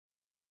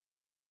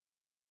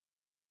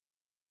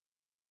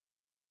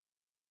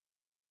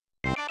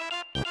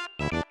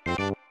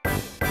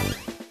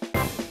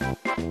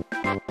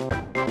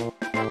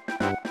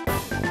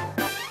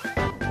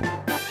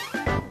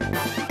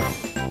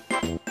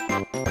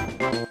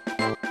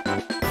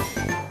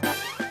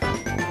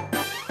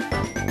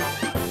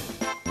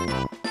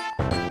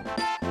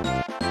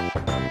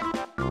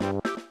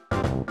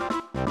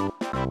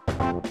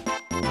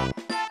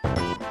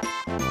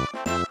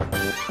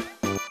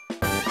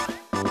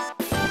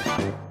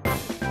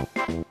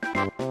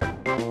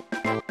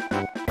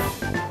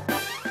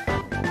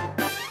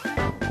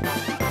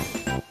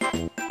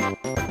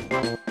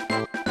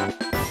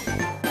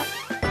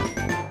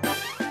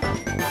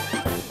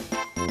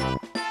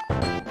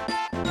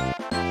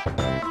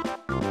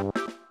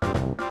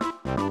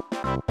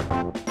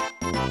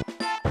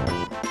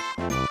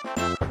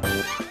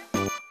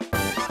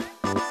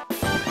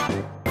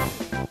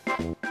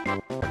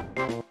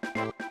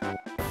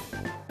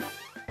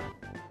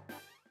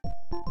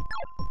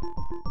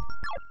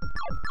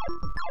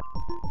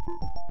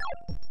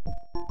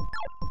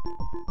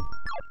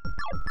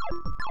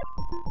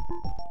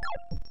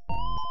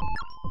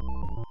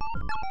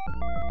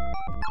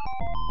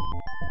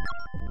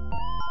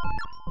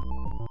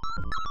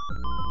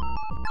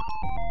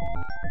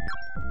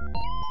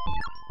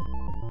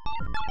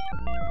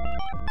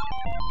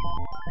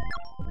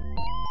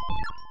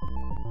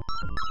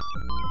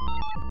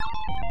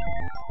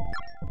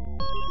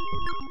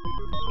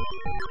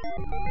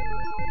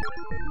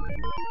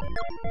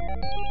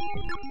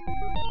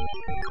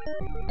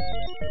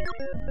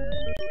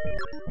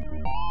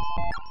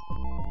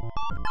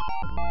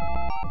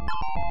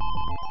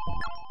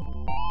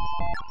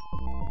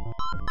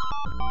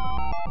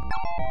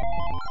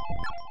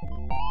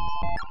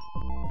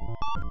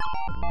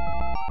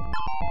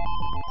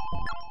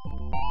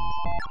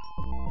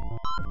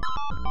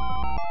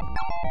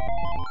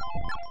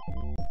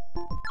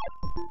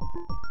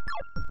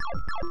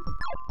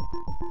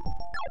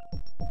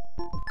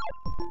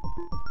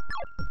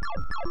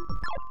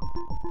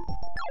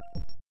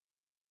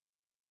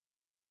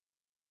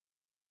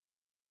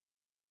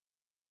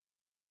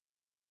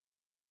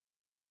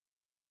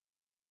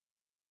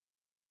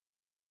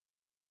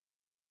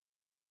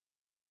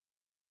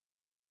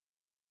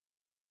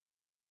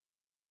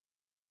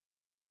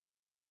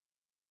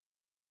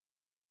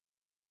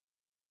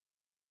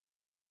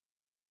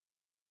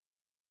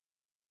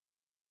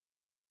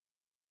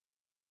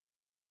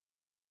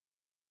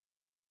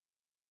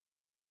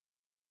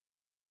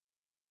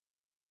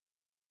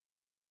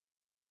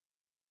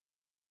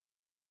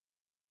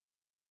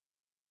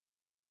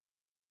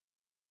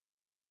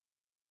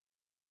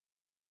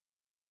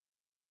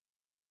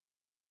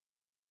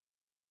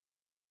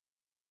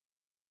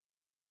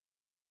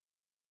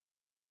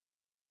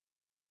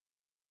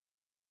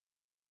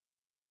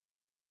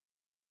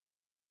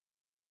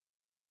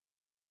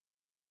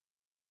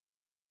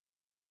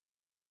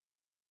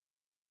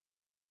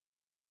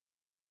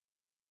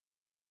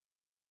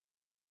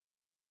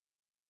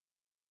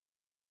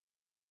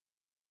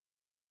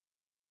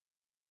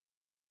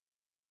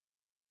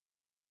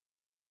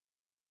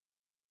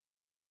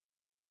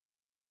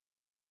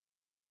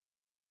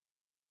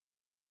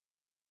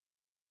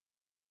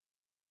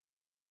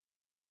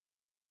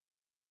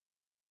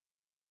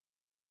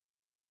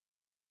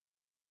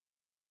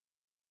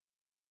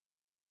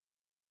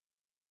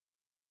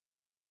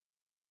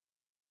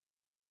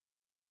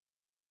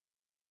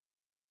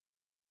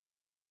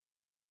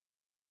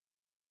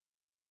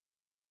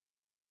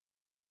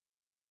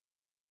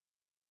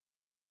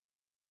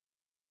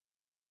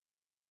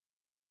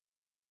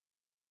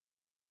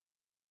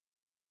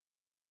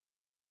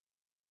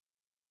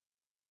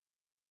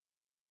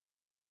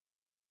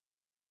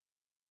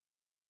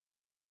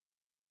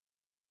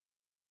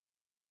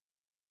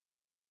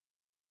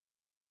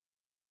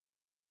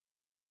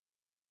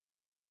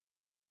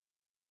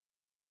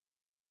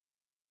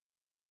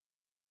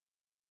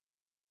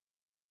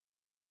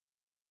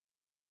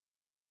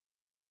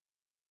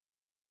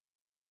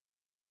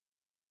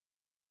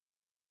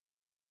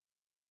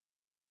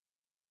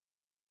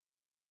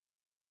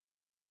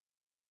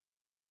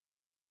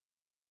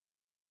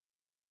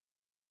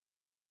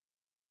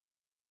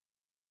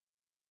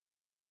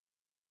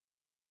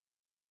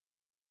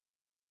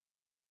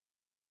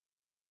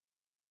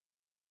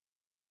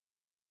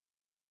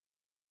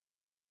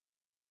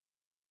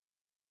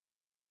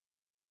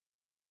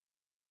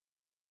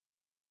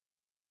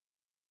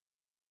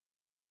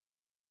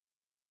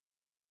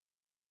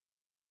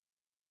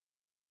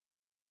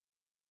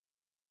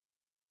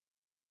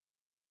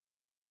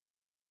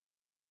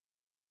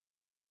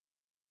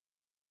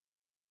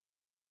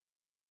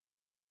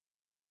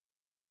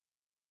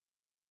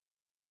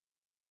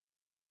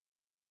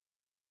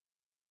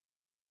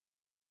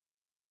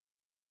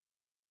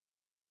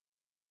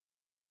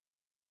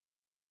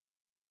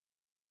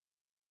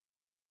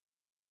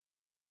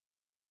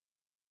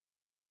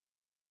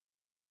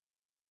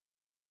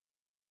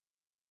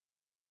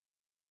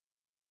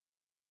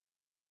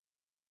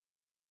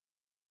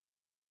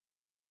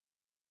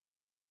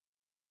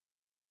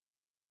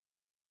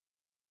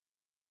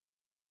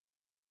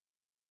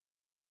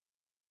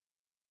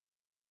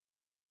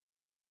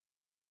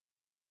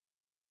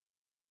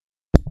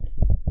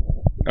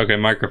Okay,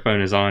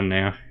 microphone is on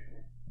now.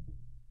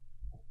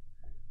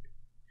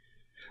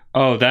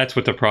 Oh, that's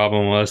what the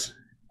problem was.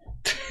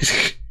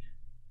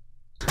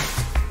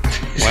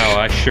 Wow,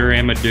 I sure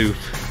am a doof.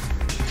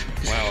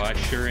 Wow, I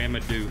sure am a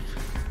doof.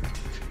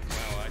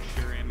 Wow, I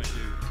sure am a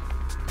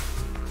doof.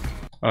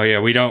 Oh yeah,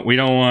 we don't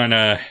want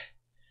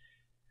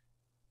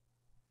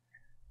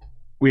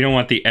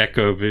the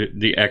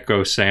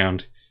echo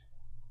sound.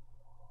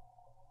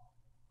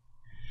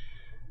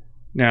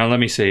 Now let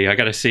me see. I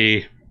gotta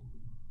see.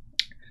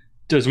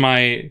 Does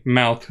my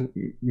mouth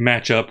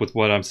match up with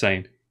what I'm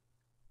saying?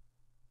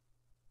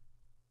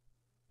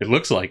 It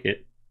looks like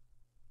it.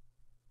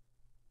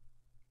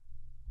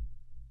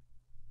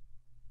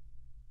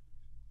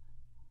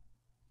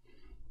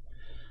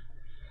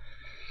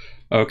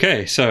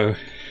 Okay, so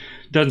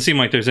doesn't seem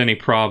like there's any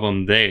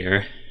problem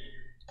there.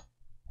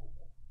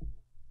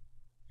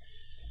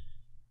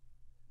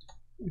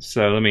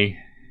 So let me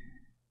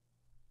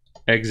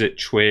exit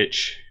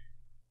Twitch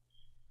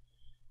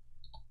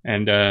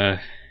and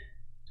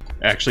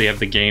actually have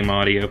the game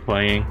audio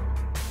playing.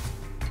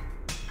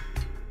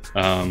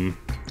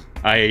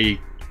 I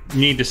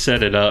need to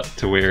set it up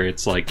to where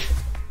it's like,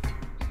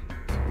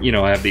 you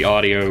know, I have the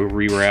audio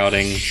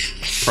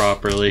rerouting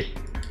properly.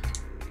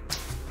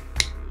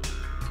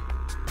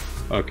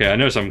 Okay, I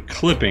notice I'm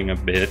clipping a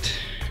bit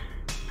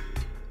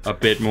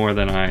more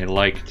than I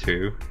like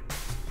to.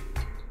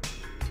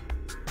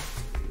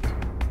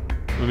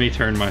 Let me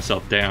turn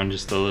myself down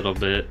just a little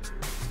bit.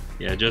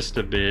 Yeah, just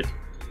a bit.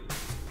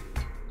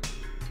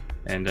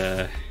 And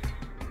I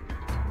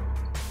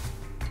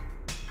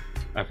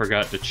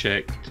forgot to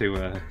check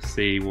to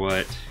see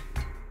what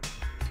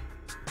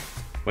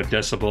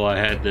decibel I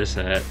had this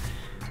at.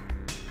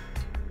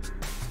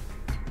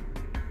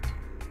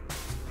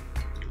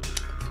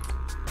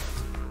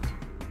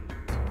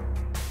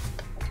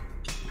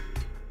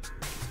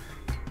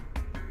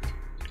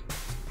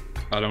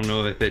 I don't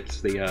know if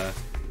it's the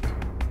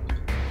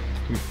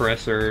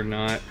compressor or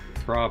not.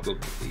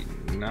 Probably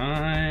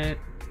not.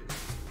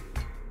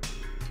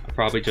 I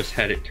probably just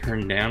had it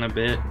turned down a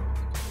bit.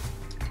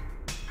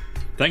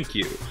 Thank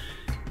you.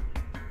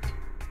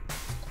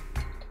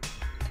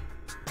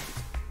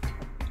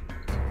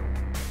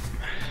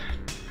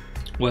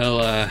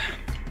 Well,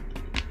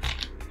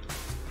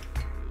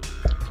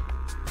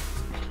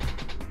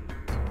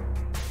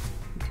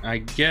 I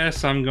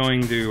guess I'm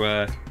going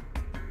to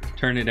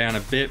turn it down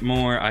a bit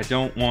more. I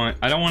don't want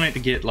it to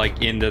get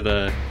like into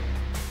the.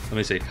 Let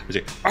me see.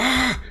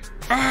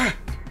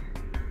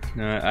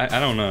 No, I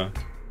don't know.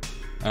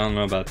 I don't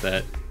know about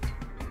that.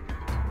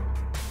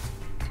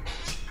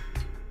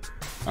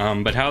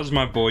 But how's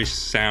my voice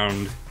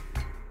sound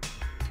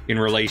in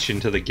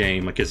relation to the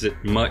game? Like, is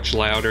it much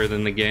louder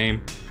than the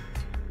game?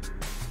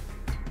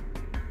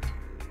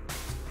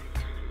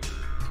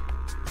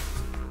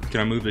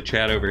 Can I move the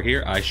chat over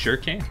here? I sure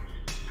can.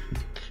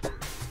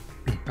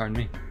 Pardon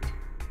me.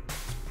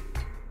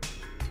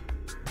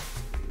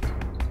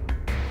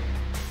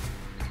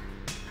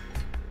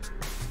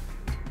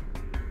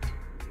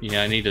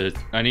 Yeah, I need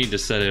to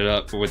set it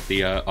up with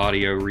the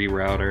audio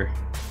rerouter.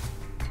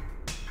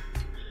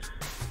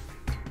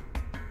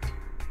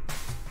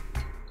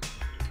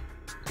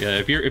 Yeah,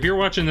 if you're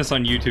watching this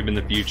on YouTube in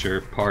the future,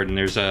 pardon,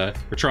 there's we're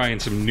trying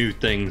some new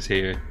things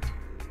here,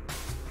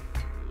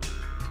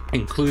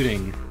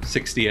 including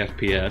 60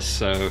 FPS.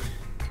 So,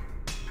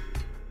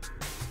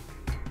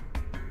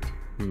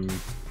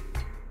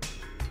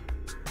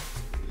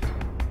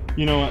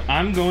 you know what?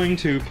 I'm going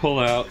to pull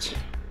out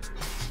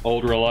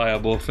Old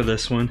Reliable for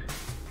this one.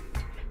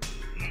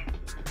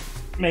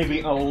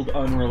 Maybe Old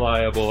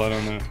Unreliable. I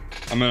don't know.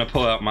 I'm gonna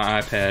pull out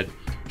my iPad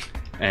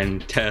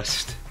and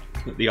test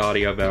the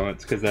audio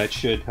balance, because that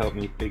should help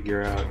me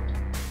figure out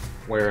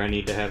where I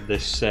need to have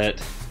this set.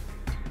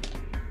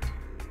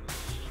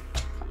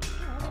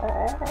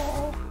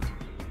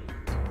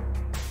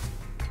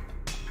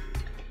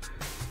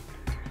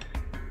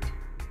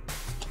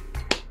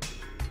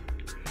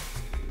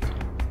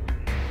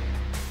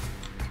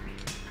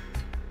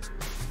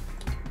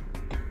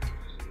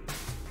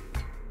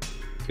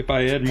 If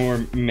I had more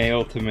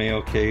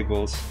male-to-male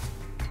cables,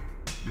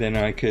 then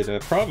I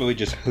could probably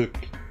just hook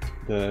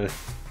the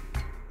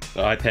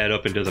iPad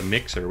up into the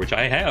mixer, which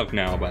I have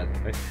now, by the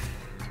way.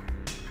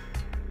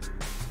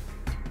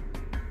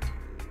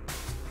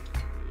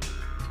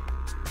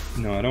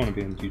 No, I don't want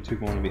to be on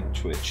YouTube. I want to be on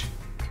Twitch.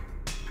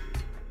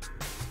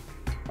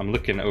 I'm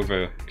looking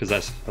over, because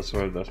that's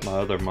my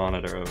other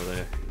monitor over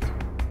there,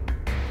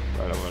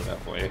 right over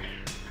that way.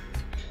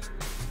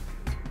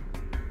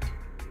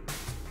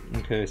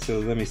 Okay, so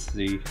let me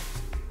see.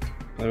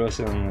 What do I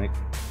sound like?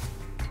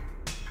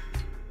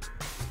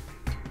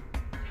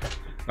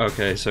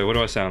 Okay, so what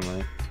do I sound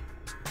like?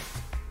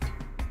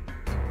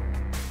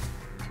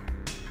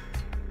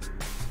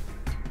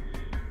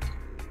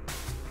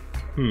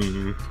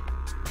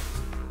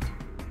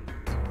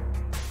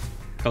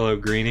 Hello,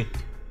 Greenie.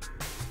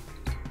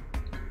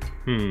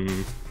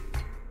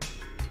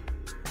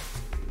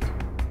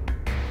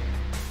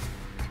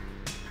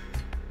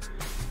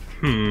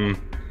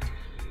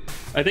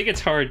 I think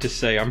it's hard to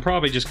say. I'm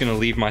probably just gonna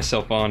leave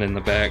myself on in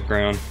the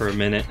background for a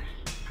minute.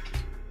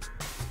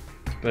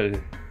 But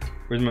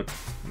where's my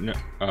no?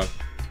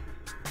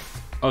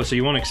 Oh, so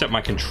you won't accept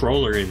my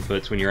controller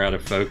inputs when you're out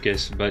of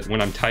focus, but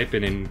when I'm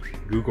typing in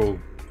Google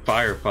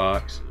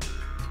Firefox.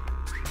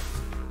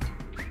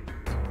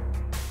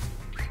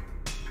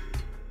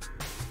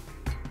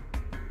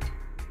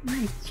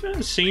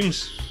 It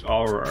seems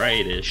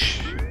alright-ish,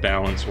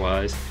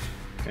 balance-wise.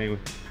 Anyway.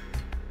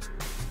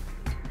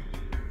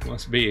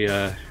 Must be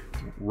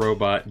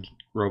Robot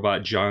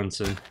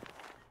Johnson.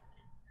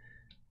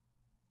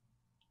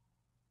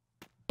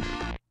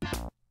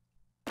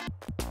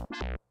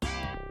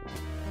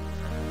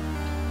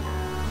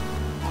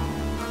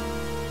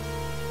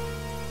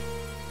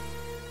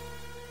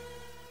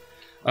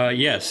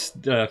 Yes,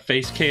 the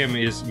face cam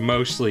is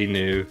mostly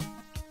new.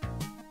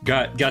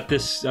 Got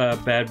this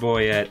bad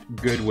boy at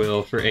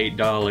Goodwill for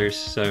 $8,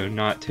 so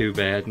not too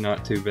bad,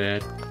 not too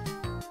bad.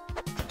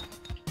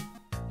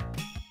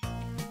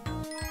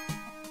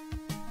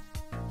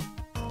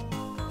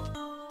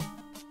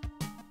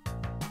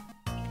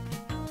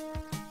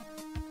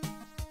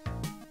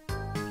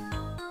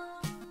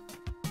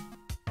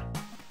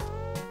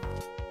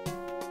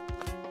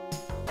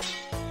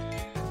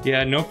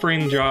 Yeah, no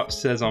frame drop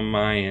says on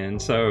my end,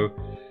 so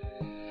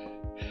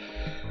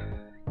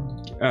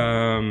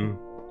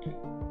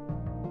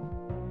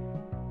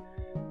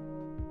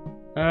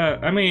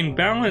I mean,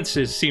 balance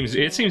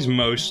seems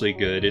mostly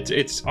good.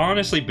 It's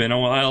honestly been a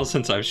while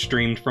since I've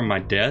streamed from my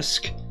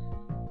desk,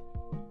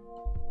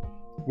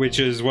 which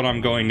is what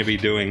I'm going to be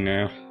doing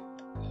now,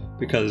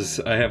 because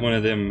I have one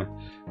of them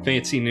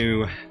fancy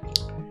new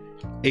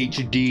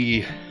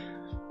HD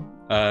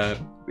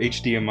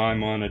HDMI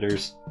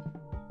monitors.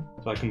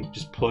 So I can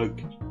just plug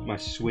my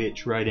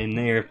Switch right in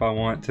there if I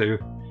want to.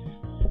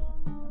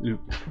 Oop.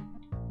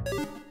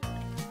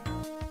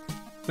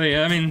 But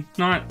yeah, I mean,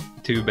 not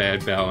too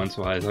bad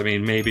balance-wise. I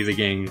mean, maybe the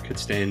game could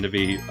stand to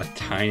be a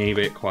tiny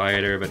bit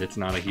quieter, but it's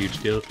not a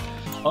huge deal.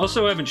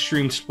 Also, I haven't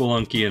streamed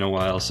Spelunky in a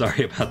while,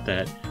 sorry about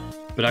that.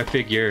 But I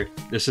figure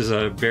this is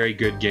a very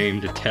good game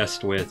to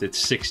test with. It's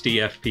 60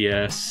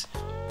 FPS.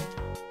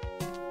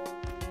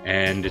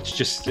 And it's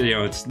just, you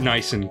know, it's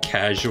nice and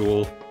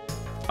casual.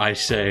 I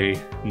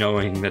say,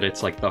 knowing that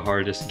it's like the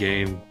hardest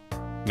game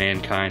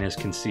mankind has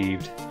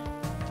conceived.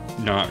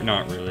 Not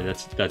really.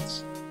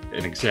 That's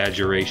an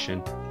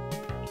exaggeration.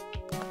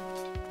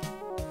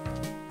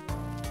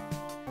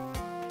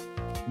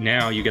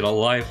 Now you get a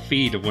live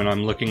feed of when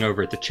I'm looking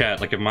over at the chat.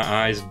 Like if my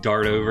eyes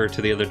dart over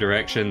to the other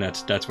direction,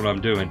 that's what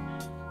I'm doing.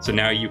 So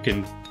now you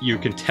can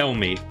tell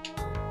me,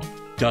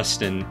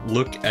 Dustin,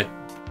 look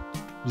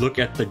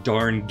at the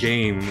darn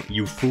game,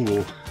 you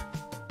fool.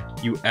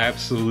 You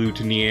absolute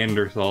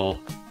Neanderthal.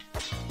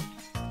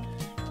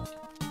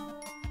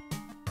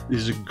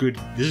 This is a good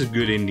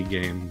indie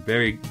game.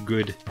 Very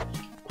good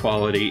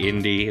quality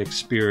indie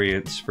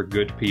experience for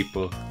good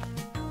people.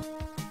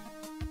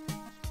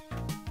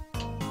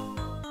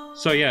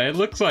 So yeah, it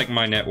looks like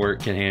my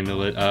network can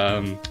handle it.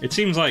 It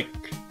seems like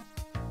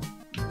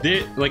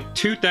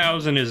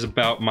 2000 is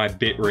about my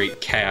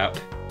bitrate cap.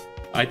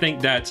 I think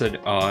that's an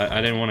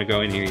I didn't want to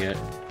go in here yet,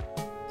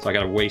 so I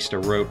gotta waste a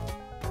rope.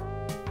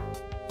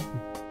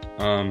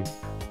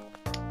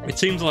 It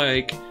seems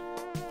like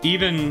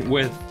even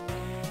with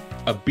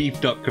a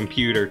beefed up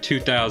computer,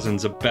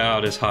 2000's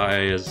about as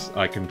high as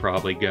I can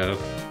probably go.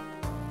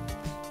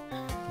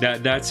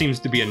 That seems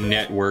to be a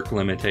network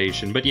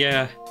limitation, but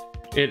yeah,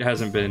 it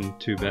hasn't been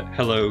too bad.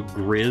 Hello,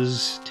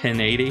 Grizz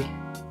 1080.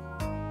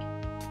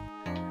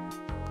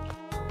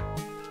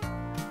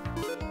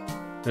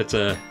 That's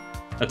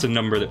a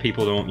number that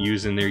people don't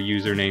use in their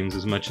usernames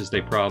as much as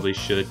they probably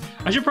should.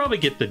 I should probably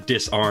get the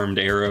disarmed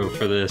arrow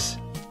for this.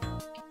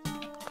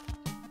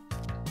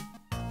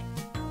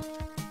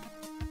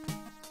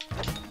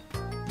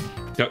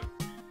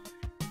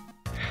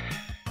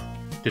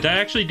 Did I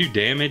actually do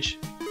damage?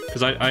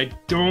 Because I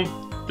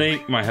don't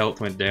think my health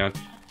went down.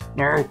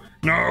 No!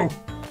 No!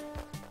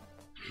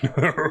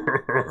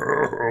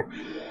 No!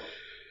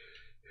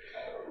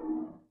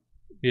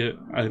 Yeah,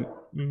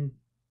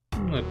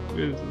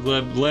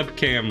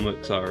 Lebcam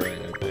looks alright,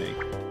 I think.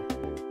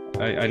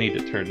 I need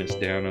to turn this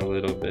down a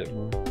little bit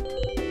more.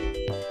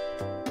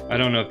 I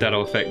don't know if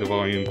that'll affect the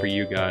volume for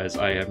you guys.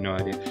 I have no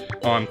idea.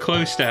 Oh, I'm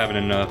close to having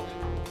enough.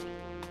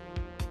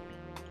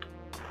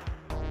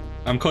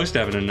 I'm close to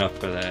having enough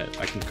for that.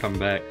 I can come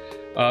back.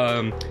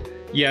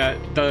 Yeah,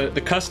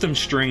 the custom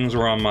strings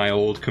were on my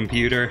old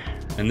computer,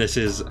 and this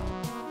is,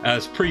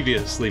 as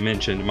previously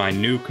mentioned, my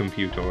new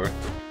computer.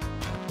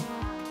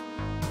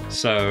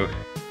 So,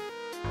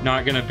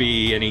 not gonna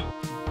be any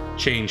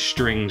change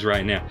strings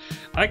right now.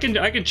 I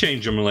can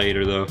change them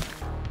later though.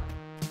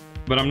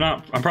 But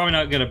I'm probably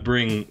not gonna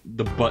bring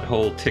the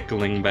butthole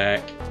tickling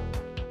back.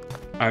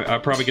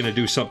 I'm probably gonna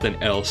do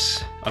something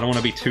else. I don't want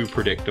to be too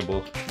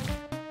predictable.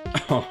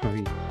 Oh,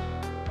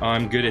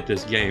 I'm good at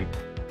this game.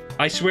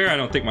 I swear I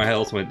don't think my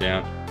health went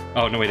down.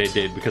 Oh, no wait, it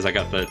did, because I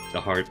got the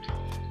heart.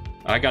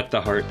 I got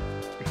the heart.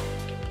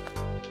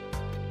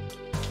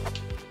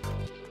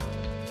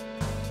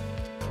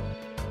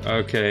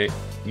 Okay,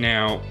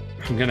 now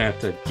I'm gonna have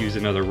to use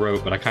another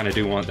rope, but I kind of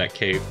do want that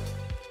cape.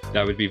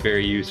 That would be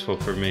very useful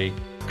for me.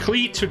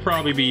 Cleats would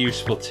probably be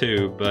useful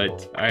too,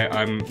 but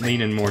I'm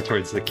leaning more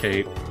towards the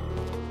cape.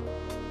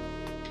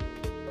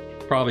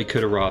 Probably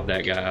could have robbed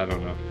that guy, I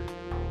don't know.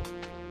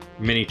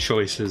 Many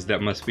choices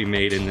that must be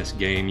made in this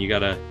game. You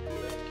gotta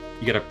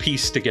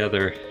piece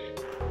together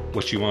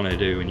what you want to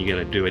do, and you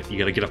gotta do it. You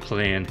gotta get a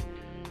plan.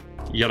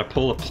 You gotta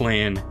pull a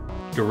plan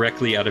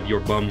directly out of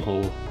your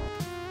bumhole,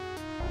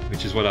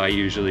 which is what I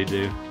usually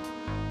do.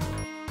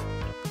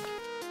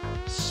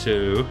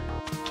 So,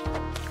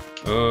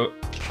 oh,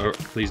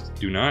 please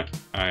do not.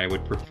 I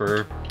would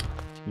prefer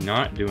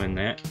not doing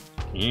that.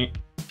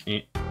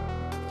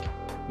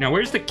 Now,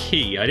 where's the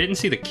key? I didn't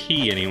see the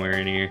key anywhere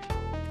in here.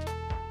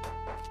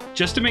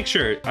 just to make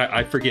sure,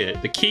 I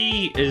forget. The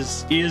key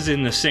is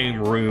in the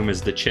same room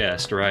as the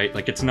chest, right?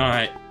 Like, it's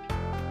not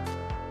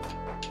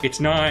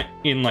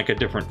in, like, a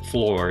different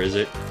floor, is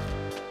it?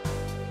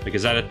 Like,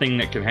 is that a thing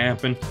that can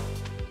happen?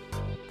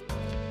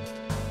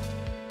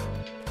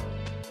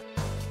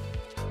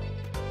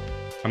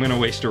 I'm gonna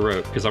waste a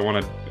rope, because I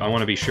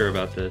wanna be sure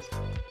about this.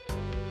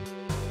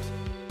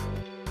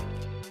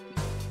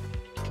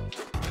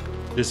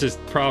 This is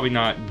probably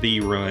not the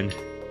run.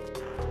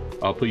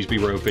 Oh, please be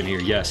rope in here.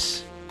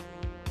 Yes.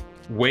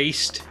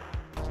 Waste.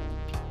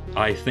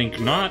 I think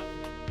not.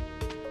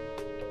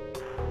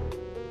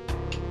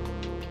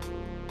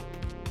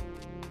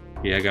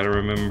 Yeah, I gotta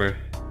remember.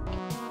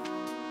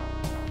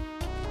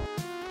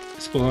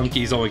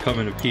 Spelunky's only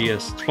coming to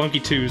PS.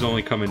 Spelunky 2 is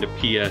only coming to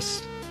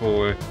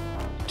PS4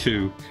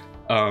 2.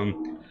 I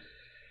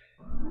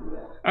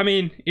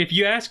mean, if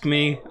you ask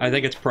me, I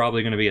think it's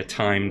probably gonna be a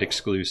timed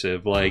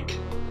exclusive. Like,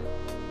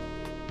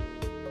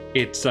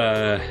 it's,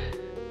 I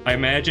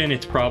imagine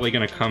it's probably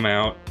gonna come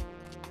out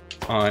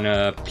on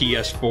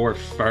PS4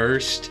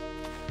 first,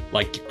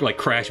 like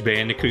Crash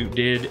Bandicoot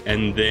did,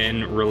 and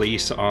then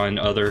release on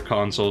other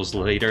consoles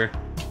later.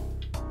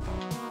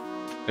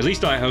 At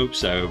least I hope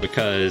so,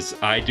 because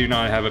I do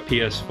not have a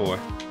PS4.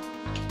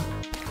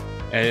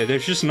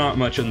 There's just not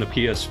much on the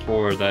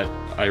PS4 that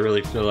I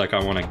really feel like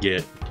I want to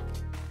get.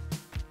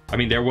 I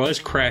mean, there was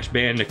Crash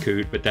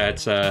Bandicoot, but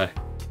that's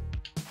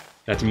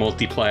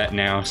multi-plat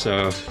now,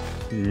 so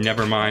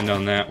never mind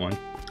on that one.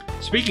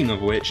 Speaking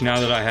of which, now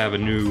that I have a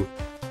new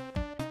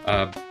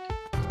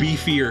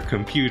beefier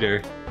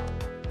computer,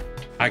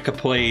 I could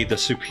play the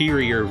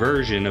superior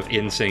version of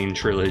Insane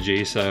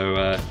Trilogy,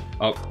 so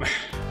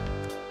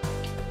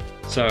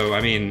so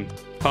I mean,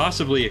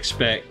 possibly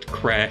expect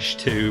Crash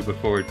 2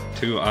 before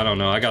 2. I don't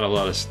know. I got a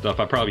lot of stuff.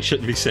 I probably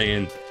shouldn't be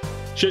saying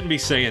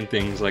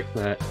things like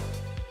that,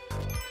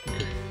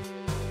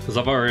 because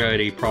I've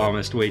already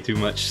promised way too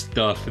much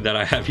stuff that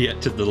I have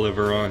yet to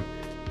deliver on.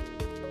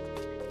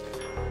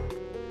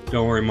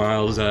 Don't worry,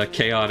 Miles.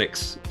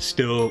 Chaotix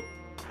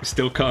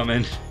still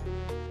coming.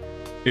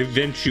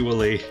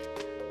 Eventually.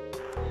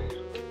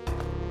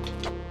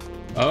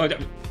 Oh,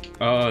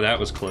 that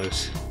was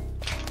close.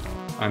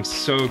 I'm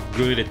so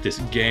good at this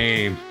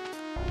game.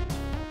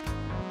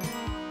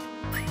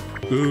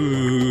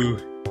 Ooh.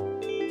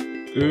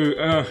 Ooh,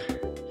 I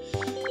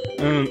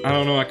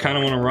don't know, I kind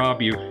of want to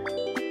rob you.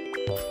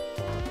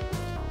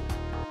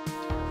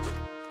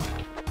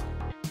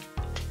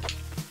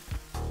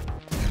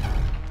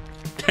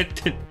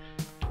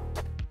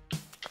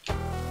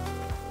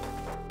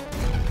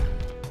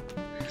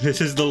 This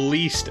is the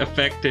least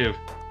effective.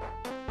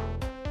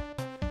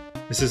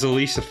 This is the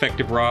least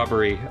effective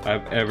robbery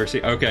I've ever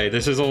seen. Okay,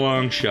 this is a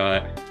long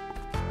shot,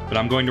 but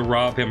I'm going to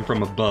rob him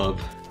from above.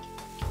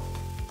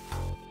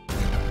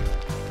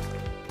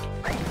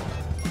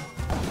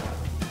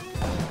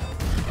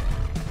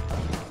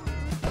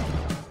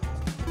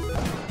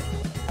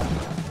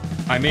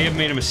 I may have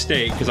made a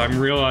mistake, because I'm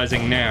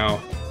realizing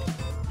now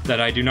that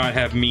I do not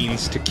have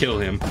means to kill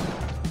him.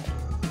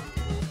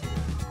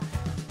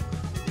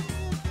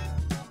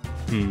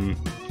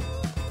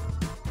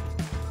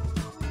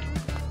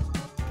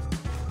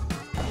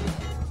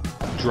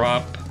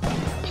 Drop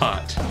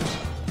pot.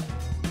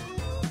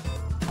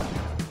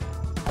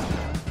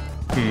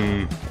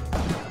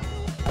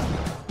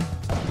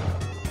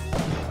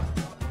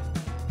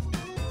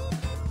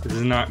 This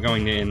is not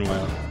going to end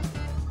well.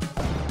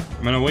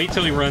 I'm gonna wait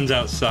till he runs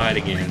outside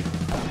again.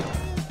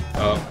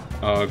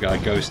 Oh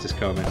god, Ghost is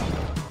coming.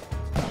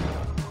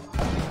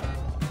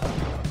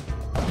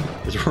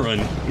 This run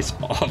is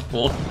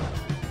awful.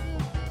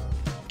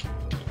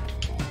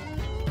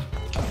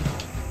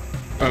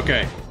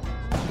 Okay.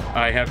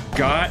 I have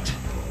got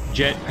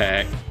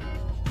jetpack,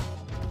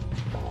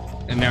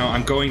 and now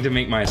I'm going to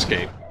make my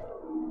escape.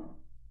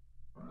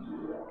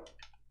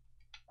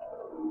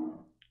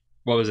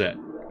 What was that?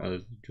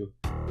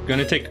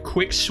 Gonna take a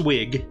quick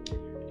swig.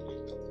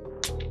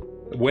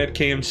 The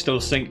webcam's still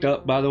synced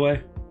up, by the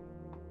way.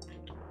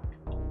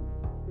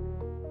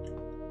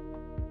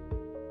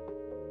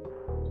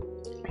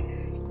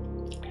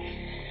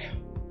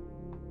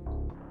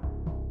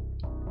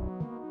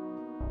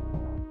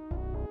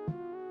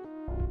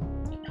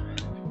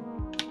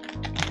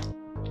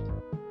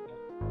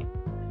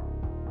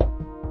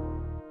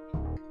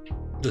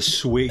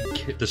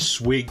 The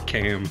swig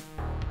cam.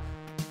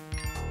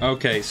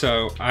 Okay,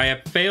 so I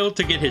have failed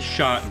to get his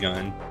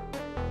shotgun,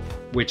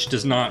 which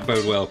does not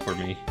bode well for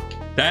me.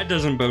 That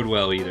doesn't bode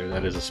well either.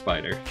 That is a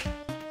spider.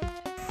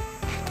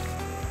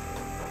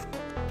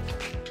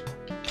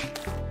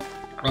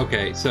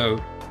 Okay,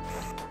 so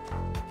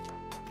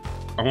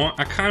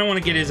I kind of want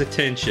to get his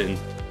attention.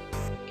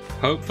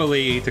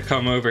 Hopefully to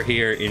come over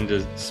here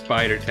into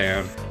Spider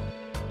Town.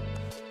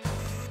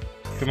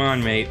 Come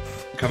on, mate.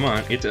 Come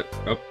on. It's a...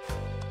 Oh.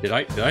 Did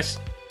I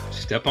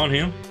step on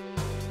him?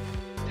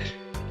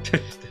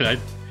 Did I?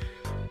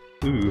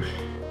 Ooh.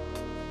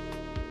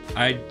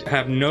 I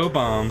have no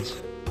bombs.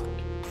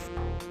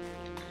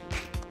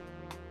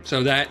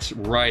 So that's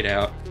right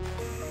out.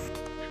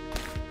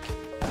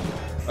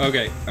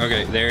 Okay,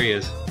 okay, there he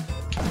is.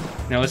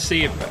 Now let's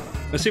see if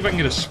I can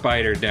get a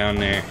spider down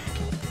there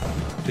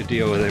to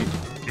deal with him.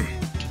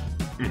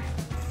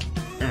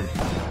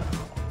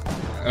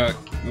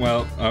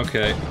 Well,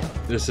 okay.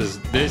 This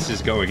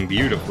is going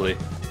beautifully.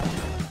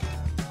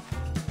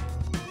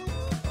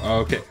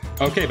 Okay.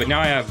 Okay, but now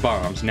I have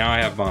bombs. Now I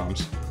have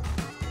bombs.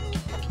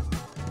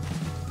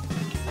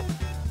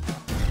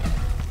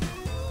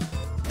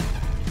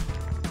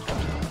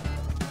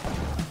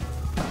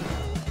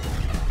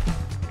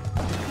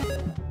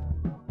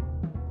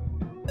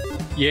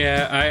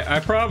 Yeah, I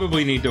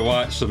probably need to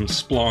watch some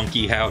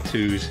Spelunky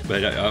how-tos,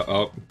 but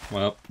oh,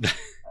 well.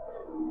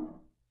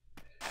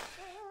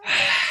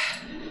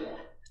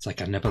 It's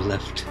like I never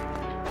left.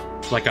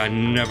 It's like I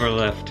never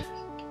left.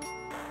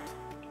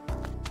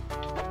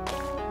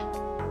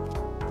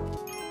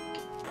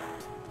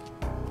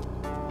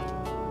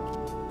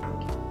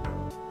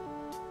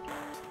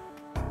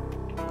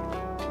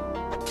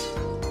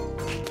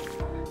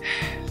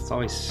 It's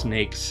always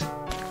snakes.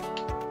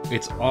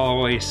 It's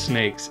always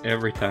snakes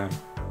every time.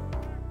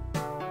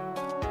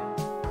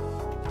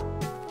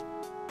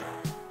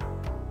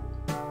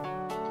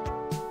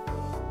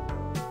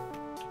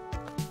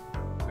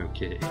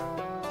 Okay.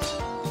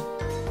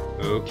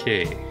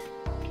 Okay.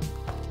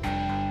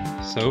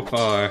 So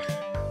far,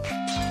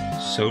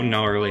 so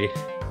gnarly.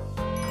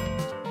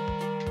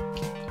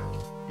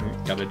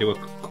 Gotta do a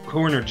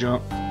corner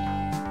jump.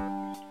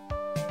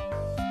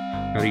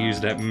 Gotta use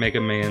that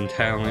Mega Man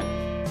talent.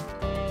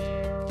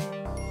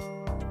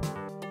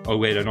 Oh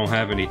wait, I don't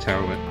have any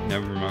talent.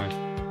 Never mind.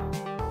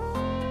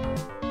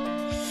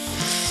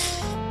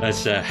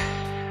 That's a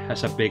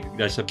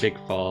big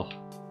fall.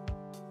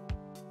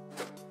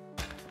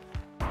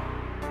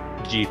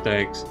 Gee,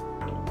 thanks.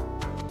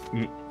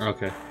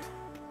 Okay.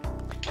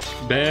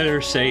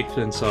 Better safe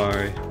than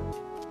sorry.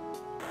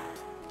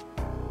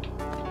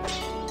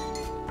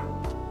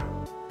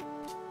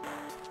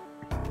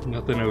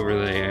 Nothing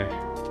over there.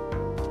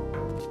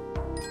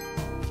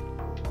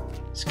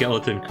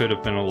 Skeleton could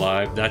have been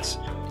alive. That's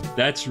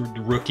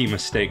rookie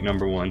mistake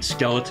number one.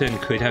 Skeleton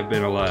could have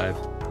been alive.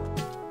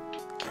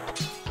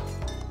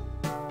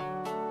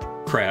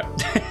 Crap.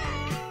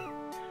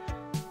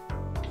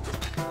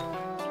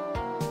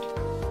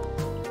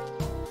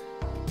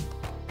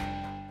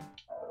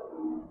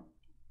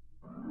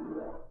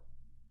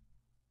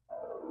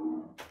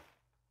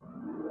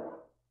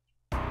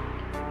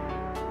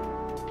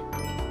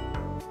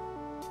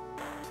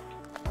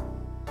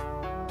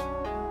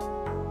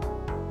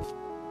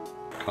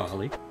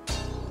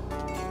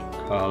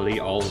 Collie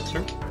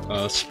altar.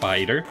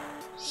 Spider.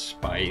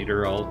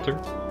 Spider altar.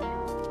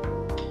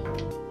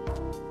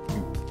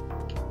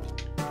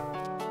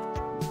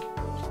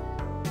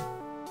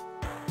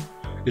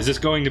 Is this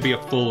going to be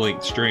a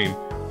full-length stream?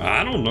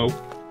 I don't know.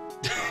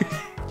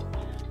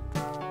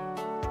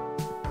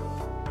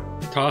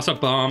 Toss a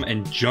bomb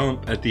and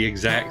jump at the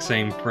exact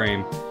same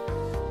frame.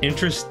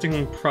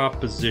 Interesting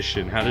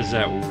proposition. How does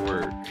that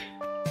work?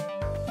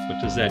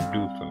 What does that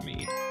do for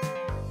me?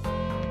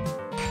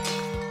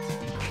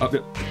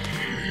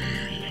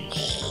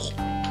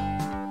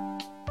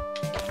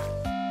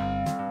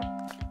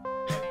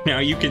 Now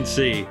you can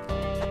see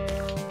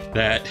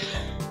that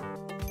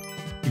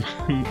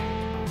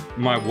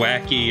my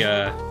wacky,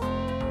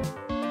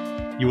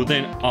 you will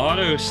then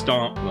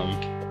auto-stomp them.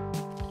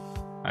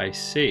 I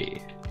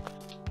see.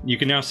 You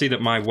can now see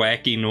that my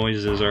wacky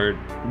noises are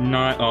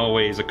not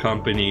always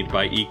accompanied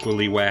by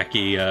equally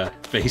wacky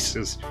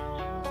faces.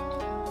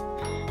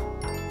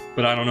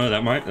 But I don't know,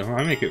 that might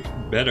make it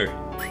better.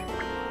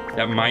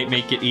 That might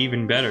make it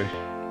even better.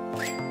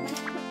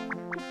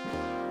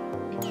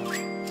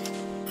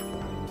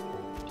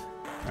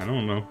 I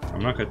don't know.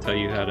 I'm not gonna tell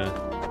you how to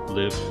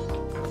live.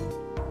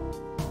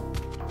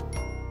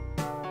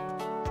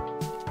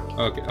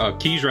 Okay,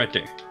 key's right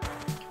there.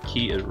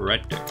 Key is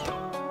right there.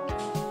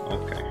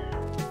 Okay.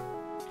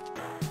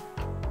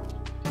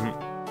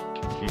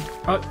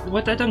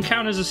 What? That doesn't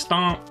count as a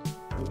stomp.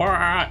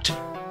 What?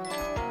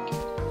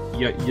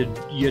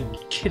 You're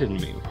kidding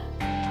me.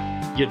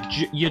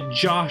 You're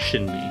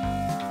joshing me.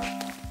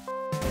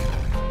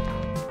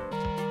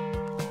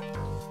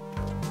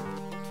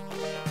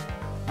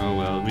 Oh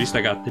well, at least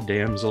I got the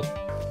damsel.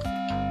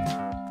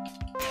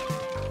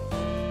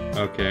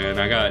 Okay, and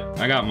I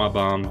got my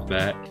bombs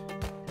back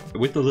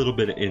with a little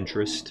bit of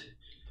interest.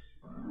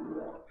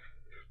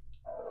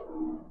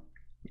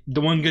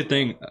 The one good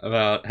thing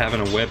about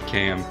having a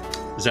webcam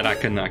is that I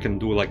can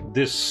do like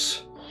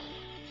this.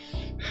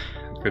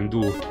 I can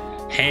do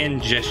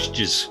hand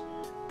gestures.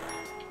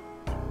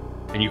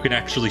 And you can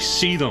actually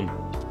see them.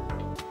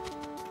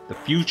 The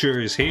future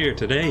is here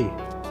today.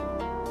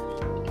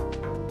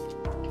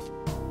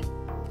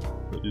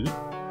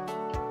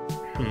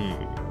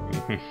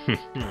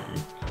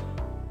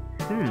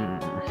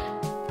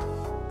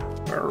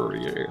 Oh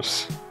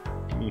yes.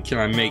 Can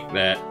I make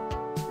that?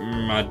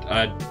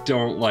 I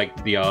don't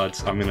like the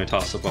odds. I'm gonna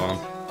toss a bomb.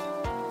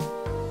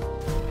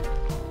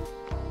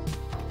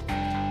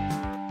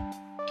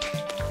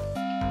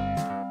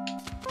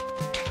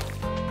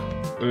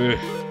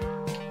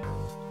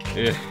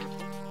 Ugh.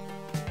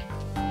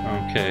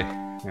 Okay,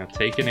 now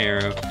take an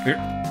arrow.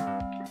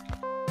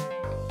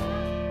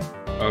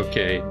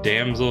 Okay,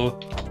 damsel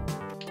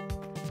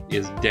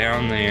is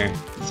down there.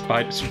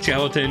 Spider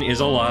skeleton is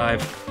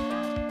alive.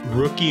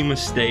 Rookie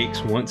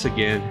mistakes once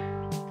again.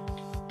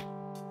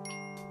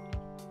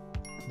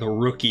 The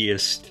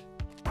rookiest.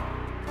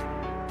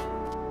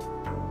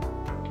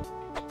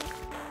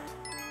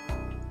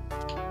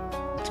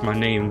 It's my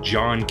name,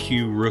 John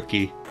Q.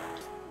 Rookie.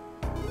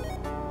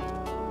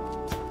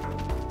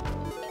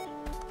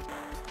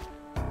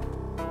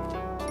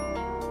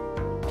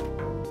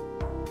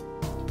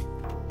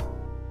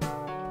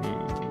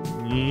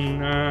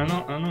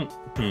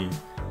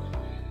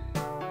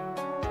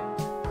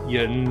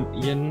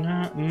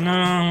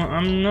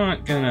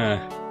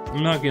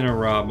 I'm not gonna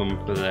rob him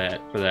for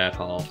that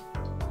haul.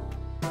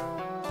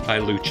 Hi,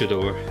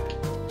 luchador.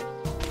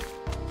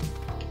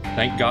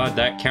 Thank God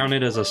that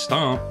counted as a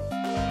stomp.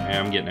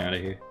 Yeah, I'm getting out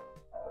of here.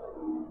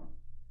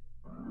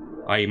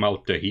 I'm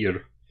out of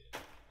here.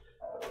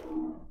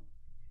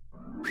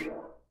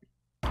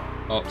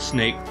 Oh,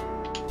 snake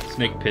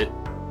pit.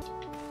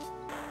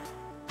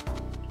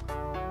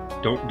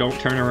 Don't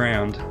turn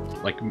around.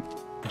 Like,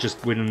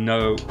 just wouldn't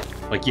know.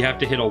 Like, you have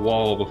to hit a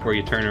wall before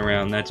you turn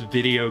around. That's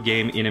video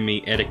game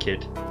enemy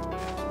etiquette.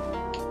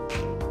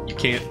 You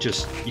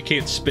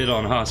can't spit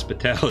on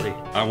hospitality.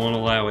 I won't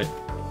allow it.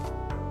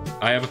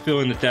 I have a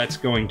feeling that that's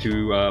going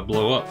to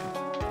blow up.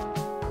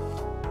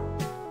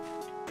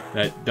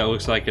 That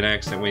looks like an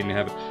accident waiting to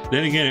happen.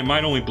 Then again, it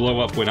might only blow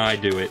up when I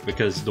do it,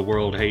 because the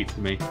world hates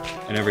me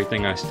and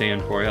everything I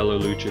stand for. Hello,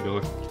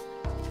 luchador.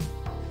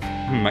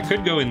 I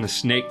could go in the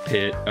snake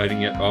pit. I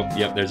didn't get. Oh,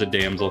 yep, there's a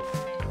damsel.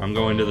 I'm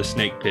going to the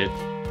snake pit.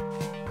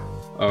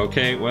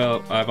 Okay,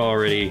 well, I've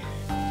already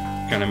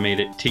kind of made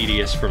it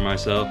tedious for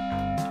myself.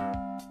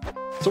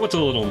 So what's a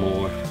little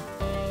more?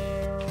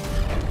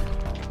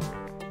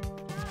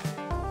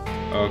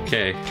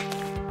 Okay.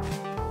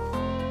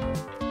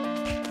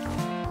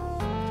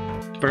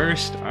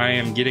 First, I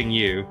am getting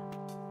you.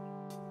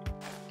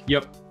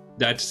 Yep,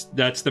 that's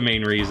the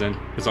main reason,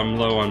 because I'm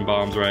low on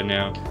bombs right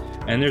now.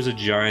 And there's a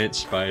giant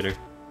spider.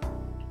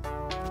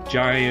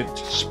 Giant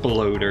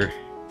sploder.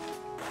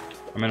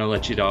 I'm gonna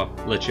let you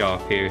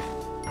off here.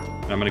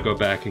 And I'm gonna go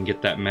back and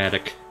get that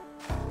Matic.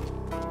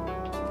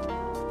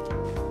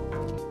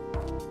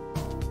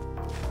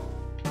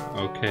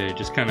 Okay,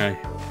 just kind of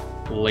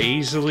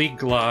lazily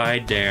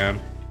glide down.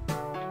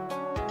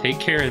 Take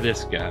care of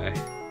this guy.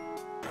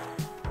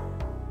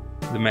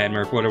 The Mad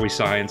Murph, what are we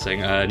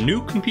sciencing?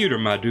 New computer,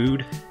 my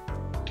dude.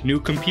 New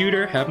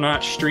computer, have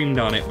not streamed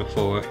on it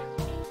before.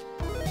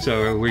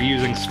 So we're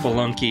using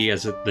Spelunky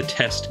as the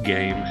test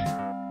game.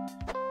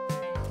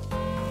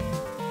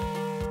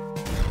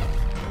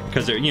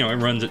 Because it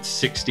runs at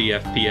 60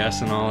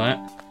 FPS and all that.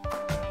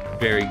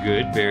 Very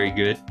good, very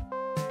good.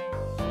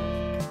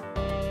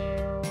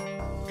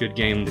 Good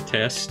game to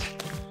test.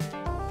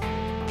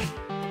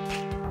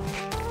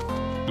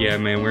 Yeah,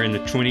 man, we are in the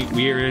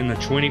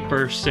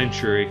 21st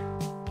century.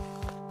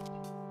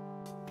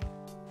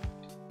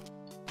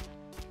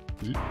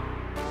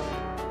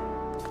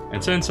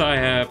 And since I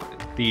have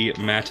the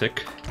Matic,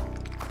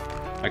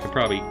 I could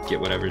probably get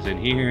whatever's in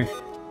here.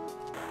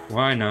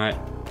 Why not?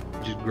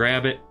 Just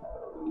grab it.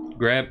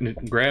 Grab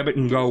it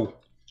and go.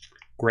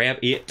 Grab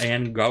it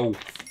and go.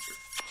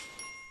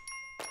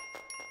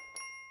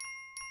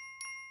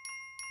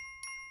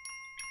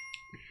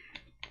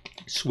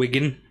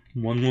 Swiggin'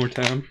 one more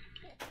time.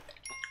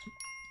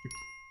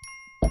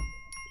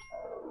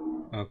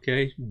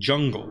 Okay,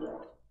 jungle.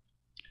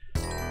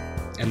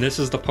 And this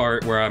is the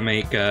part where I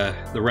make the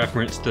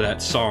reference to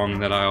that song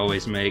that I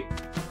always make.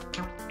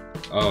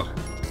 Oh,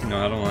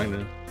 no, I don't like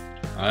that.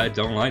 I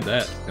don't like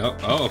that.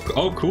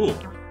 Oh, cool.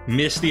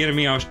 Miss the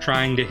enemy I was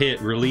trying to hit.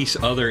 Release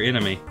other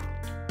enemy.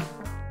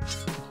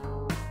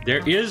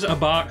 There is a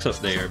box up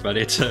there, but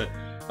it's a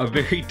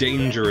very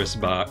dangerous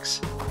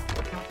box.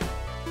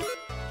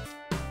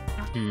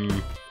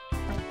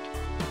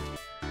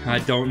 I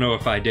don't know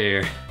if I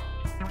dare.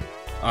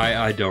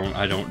 I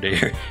don't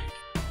dare.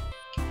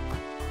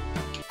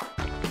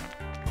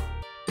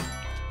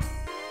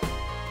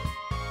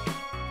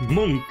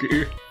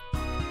 Monkey.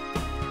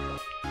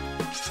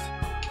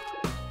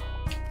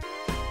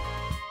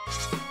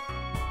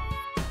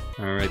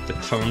 Alright, the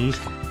tongue.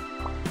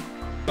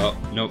 Oh,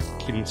 nope.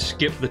 Can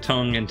skip the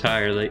tongue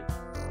entirely.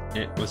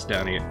 What's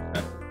down here?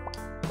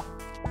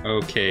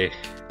 Okay.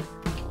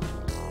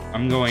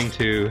 I'm going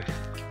to...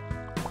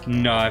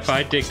 No, if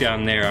I dig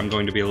down there, I'm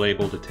going to be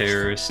labeled a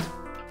terrorist.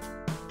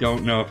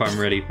 Don't know if I'm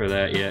ready for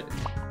that yet.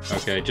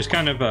 Okay, just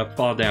kind of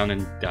fall down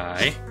and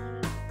die.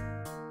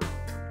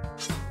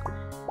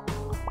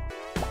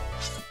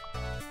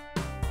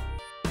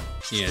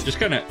 Yeah, just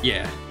kind of,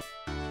 yeah.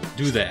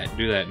 Do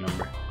that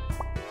number.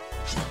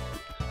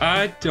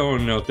 I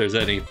don't know if there's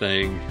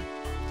anything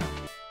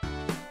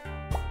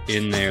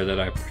in there that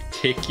I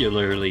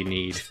particularly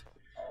need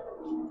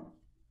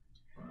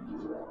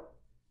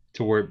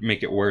to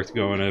make it worth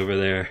going over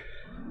there.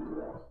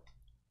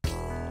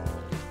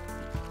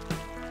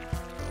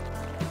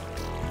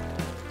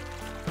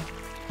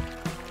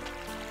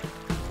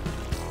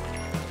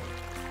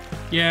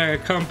 Yeah, a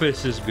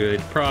compass is good.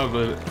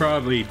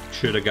 Probably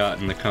should have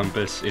gotten the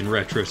compass in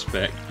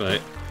retrospect, but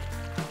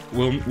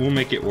we'll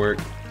make it work.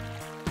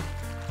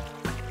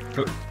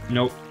 Oh,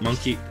 nope,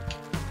 monkey.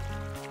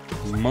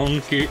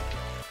 Monkey.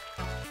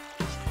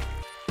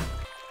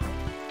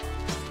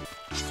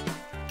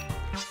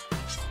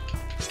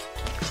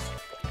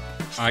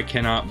 I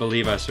cannot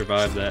believe I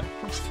survived that.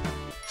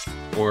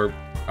 Or,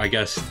 I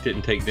guess,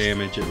 didn't take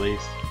damage at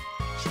least.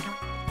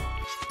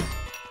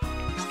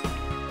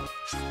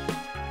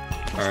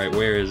 Alright,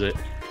 where is it?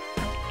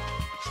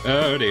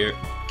 Oh dear.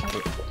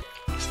 Oh.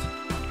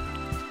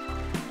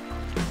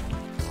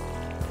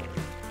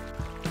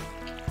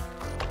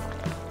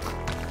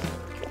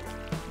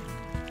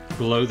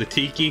 Below the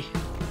tiki?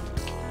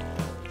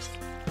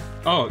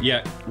 Oh,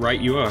 yeah, right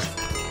you are.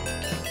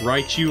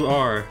 Right you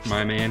are,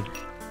 my man.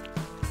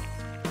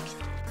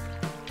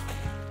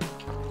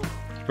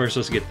 First,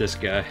 let's get this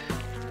guy.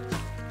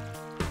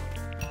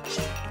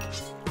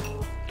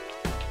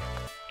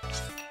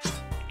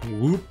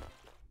 Whoop.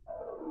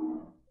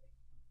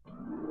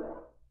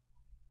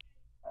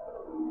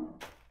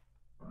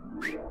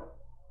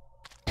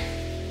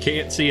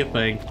 Can't see a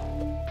thing.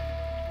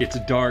 It's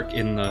dark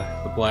in the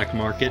black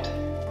market.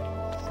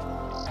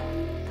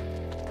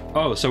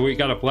 Oh, so we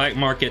got a black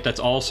market that's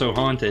also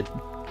haunted.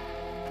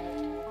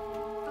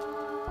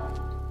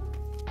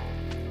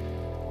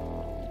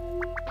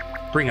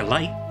 Bring a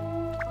light.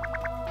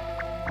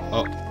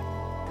 Oh.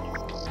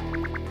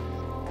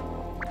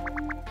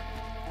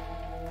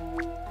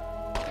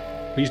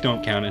 Please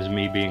don't count as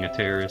me being a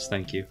terrorist,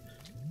 thank you.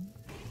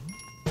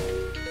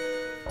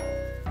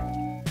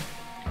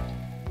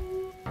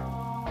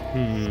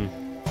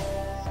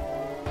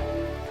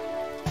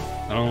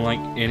 I don't like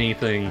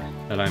anything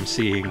that I'm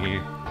seeing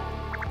here.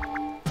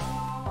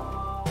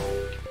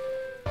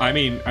 I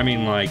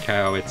mean like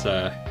how it's,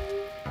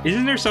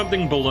 isn't there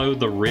something below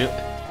the rip?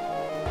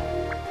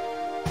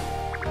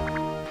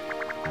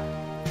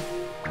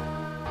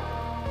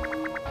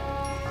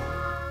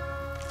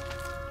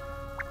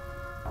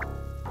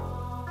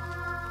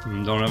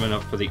 Don't have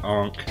enough for the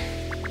Ankh.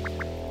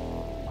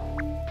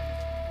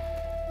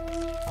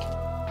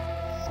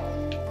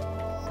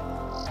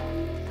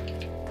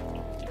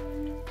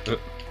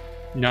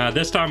 Nah,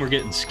 this time we're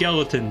getting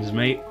skeletons,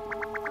 mate.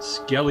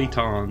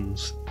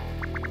 Skeletons.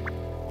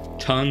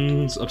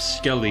 Tons of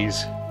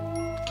skellies.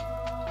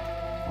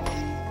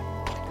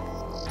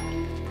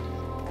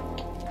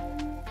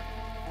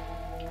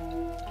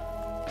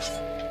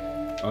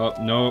 Oh,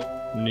 nope.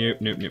 Nope,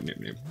 nope, nope, nope,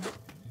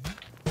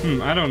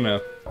 nope. I don't know.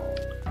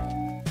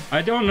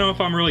 I don't know if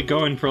I'm really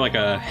going for like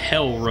a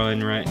hell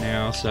run right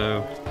now,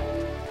 so...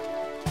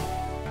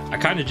 I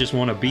kind of just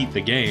want to beat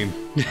the game.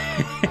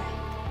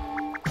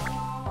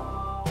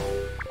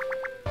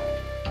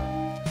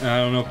 I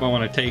don't know if I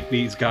want to take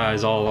these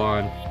guys all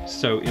on.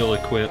 So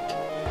ill-equipped.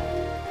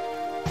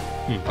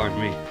 Pardon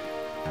me.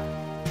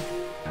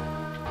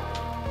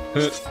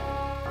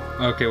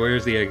 Okay,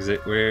 where's the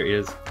exit? Where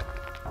is...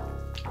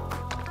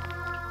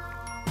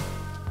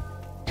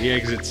 The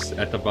exit's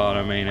at the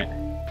bottom, ain't it?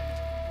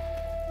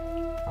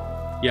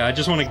 Yeah, I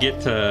just want to get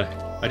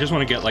to... I just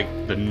want to get,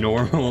 like, the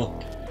normal...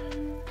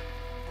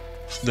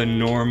 The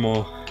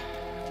normal...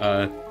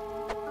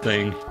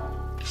 thing.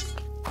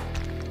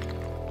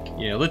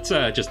 Yeah, let's,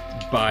 just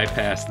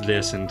bypass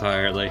this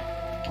entirely.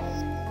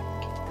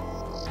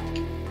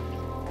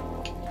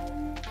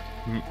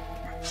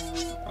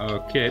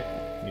 Okay.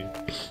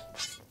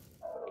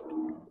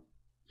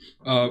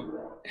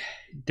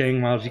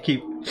 Dang, Miles, you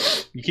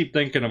keep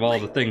thinking of all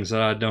the things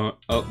that I don't.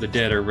 Oh, the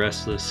dead are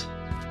restless.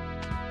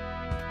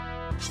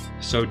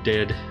 So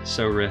dead,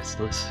 so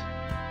restless.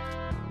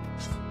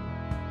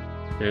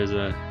 There's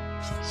a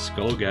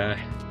skull guy.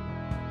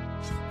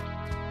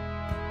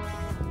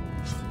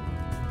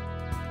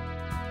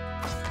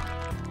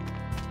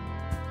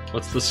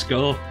 What's the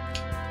skull?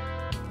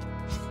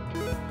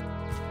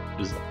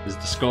 Is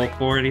the skull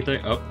for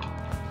anything?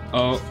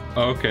 Oh,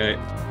 okay.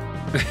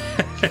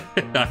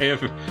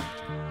 I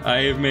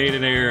have made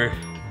an error.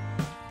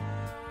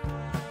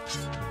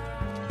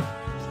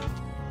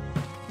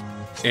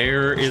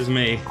 Error is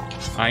me.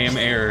 I am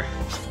error.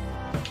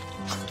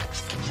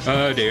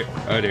 Oh dear.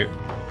 Oh dear.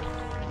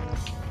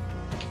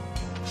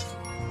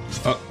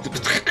 Oh.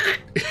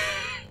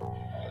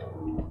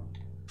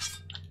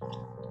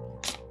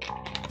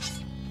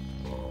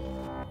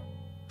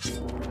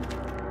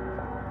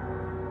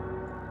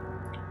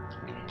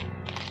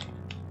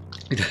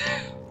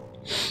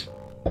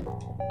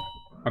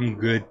 I'm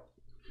good.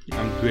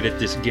 I'm good at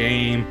this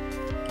game.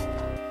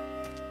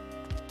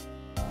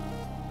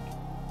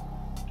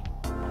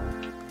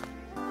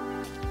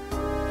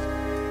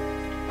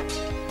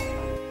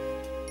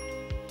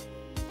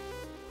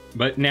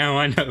 But now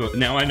I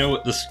know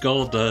what the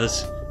skull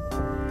does.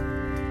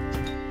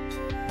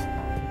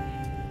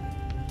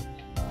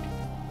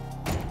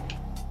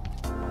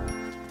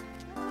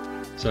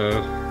 So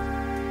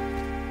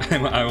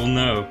I will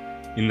know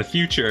in the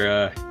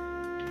future.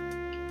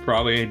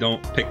 Probably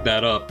don't pick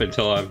that up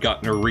until I've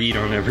gotten a read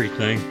on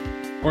everything.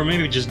 Or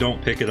maybe just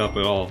don't pick it up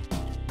at all.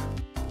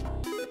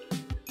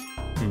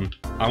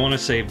 I want to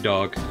save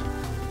dog.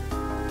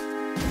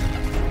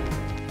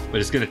 But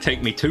it's gonna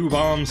take me 2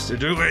 bombs to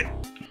do it.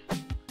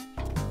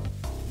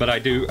 But I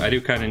do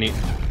kind of need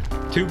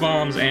 2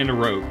 bombs and a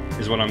rope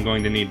is what I'm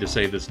going to need to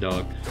save this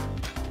dog.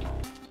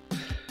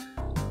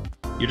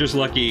 You're just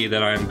lucky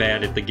that I'm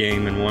bad at the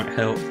game and want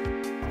help.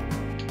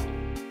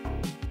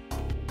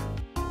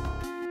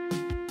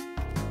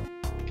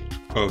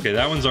 Okay,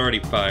 that one's already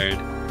fired.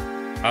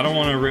 I don't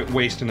want to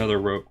waste another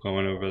rope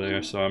going over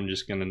there, so I'm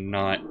just gonna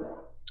not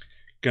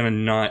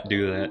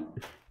do that.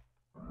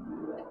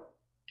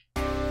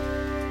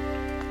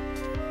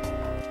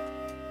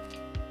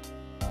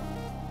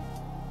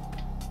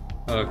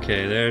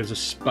 Okay, there's a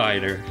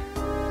spider.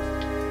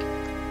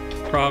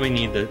 Probably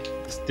need the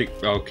stick.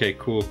 Okay,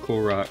 cool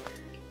rock.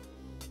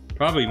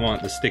 Probably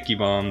want the sticky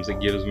bombs it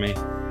gives me.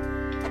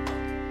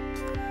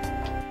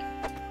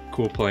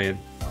 Cool playing,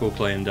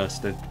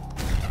 Dustin.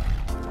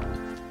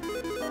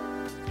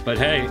 But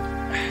hey,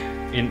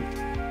 it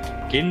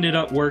ended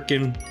up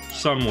working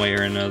some way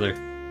or another.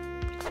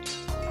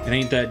 And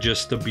ain't that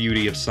just the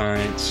beauty of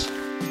science?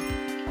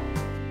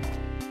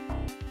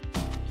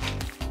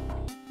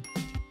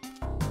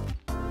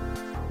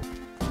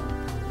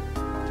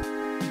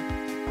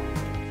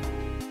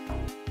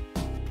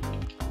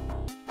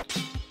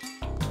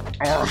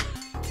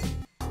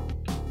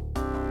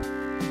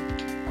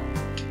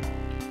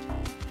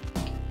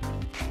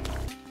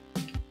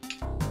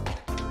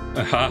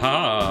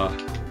 Haha!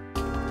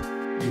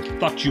 You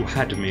thought you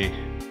had me.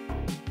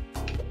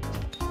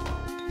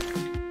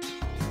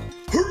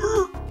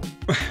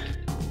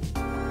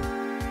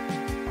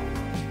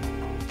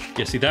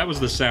 Yeah, see, that was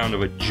the sound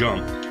of a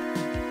jump.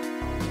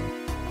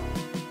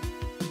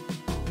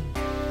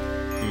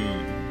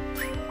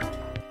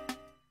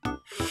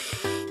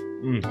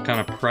 Kind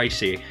of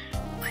pricey.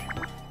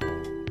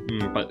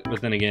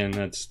 But then again,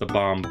 that's the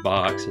bomb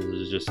box.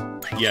 Is just,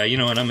 yeah. You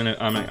know what? I'm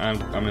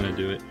gonna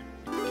do it.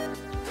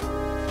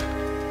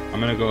 I'm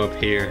gonna go up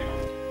here.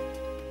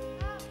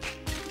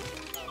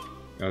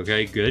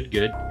 Okay, good.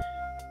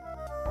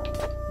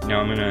 Now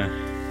I'm gonna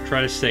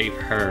try to save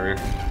her.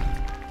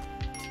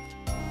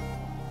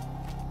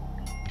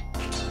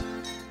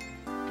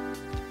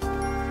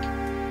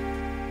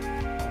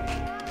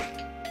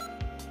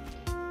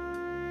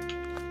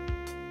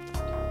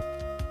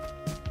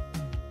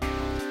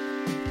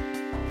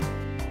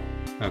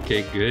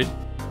 Okay, good.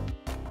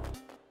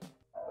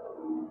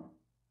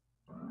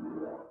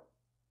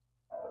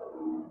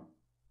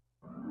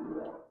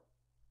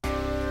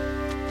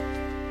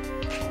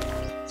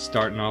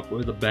 Starting off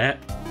with a bat.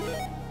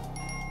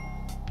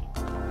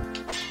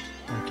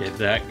 Okay,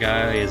 that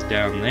guy is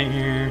down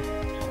there.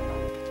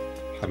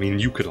 I mean,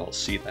 you could all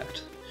see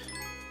that.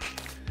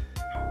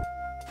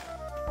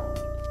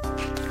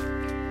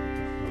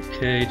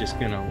 Okay, just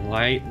gonna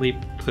lightly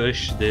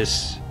push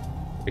this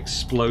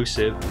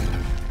explosive.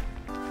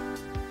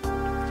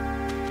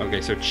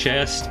 Okay, so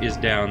chest is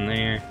down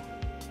there.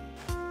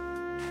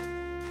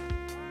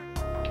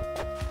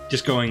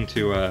 Just going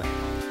to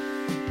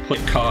play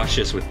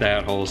cautious with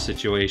that whole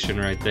situation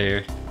right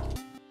there.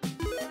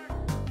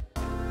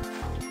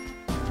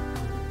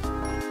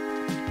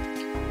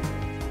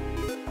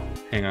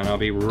 Hang on, I'll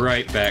be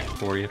right back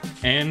for you.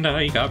 And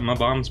I got my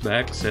bombs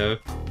back, so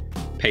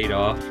paid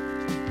off.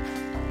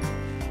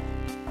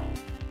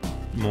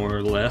 More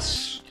or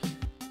less.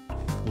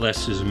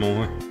 Less is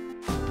more.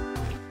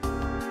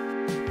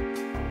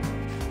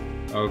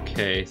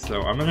 Okay,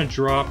 so I'm gonna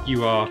drop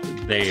you off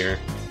there.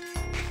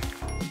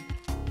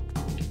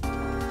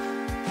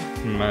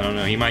 I don't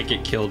know, he might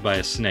get killed by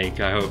a snake,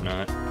 I hope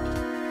not.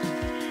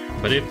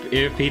 But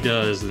if he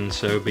does, then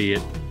so be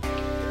it.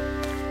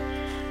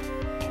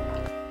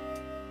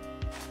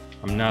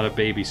 I'm not a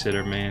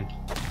babysitter, man.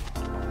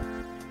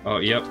 Oh,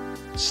 yep,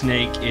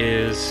 snake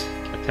is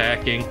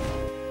attacking.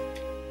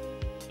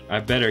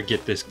 I better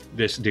get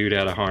this dude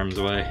out of harm's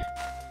way.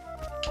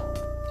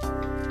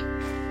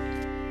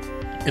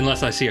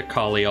 Unless I see a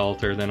Kali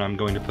altar, then I'm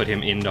going to put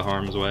him into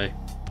harm's way.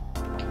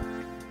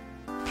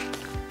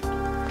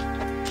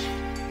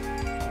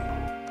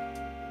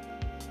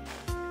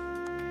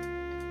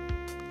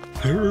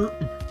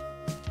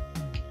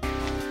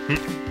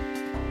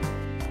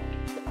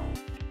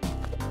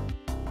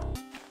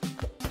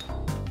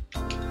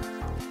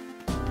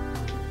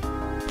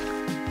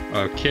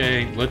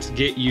 Okay, let's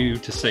get you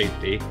to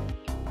safety.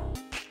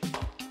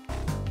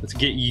 Let's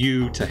get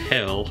you to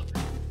hell.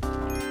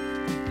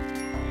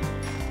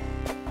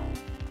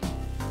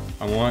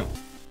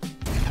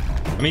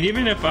 I mean,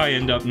 even if I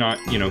end up not,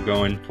 you know,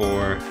 going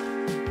for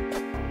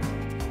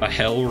a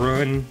hell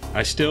run,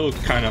 I still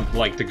kind of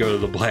like to go to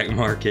the black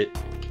market.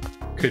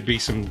 Could be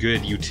some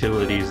good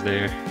utilities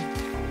there.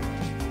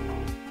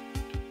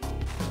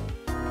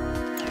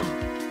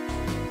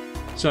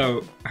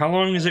 So, how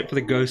long is it for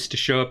the ghost to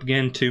show up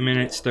again? 2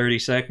 minutes, 30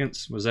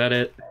 seconds? Was that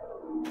it?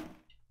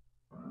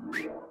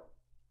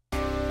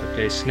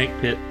 Okay, Snake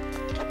Pit.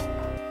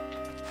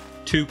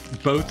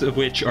 Both of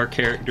which are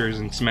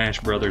characters in Smash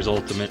Brothers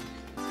Ultimate.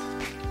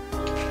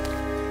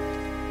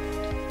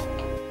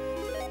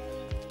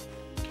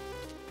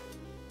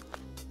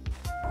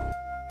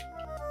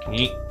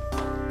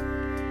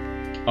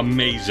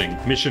 Amazing.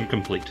 Mission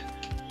complete.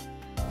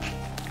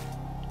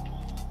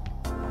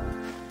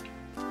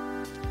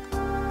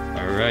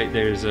 Alright,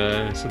 there's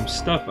some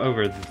stuff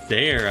over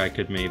there I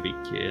could maybe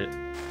get.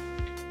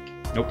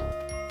 Nope.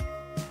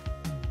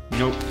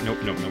 Nope, nope,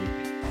 nope,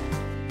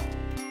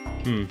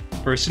 nope.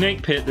 For a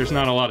snake pit, there's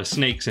not a lot of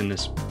snakes in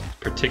this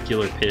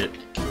particular pit.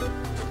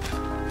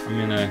 I'm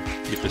gonna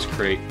get this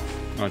crate.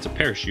 Oh, it's a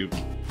parachute.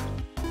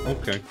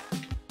 Okay.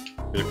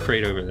 There's a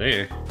crate over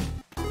there.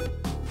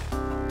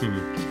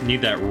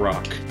 Need that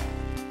rock.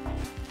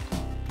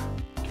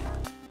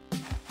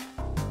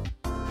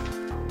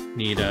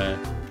 Need the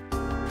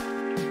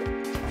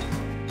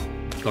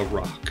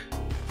rock.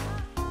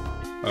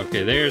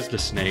 Okay, there's the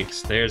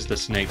snakes. There's the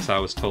snakes I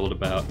was told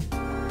about.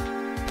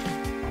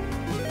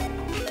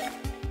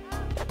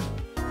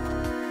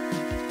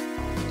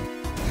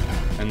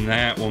 And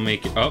that will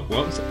make it... Oh,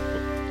 what was it?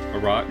 A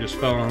rock just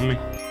fell on me.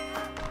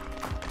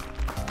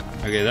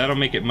 Okay, that'll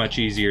make it much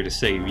easier to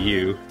save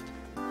you.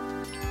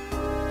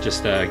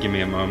 Just give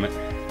me a moment.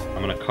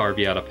 I'm gonna carve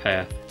you out a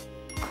path.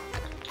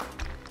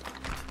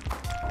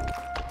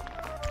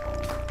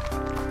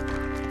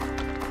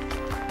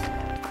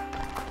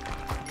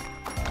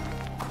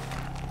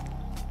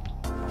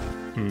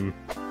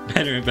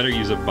 Better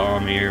use a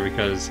bomb here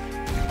because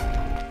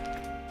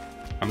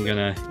I'm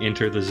gonna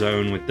enter the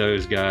zone with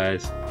those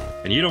guys.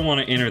 And you don't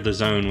want to enter the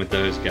zone with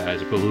those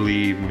guys,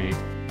 believe me.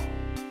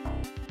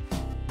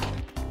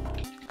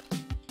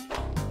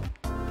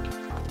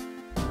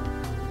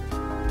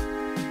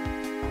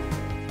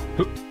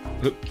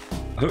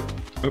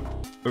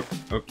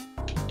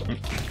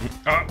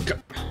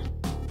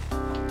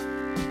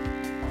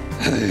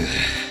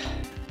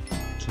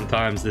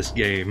 Sometimes this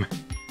game,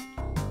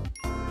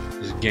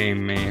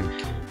 man.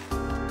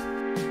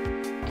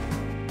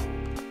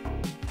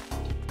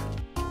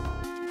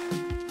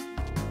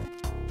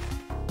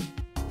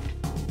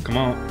 Come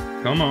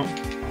on, come on.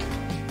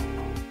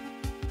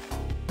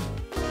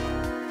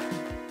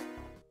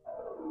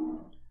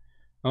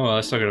 Oh, well,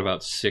 I still got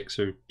about 6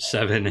 or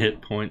 7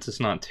 hit points. It's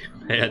not too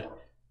bad.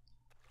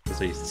 I'll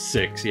say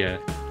 6, yeah.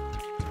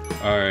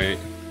 Alright.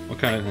 What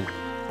kind of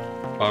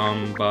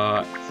bomb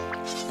bot?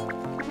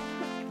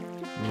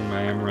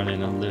 I am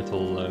running a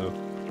little low.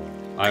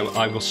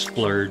 I will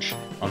splurge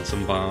on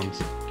some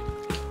bombs.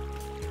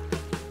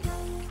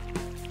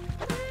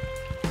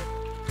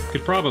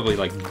 Could probably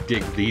like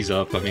dig these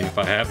up. I mean, if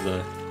I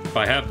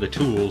have the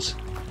tools.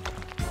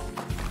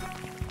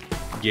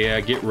 Yeah,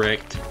 get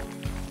wrecked.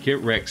 Get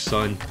wrecked,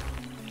 son.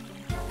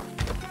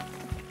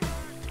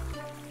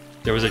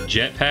 There was a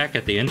jetpack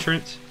at the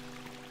entrance.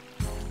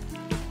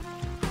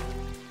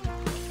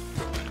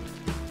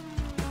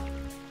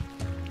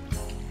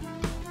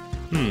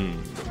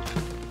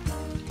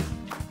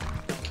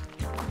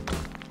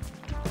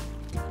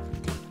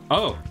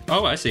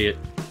 Oh, I see it.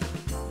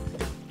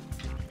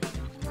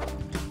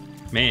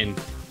 Man.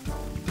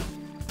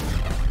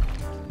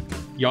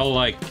 Y'all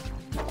like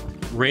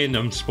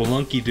random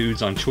Spelunky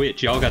dudes on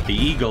Twitch. Y'all got the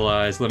eagle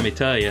eyes, let me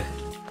tell you.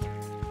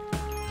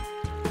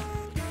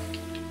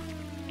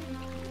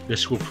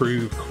 This will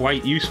prove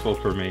quite useful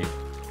for me.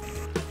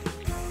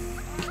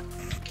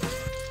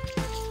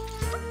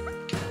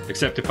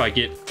 Except if I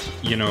get,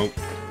 you know...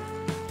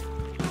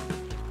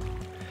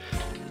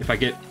 if I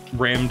get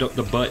rammed up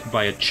the butt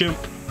by a chimp.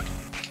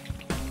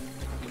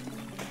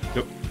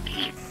 Yep.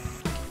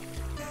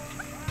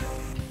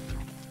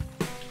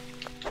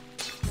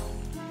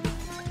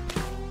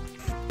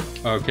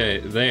 Okay,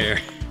 there.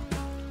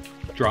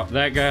 Drop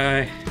that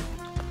guy.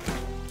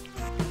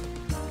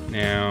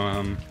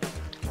 Now,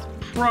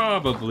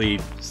 probably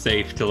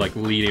safe to, like,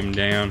 lead him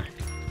down.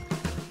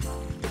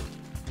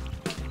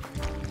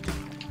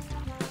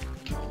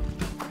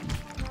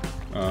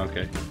 Oh,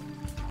 okay.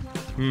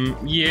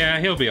 Yeah,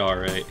 he'll be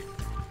alright.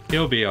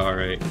 He'll be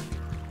alright.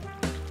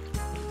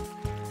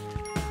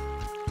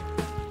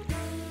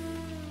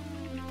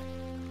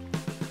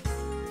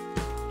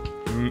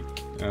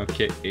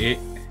 Okay.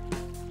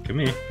 Come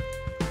here.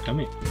 Come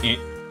here.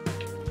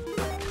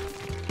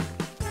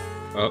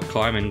 Oh,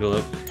 climbing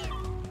glove.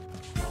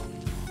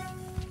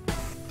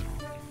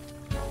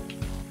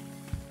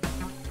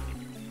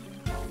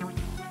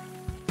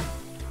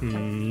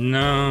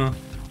 No.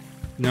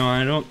 No,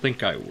 I don't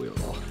think I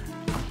will.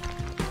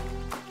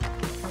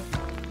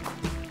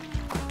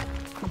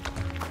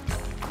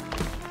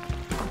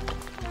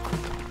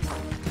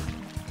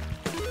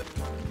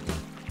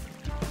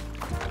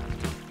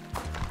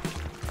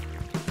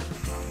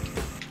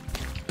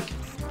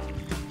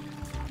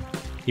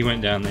 He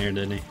went down there,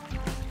 didn't he?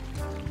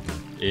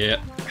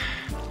 Yep.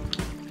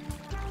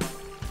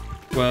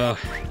 Well,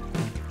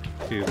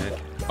 too bad.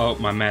 Oh,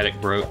 my Matic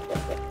broke.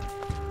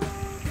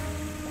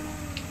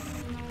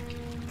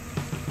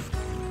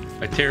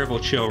 A terrible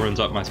chill runs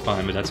up my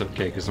spine, but that's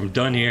okay, because I'm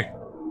done here.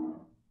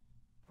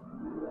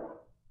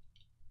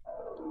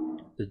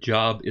 The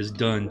job is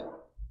done.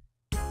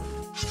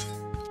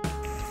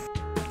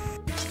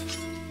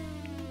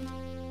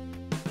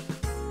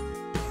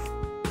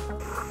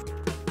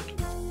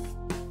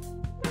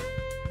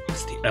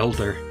 What's the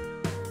Elder.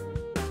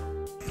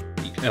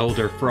 The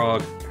Elder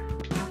Frog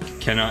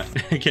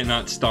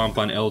cannot stomp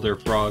on Elder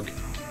Frog.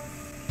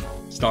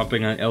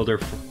 Stomping on Elder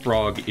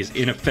Frog is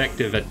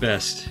ineffective at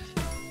best.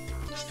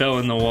 Fell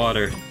in the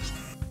water,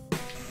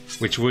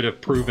 which would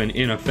have proven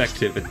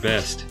ineffective at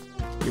best.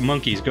 You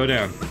monkeys, go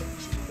down.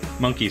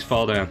 Monkeys,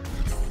 fall down.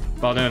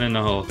 Fall down in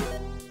the hole.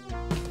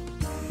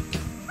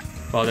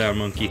 Fall down,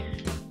 monkey.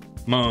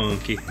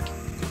 Monkey.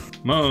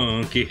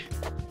 Monkey.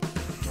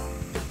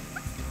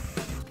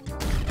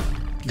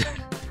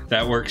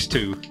 That works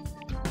too.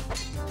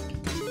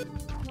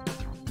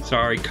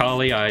 Sorry,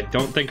 Collie, I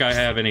don't think I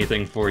have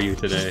anything for you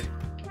today.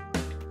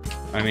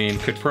 I mean,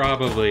 could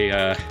probably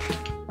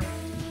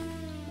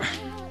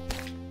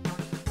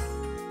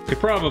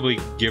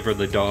give her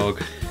the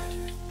dog.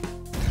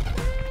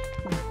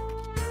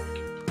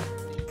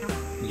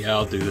 Yeah,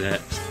 I'll do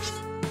that.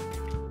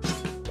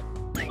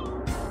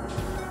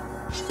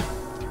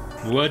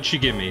 What'd she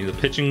give me? The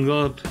pitching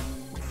glove?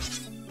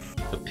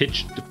 The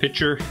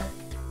pitcher?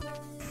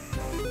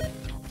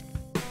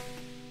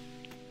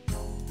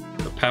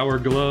 The power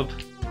glove?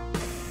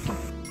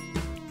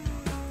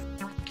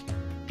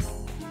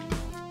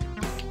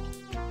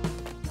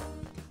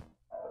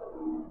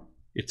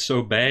 It's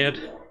so bad.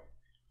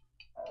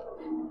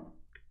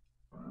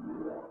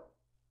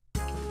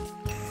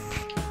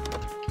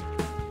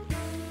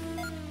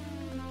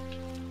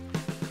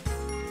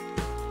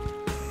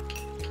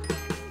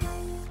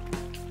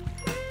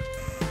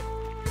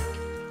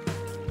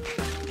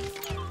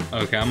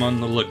 Okay, I'm on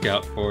the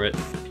lookout for it.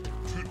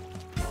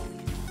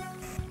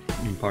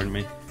 Pardon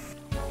me.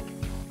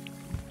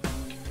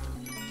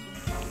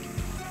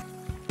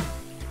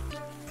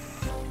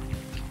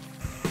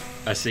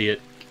 I see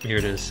it. Here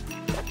it is.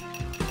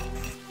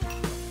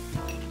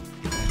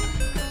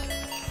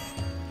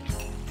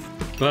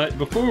 But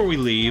before we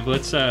leave,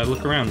 let's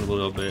look around a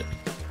little bit.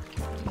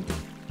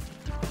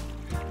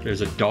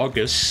 There's a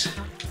Doggus.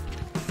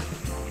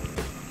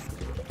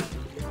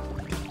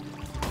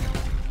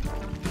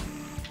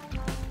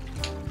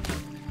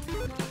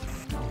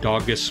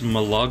 Doggus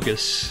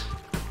Malagus.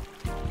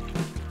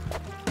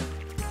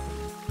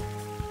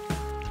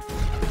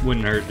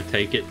 Wouldn't hurt to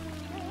take it.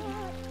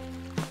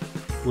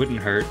 Wouldn't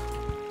hurt.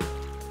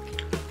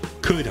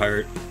 Could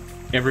hurt.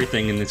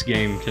 Everything in this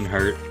game can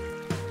hurt.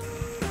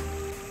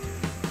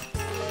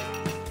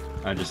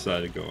 I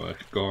decided to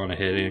go on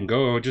ahead and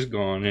just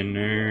go on in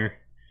there.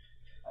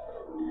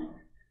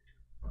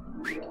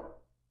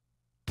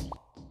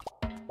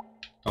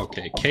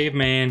 Okay,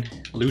 caveman,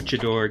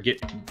 luchador,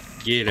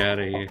 get out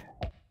of here.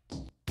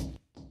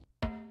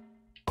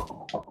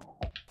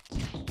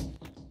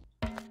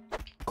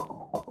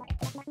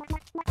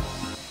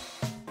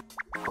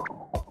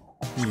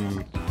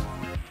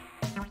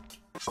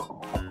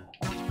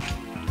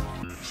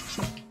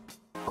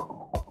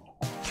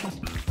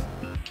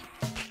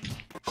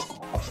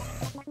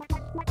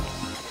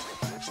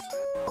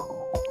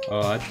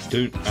 Oh,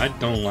 I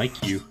don't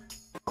like you.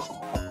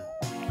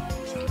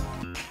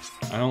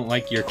 I don't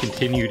like your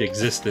continued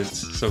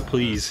existence, so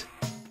please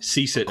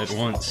cease it at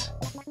once.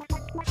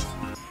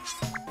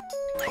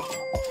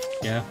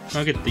 Yeah,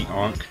 I'll get the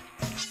Ankh.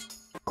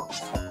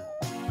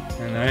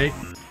 And I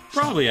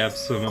probably have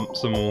some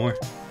more.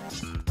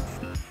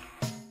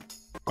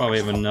 Probably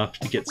have enough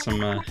to get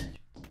some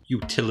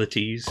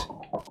utilities.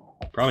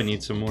 Probably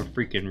need some more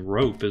freaking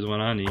rope is what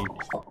I need.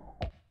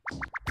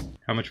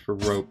 How much for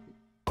rope?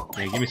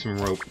 Yeah, give me some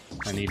rope.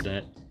 I need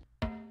that.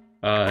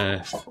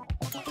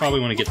 Probably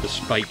want to get the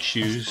spike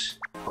shoes.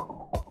 I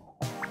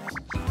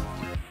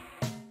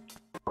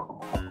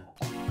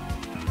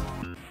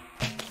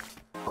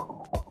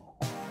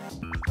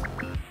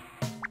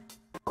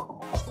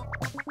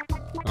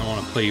don't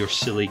want to play your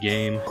silly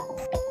game.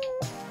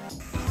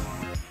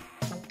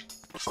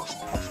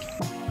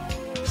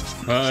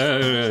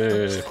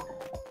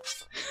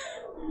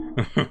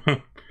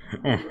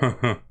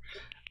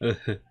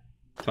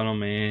 Tunnel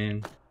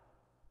man.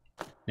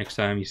 Next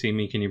time you see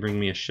me, can you bring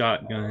me a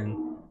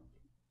shotgun?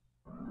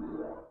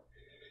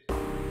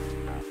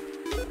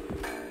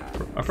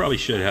 I probably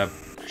should have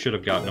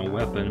gotten a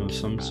weapon of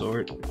some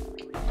sort.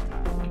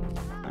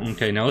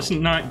 Okay, now let's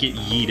not get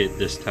yeeted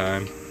this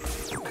time.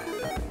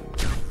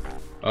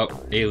 Oh,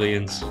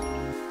 aliens.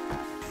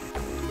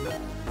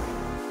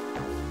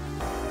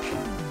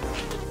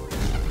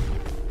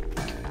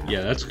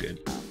 Yeah, that's good.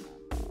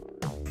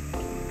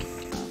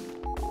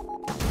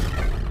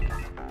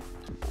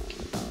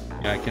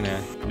 Yeah, I can,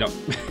 no.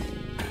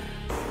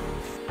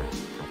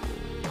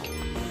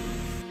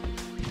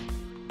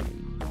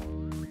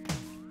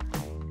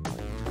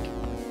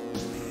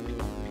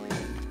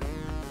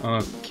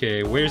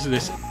 Okay, where's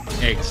this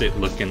exit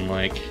looking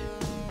like?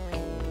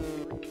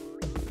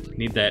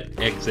 Need that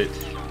exit.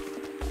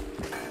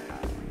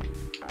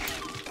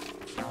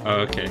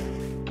 Oh, okay.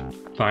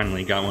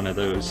 Finally got one of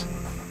those.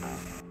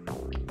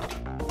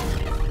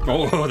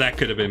 Oh, that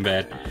could have been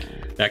bad.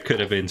 That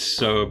could have been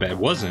so bad.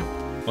 Wasn't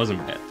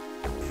bad.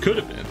 Could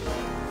have been.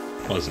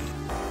 Wasn't.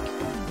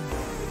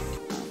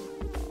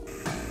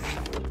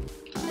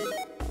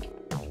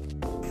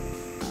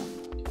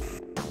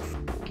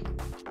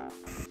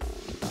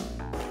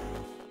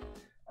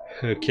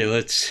 Okay,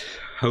 let's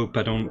hope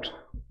I don't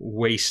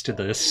waste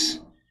this.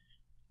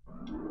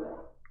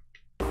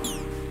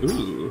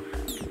 Ooh.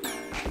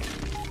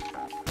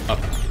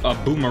 A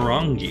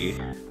boomerangi.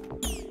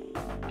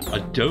 A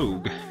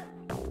dog.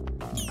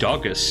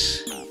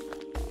 Doggus.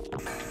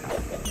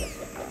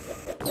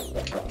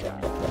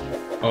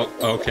 Oh,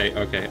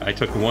 okay. I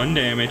took 1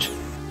 damage.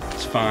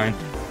 It's fine.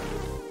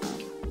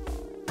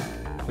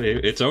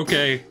 It's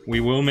okay.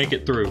 We will make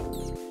it through.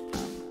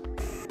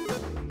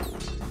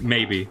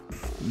 Maybe.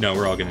 No,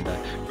 we're all gonna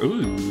die.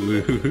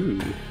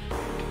 Ooh.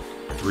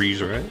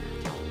 Freeze, right?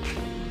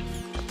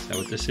 Is that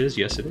what this is?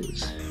 Yes, it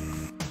is.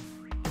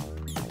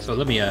 So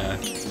let me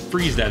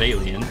freeze that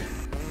alien.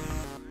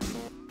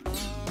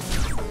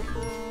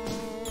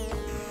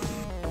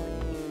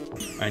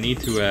 I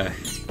need to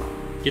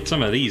get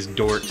some of these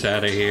dorks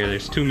out of here.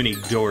 There's too many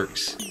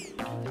dorks.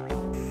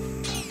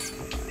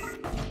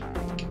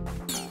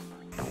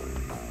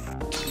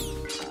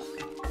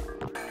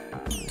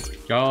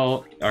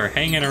 Y'all are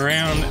hanging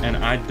around and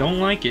I don't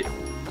like it.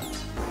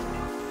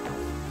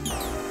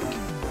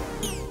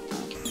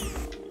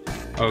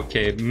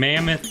 Okay,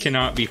 mammoth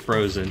cannot be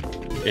frozen.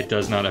 It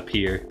does not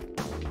appear.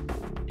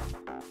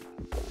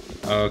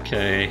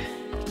 Okay,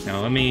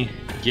 now let me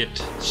get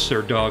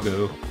Sir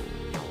Doggo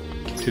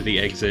to the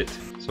exit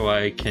so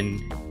I can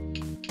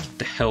get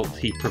the health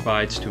he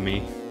provides to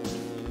me.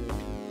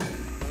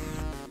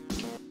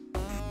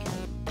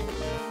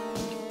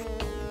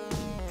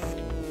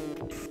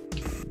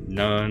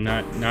 No,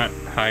 not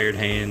hired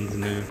hands,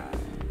 no.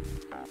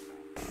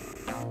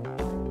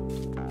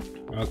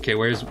 Okay,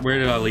 where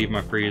did I leave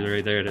my freezer?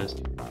 Right there it is.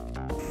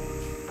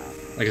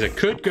 Like I said,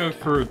 could go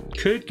for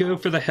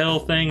the hell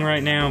thing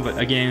right now, but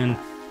again,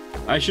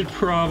 I should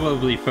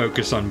probably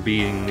focus on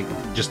beating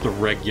just the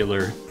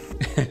regular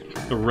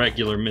the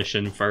regular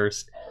mission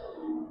first.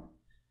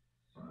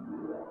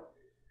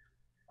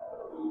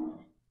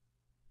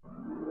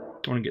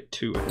 Don't want to get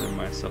too ahead of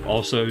myself.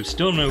 Also,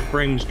 still no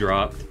frames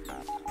dropped,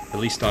 at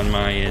least on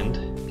my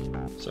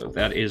end, so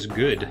that is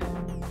good.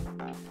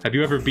 Have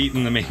you ever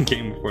beaten the main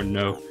game before?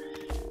 No.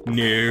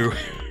 No.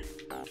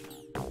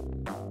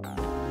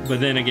 But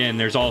then again,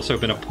 there's also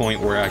been a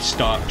point where I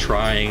stopped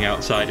trying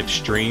outside of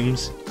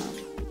streams.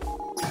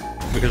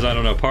 Because I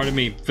don't know, part of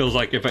me feels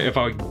like if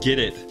I get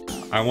it,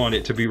 I want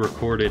it to be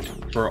recorded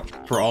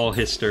for all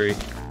history.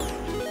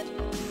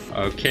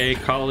 Okay,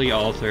 Kali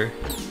altar.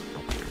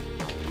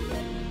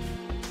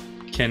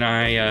 Can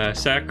I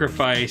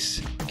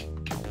sacrifice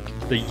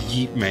the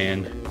Yeet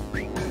Man?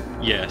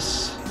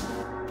 Yes.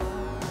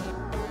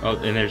 Oh,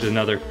 and there's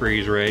another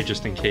freeze ray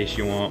just in case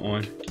you want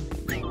one.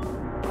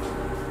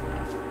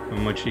 How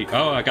much he?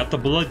 Oh, I got the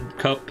blood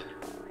cup.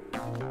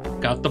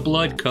 Got the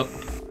blood cup.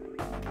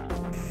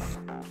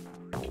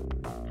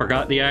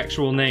 Forgot the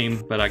actual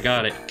name, but I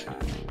got it.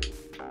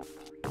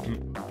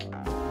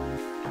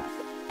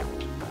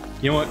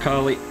 You know what,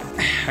 Kali?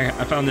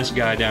 I found this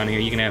guy down here.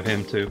 You can have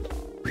him too.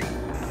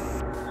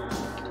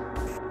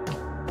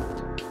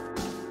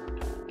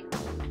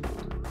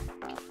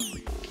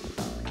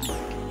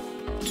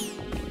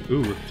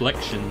 Ooh,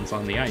 reflections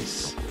on the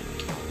ice.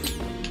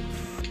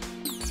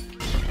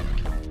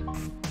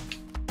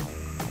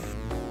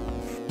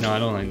 No, I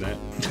don't like that.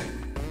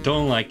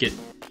 Don't like it.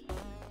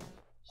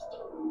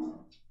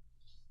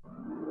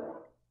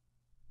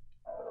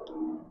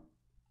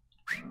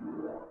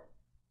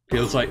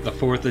 Feels like the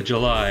 4th of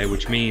July,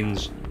 which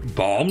means...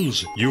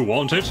 Bombs? You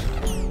want it?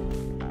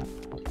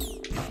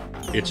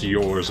 It's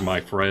yours,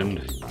 my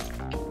friend.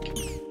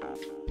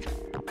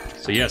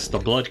 So yes, the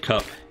blood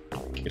cup.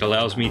 It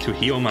allows me to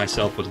heal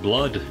myself with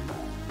blood.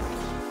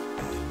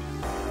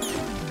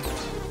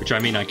 Which, I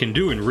mean, I can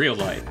do in real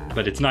life,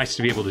 but it's nice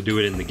to be able to do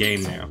it in the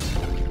game now.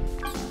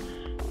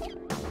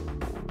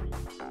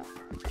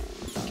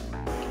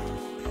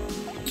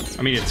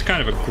 I mean, it's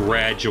kind of a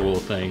gradual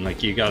thing,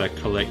 like you gotta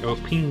collect... Oh,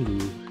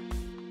 Pingu.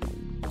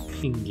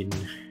 Pingin.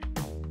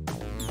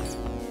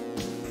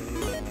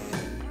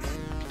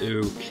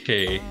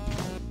 Okay.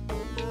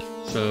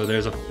 So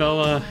there's a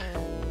fella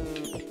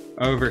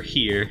over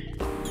here.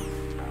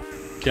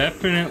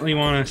 Definitely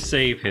want to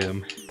save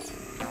him.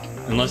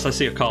 Unless I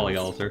see a Kali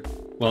altar.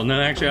 Well,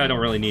 no, actually, I don't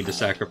really need to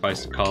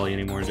sacrifice the Kali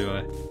anymore, do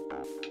I?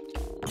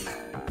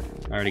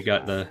 I already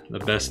got the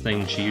best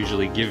thing she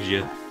usually gives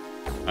you,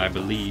 I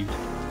believe.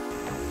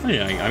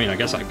 Yeah, I mean, I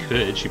guess I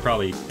could. She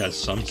probably has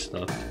some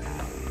stuff.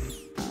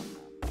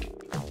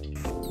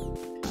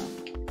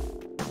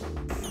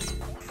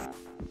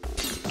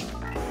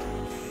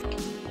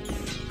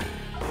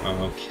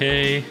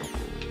 Okay.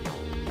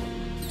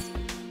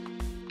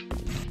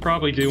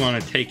 Probably do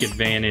want to take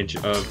advantage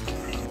of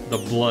the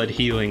blood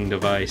healing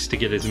device to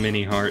get as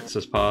many hearts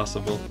as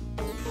possible.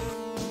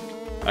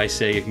 I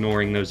say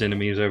ignoring those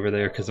enemies over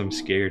there because I'm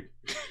scared.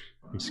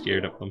 I'm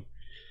scared of them.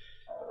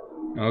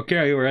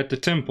 Okay, we're at the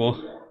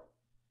temple.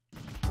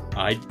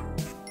 I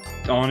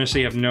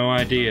honestly have no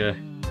idea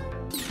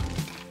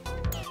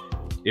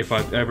if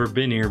I've ever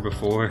been here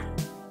before.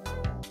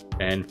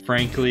 And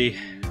frankly,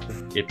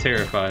 it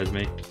terrifies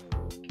me.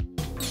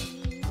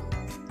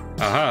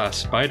 Aha,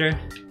 spider.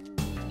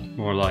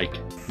 More like,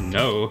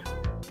 no.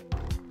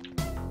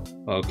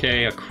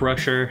 Okay, a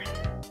crusher.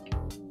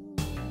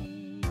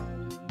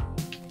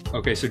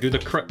 Okay, so do the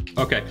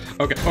okay,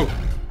 oh.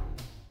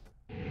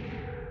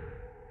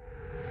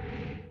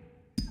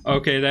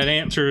 Okay, that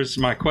answers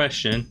my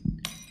question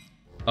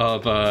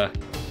of,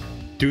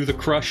 do the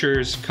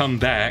crushers come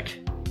back?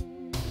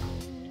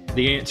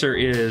 The answer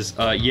is,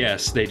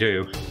 yes, they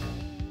do.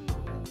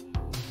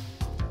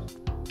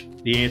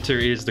 The answer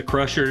is the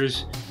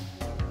crushers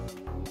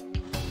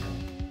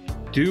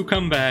do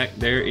come back.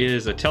 There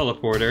is a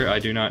teleporter. I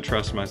do not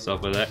trust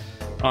myself with that.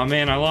 Oh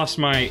man, I lost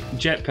my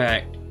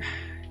jetpack.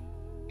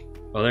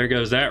 Well, there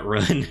goes that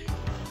run.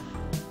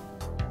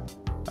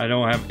 I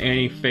don't have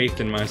any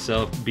faith in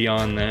myself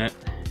beyond that.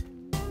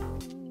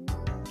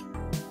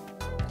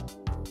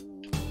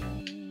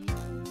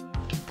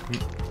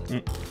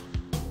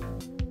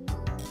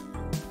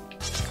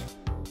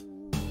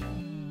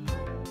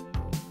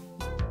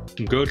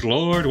 Good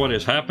lord, what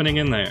is happening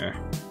in there?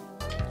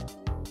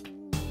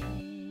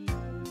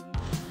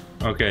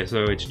 Okay,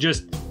 so it's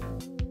just...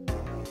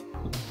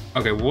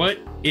 Okay, what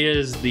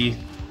is the...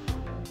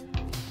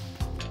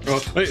 Oh,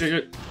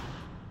 hey.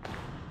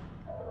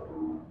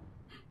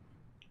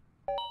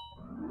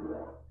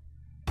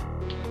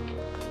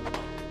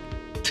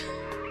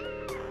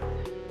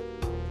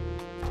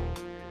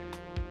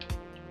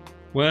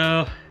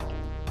 Well...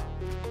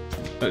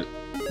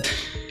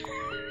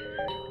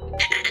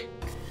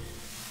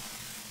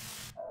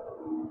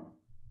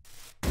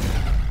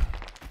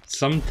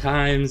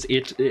 Sometimes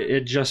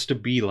it just to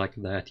be like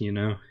that, you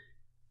know?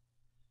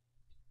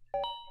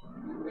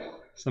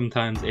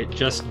 Sometimes it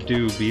just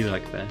do be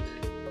like that.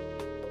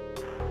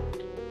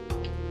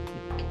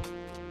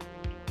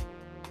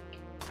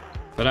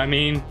 But I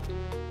mean,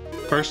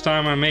 first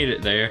time I made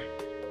it there.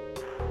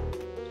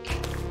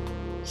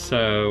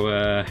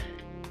 So,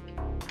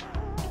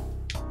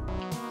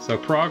 so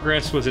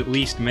progress was at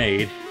least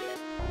made.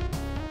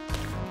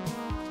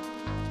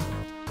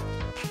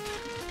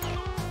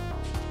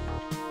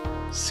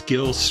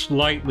 Skill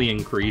slightly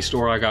increased,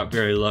 or I got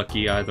very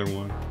lucky, either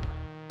one.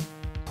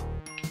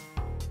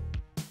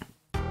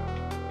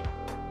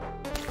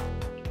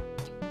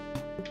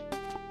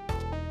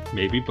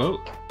 Maybe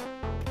both.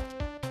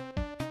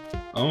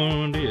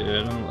 Oh dear,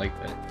 I don't like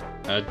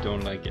that. I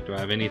don't like it. Do I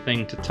have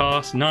anything to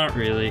toss? Not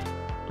really.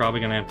 Probably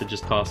gonna have to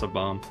just toss a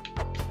bomb.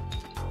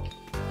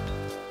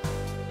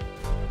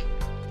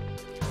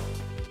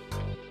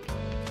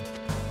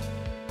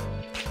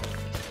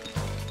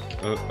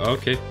 Oh,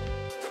 okay.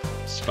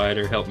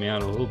 Spider helped me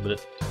out a little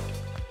bit.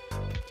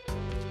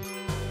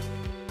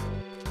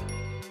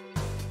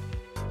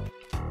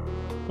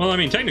 Well, I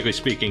mean, technically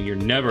speaking, you're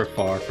never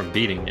far from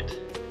beating it.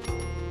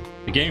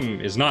 The game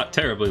is not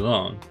terribly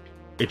long.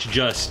 It's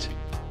just,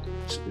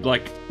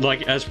 like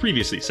as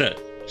previously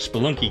said,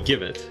 Spelunky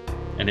giveth,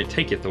 and it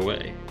taketh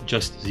away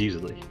just as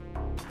easily.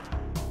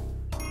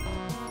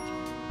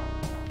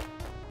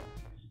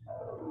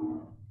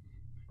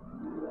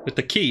 But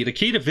the key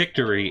to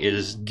victory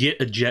is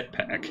get a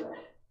jetpack.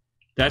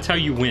 That's how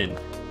you win.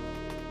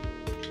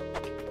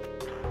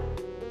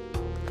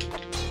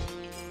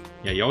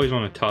 Yeah, you always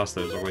want to toss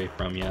those away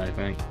from you, I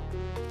think.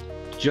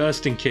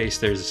 Just in case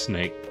there's a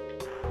snake.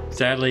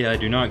 Sadly, I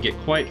do not get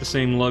quite the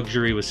same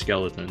luxury with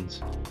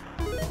skeletons.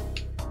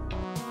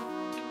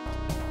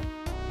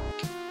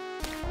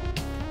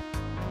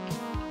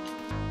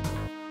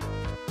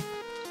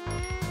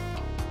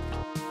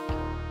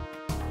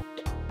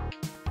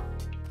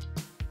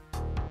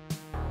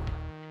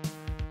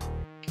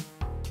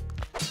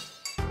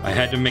 I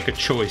had to make a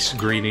choice,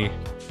 Greenie.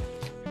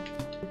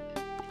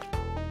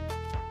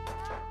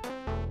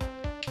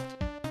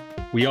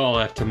 We all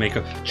have to make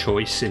a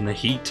choice in the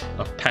heat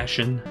of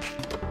passion.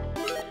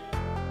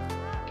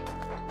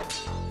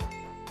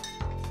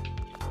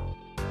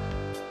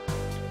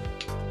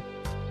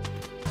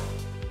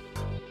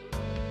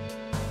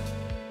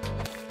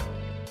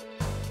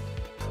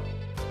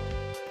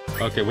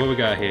 Okay, what we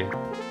got here?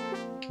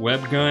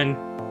 Web gun?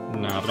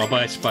 Nah, but I'll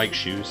buy spike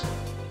shoes.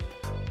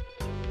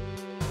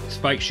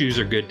 Spike shoes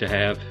are good to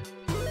have,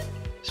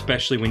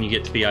 especially when you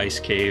get to the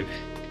ice cave.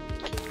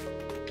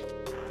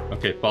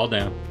 Okay, fall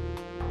down.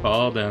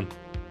 Fall down.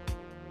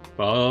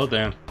 Fall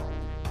down.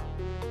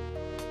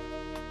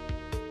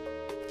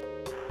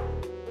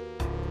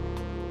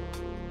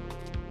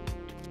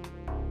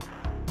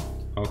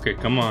 Okay,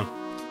 come on.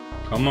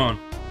 Come on.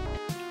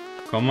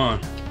 Come on.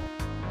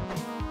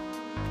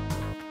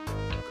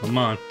 Come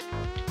on.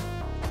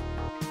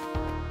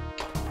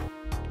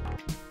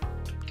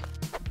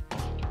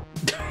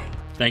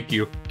 Thank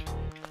you.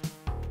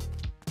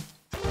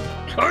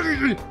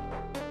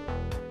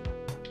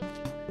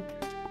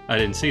 I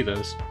didn't see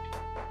those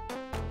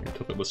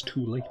until it was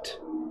too late.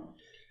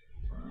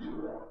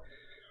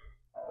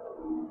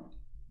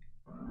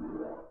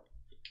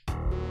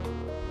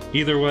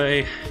 Either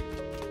way,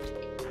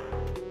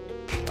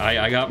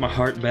 I got my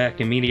heart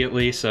back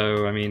immediately,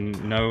 so I mean,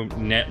 no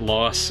net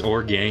loss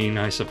or gain,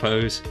 I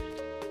suppose.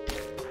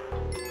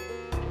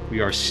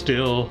 We are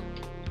still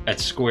at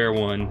square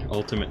one,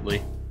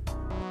 ultimately.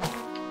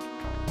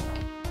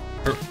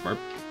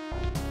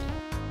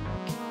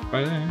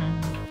 You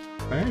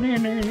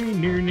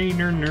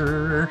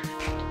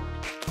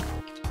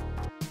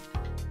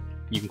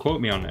can quote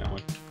me on that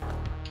one.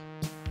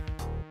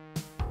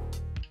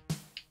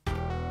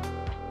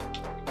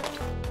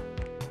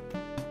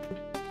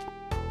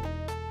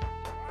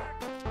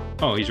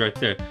 Oh, he's right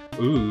there.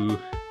 Ooh.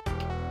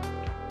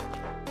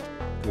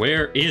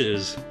 Where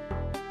is...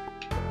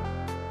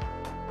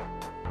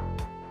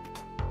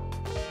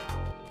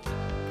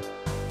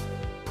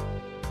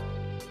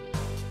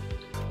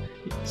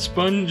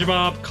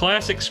 SpongeBob,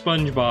 classic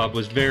SpongeBob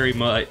was very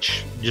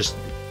much just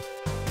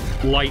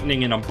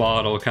lightning in a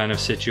bottle kind of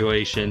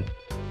situation.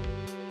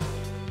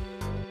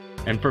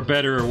 And for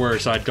better or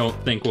worse, I don't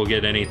think we'll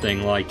get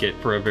anything like it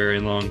for a very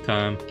long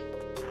time.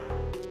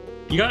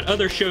 You got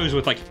other shows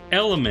with, like,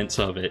 elements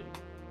of it.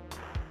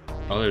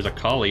 Oh, there's a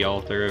Kali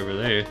altar over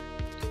there.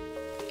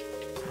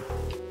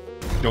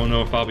 Don't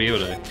know if I'll be able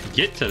to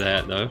get to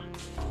that, though.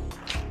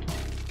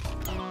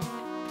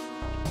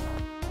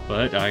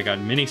 But I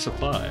got many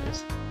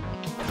supplies.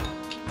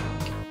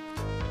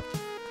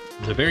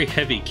 It's a very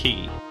heavy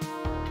key.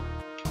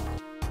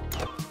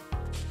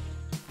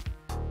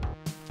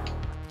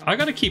 I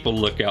gotta keep a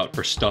lookout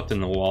for stuff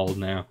in the wall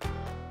now.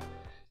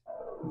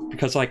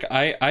 Because, like,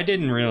 I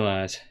didn't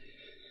realize...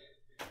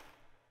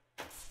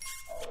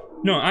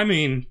 No, I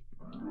mean,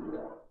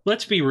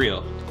 let's be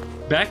real.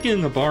 Back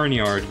in the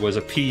Barnyard was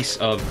a piece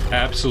of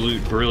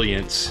absolute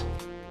brilliance,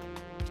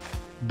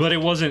 but it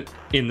wasn't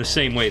in the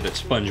same way that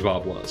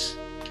SpongeBob was.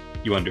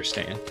 You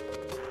understand?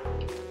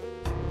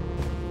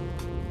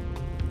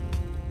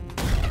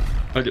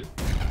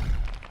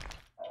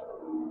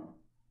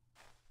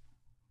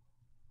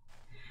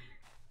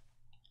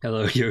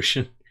 Hello,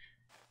 Yoshin.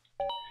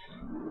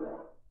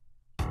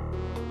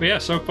 But yeah,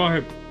 so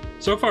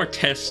far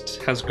test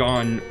has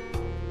gone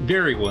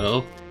very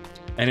well,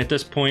 and at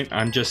this point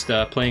I'm just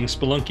playing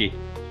Spelunky,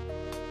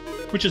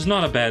 which is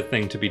not a bad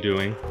thing to be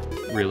doing,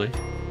 really.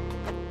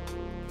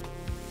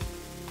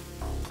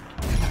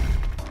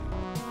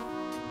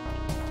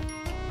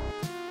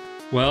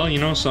 Well, you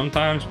know,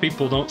 sometimes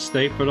people don't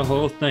stay for the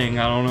whole thing.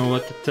 I don't know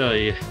what to tell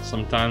you.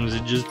 Sometimes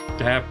it just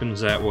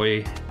happens that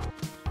way.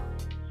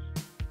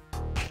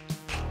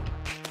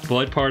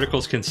 Blood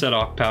particles can set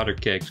off powder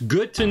kegs.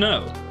 Good to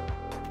know.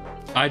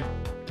 I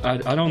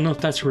don't know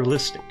if that's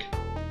realistic.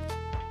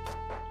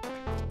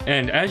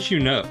 And as you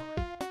know,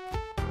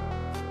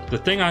 the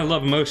thing I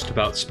love most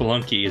about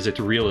Spelunky is its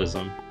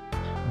realism.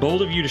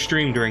 Bold of you to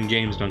stream during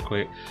games done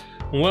quick.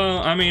 Well,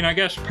 I mean, I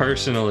guess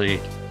personally,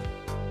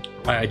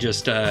 I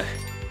just,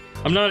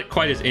 I'm not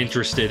quite as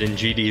interested in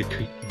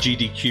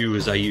GDQ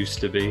as I used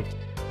to be.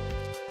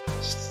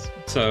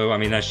 So, I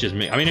mean, that's just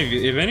me. I mean,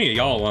 if any of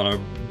y'all want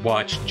to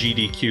watch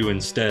GDQ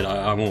instead,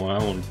 I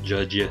won't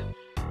judge you.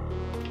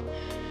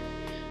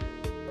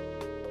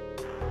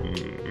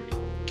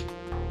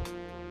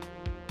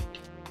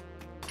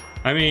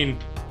 I mean,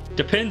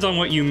 depends on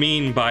what you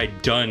mean by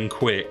done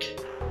quick.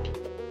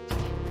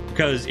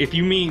 Because if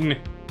you mean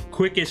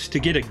quickest to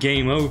get a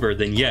game over,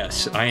 then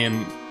yes, I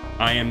am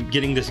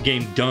getting this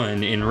game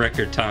done in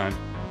record time.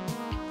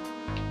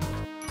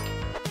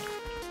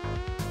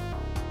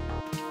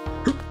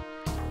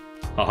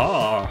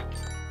 Haha!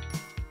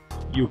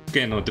 You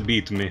cannot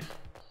beat me.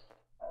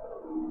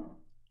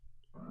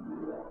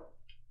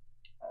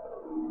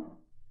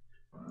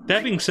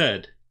 That being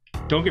said,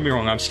 don't get me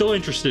wrong, I'm still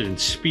interested in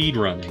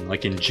speedrunning,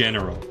 like in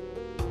general.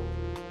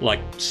 Like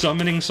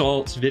summoning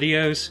salts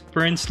videos,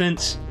 for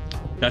instance.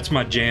 That's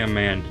my jam,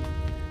 man.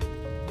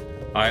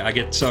 I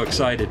get so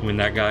excited when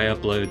that guy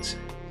uploads.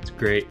 It's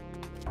great.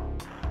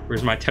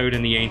 Where's my Toad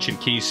in the Ancient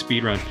Keys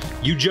speedrun?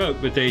 You joke,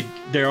 but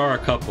there are a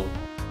couple.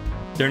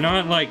 They're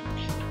not like...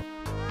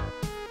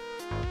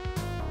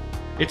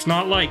 It's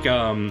not like,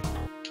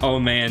 oh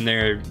man,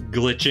 they're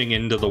glitching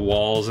into the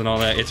walls and all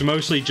that. It's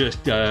mostly just,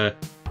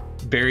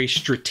 very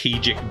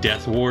strategic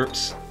death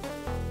warps.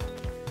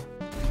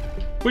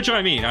 Which,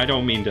 I mean, I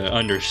don't mean to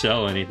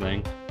undersell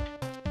anything.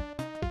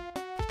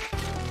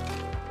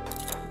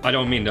 I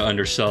don't mean to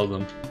undersell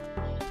them.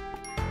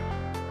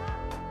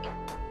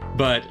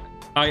 But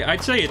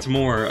I'd say it's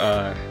more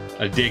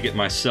a dig at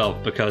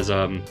myself because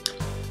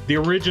the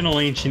original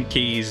Ancient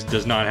Keys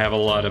does not have a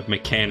lot of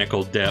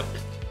mechanical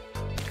depth.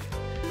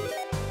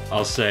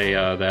 I'll say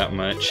that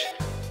much.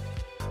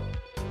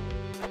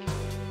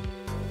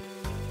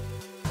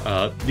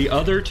 The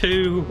other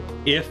two,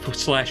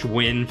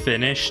 if/when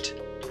finished,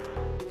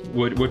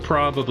 would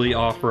probably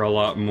offer a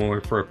lot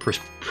more for a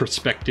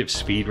prospective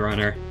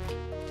speedrunner.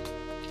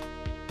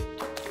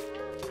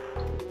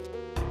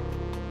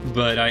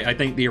 But I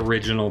think the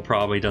original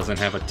probably doesn't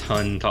have a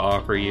ton to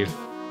offer you.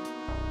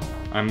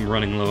 I'm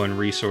running low on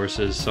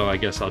resources, so I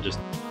guess I'll just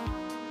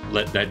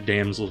let that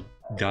damsel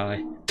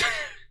die.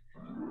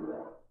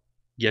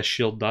 Yes,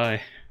 she'll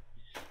die.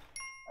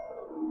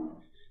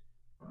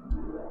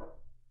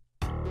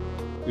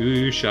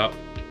 Ooh, shop.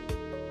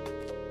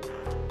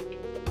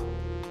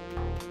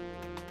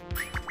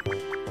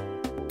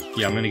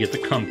 Yeah, I'm gonna get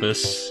the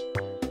compass.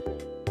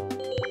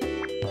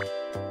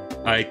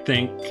 I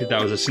think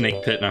that was a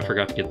snake pit and I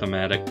forgot to get the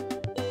matic.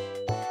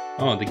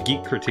 Oh, the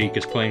Geek Critique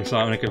is playing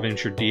Sonic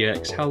Adventure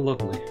DX. How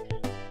lovely.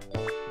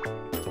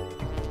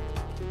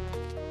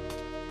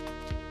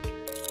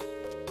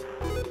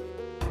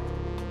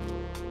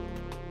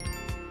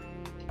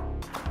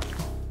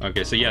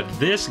 Okay, so yeah,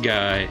 this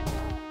guy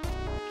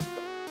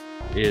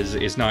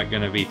is not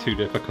going to be too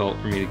difficult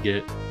for me to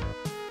get.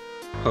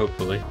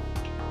 Hopefully.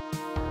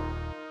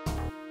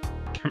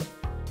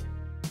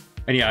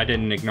 And yeah, I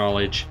didn't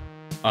acknowledge.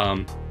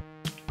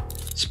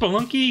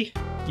 Spelunky,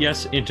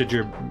 yes,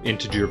 integer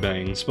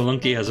bang.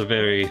 Spelunky has a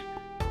very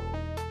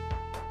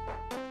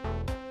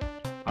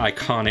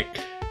iconic,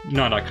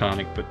 not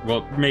iconic, but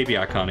well, maybe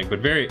iconic,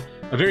 but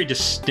a very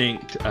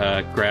distinct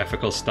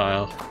graphical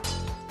style.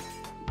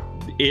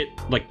 It,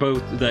 like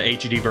both the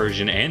HD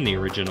version and the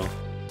original.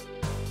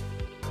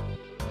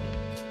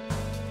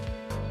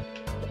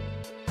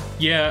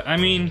 Yeah, I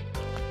mean,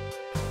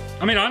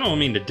 I don't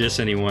mean to diss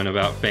anyone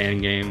about fan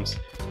games,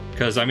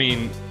 because I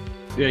mean,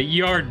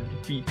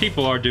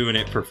 people are doing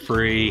it for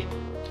free,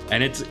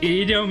 and it's,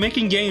 you know,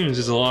 making games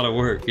is a lot of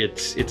work.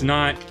 It's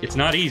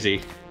not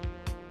easy.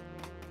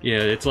 Yeah,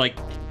 it's like,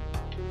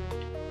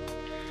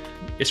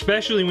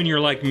 especially when you're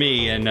like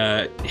me and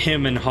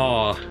him and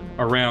Haw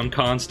around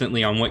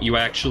constantly on what you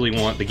actually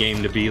want the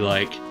game to be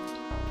like.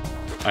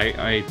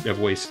 I have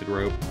wasted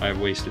rope. I've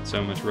wasted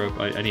so much rope.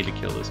 I need to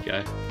kill this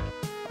guy.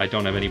 I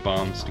don't have any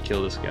bombs to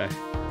kill this guy.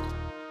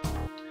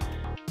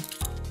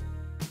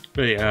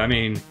 But yeah, I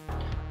mean,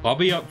 I'll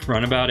be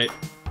upfront about it.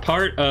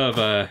 Part of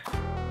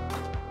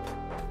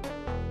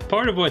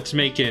what's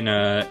making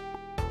the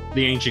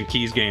Ancient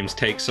Keys games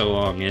take so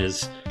long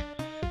is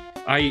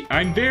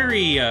I'm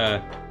very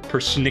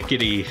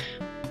persnickety.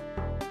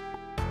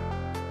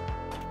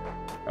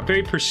 I'm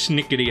very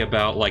persnickety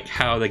about like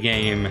how the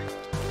game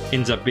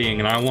ends up being,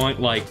 and I want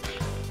like,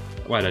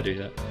 why'd I do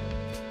that?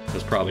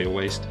 That's probably a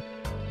waste.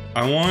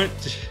 I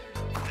want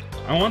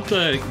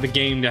the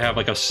game to have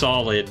like a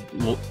solid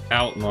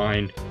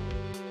outline,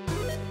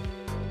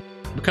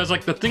 because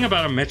like the thing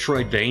about a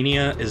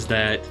Metroidvania is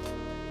that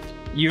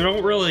you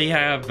don't really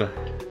have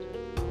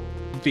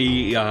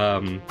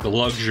the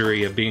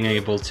luxury of being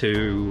able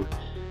to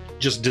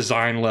just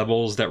design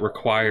levels that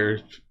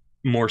require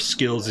more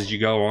skills as you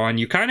go on.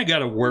 You kind of got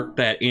to work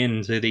that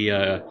into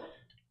the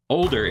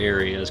older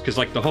areas, because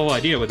like the whole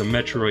idea with a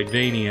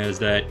Metroidvania is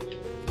that,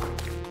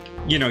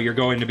 you know, you're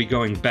going to be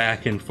going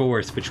back and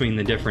forth between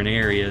the different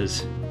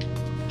areas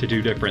to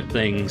do different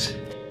things.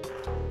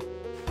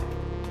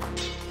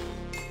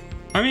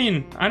 I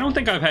mean, I don't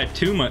think I've had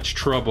too much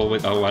trouble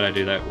with... Oh, why'd I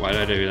do that? Why'd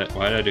I do that?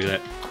 Why'd I do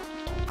that?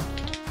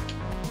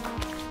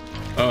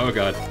 Oh,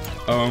 God.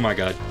 Oh, my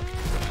God.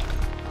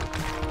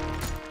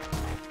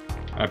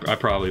 I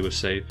probably was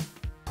safe.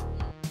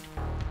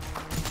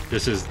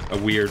 This is a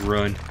weird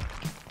run.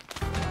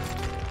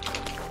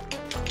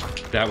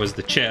 That was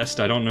the chest.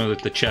 I don't know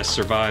that the chest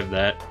survived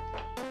that.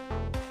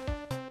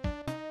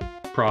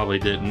 Probably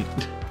didn't.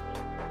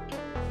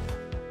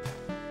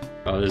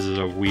 Oh, this is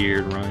a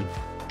weird run.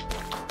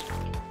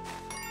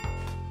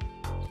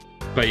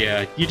 But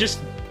yeah, you just...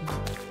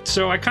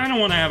 So I kind of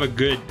want to have a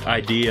good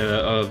idea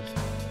of,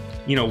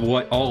 you know,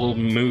 what all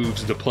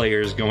moves the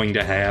player is going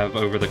to have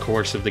over the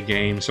course of the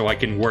game, so I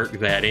can work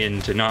that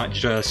into not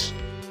just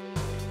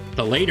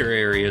the later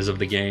areas of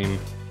the game,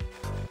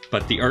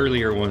 but the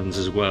earlier ones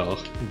as well.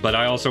 But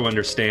I also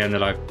understand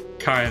that I've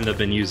kind of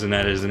been using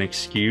that as an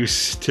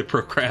excuse to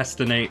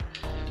procrastinate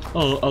a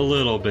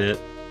little bit.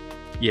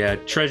 Yeah,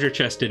 treasure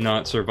chest did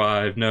not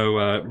survive.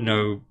 No,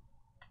 no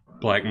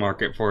black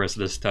market for us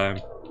this time.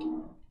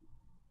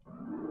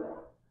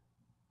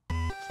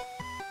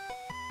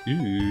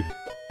 Ooh.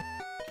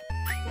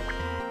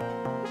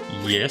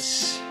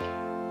 Yes.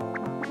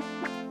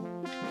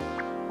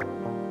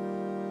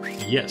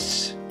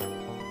 Yes.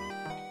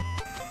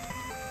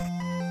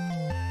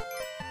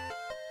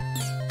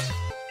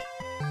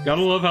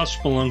 Gotta love how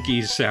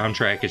Spelunky's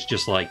soundtrack is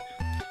just like,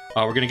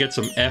 oh, we're gonna get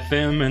some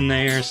FM in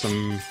there,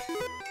 some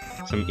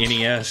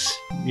NES,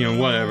 you know,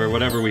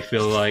 whatever we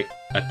feel like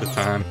at the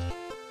time.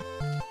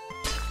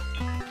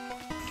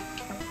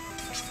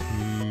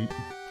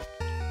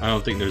 I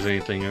don't think there's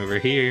anything over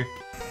here.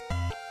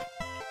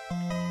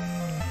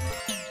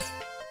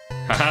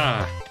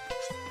 Haha!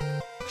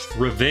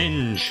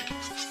 Revenge!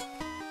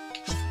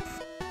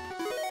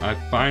 I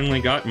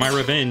finally got my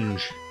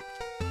revenge.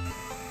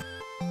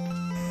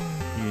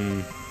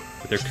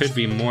 But there could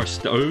be more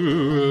stuff.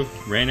 Oh,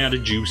 ran out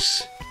of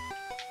juice.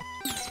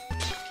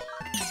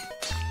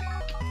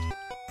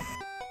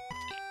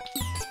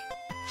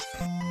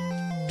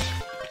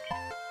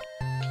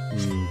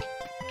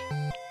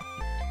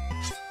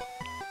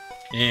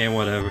 Yeah,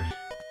 whatever.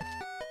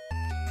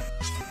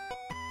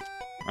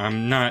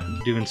 I'm not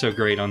doing so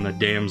great on the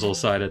damsel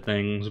side of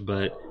things,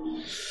 but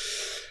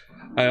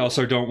I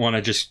also don't want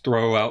to just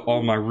throw out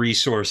all my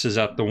resources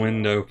out the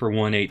window for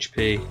 1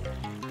 HP.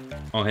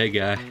 Oh, hey,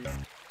 guy.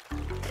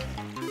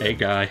 Hey,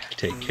 guy.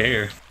 Take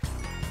care.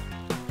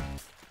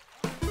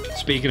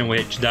 Speaking of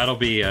which, that'll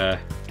be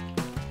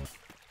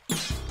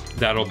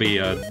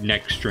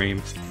next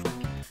stream.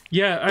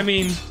 Yeah, I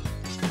mean,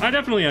 I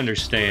definitely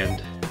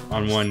understand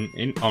on one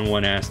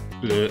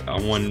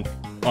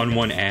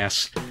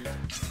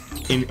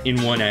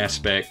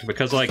aspect,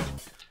 because like,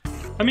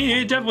 I mean,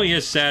 it definitely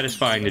is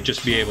satisfying to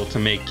just be able to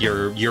make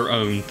your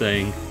own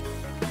thing,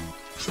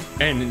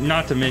 and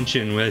not to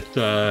mention with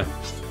the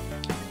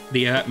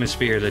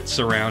atmosphere that's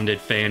surrounded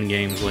fan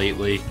games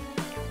lately,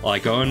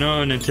 like, oh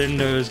no,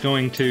 Nintendo is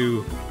going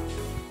to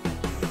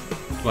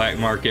black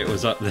market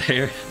was up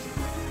there.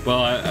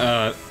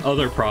 Well,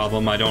 other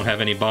problem, I don't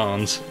have any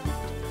bombs.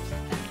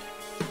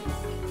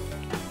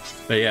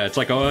 But yeah, it's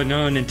like, oh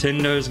no,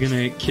 Nintendo's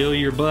gonna kill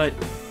your butt.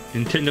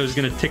 Nintendo's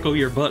gonna tickle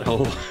your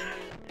butthole.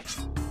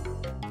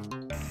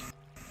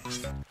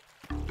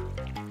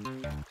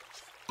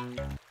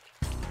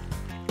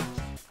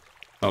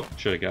 Oh,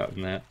 should have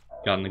gotten that.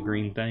 Gotten the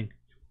green thing.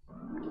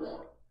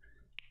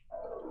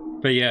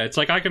 But yeah, it's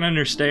like, I can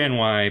understand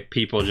why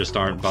people just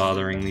aren't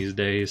bothering these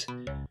days.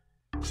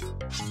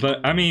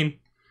 But, I mean,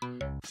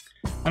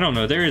 I don't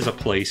know, there is a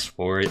place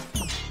for it.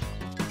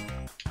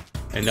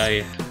 And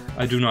I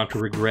do not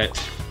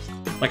regret.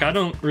 Like, I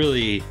don't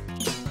really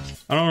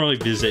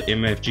visit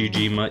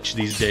MFGG much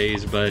these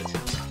days, but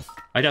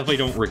I definitely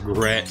don't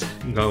regret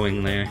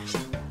going there.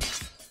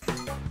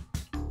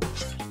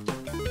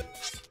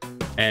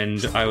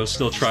 And I will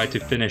still try to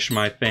finish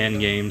my fan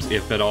games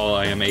if at all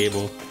I am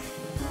able.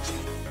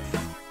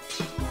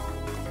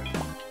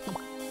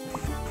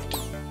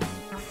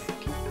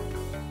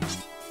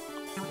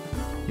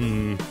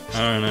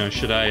 I don't know,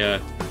 should I,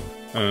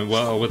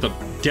 well, with a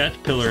death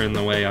pillar in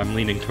the way, I'm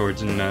leaning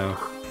towards no.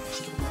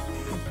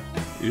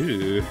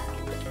 Ooh.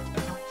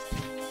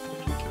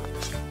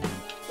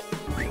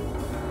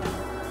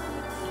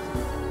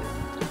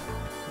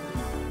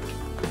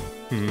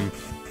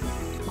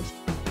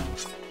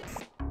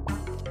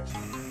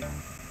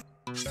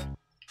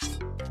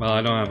 Well,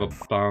 I don't have a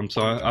bomb,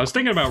 so I was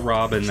thinking about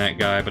robbing that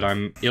guy, but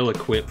I'm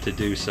ill-equipped to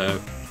do so.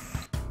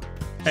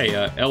 Hey,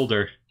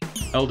 Elder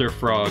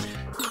Frog.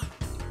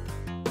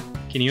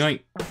 Can you,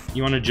 like,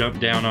 you want to jump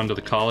down onto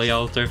the Kali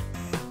altar?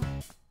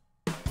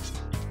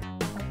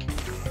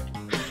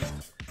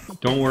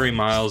 Don't worry,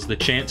 Miles, the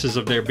chances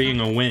of there being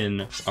a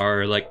win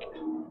are, like...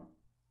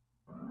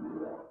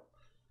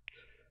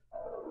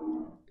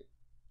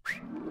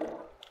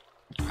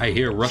 I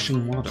hear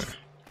rushing water.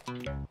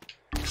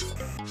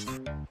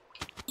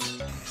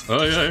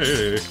 Oh,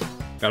 yeah.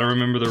 Gotta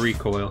remember the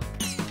recoil.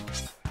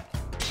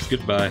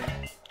 Goodbye.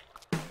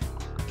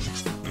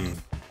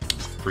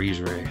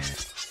 Freeze ray.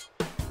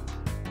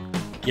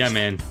 Yeah,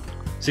 man.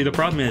 See, the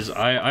problem is,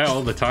 I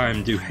all the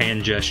time do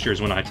hand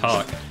gestures when I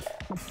talk.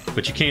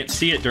 But you can't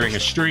see it during a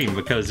stream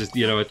because,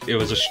 you know, it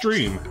was a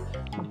stream.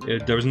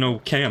 There was no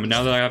cam.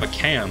 Now that I have a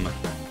cam,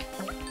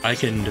 I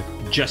can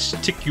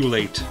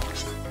gesticulate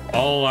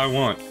all I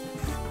want.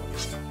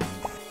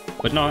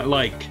 But not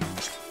like,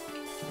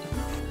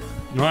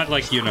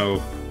 you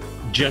know,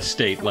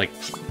 gestate, like,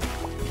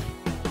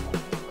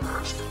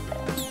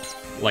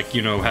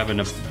 you know,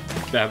 having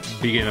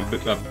being a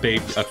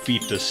babe, a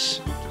fetus.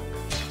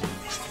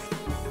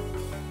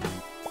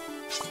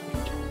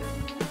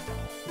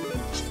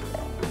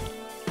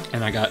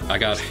 And I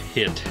got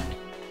hit.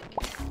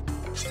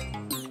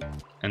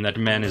 And that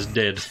man is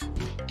dead.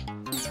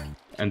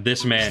 And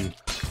this man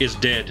is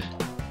dead.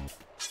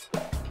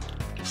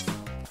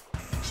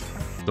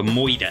 The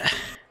Moida.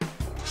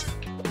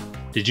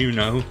 Did you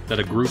know that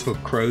a group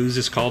of crows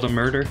is called a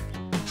murder?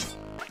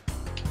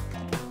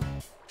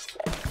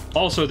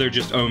 Also, they're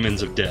just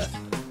omens of death.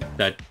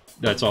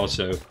 That's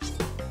also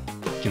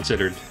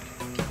considered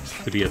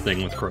to be a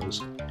thing with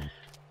crows.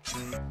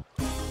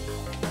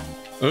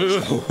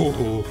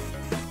 Oh,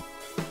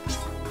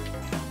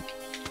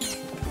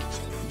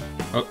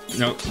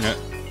 no.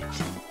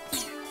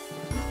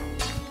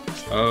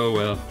 Oh,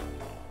 well.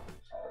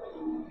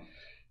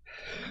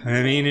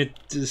 I mean,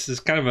 this is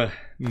kind of a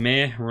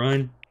meh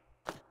run.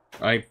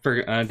 I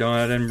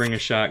didn't bring a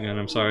shotgun,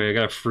 I'm sorry. I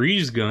got a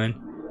freeze gun.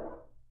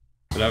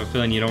 But I have a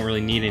feeling you don't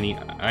really need any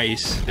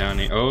ice down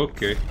here. Oh,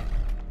 okay.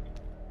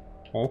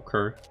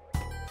 Okay.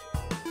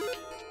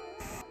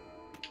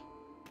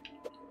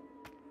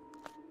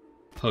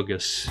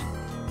 Puggus.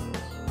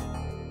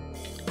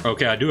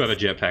 Okay, I do have a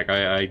jetpack.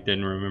 I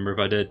didn't remember if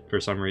I did for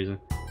some reason.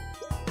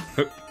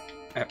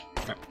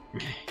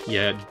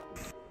 Yeah.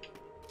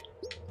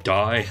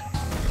 Die.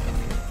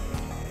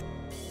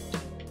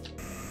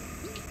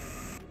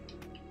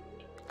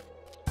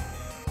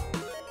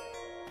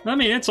 I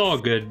mean, it's all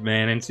good,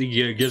 man.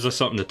 It gives us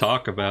something to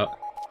talk about.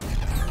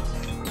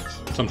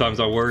 Sometimes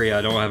I worry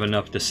I don't have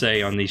enough to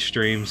say on these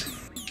streams.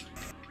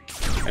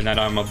 And that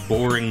I'm a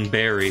boring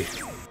berry.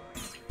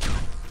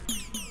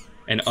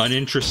 An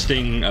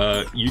uninteresting,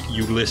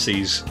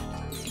 Ulysses.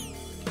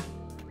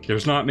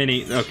 There's not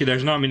many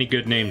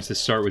good names that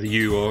start with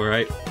U,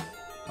 alright?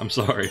 I'm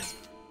sorry.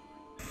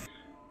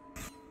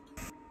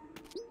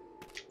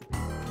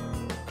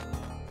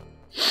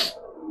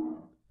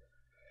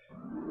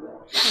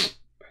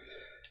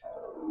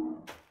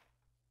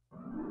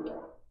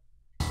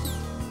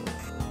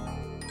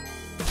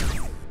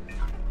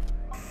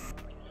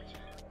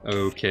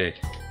 Okay.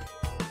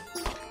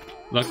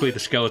 Luckily, the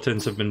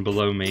skeletons have been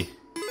below me.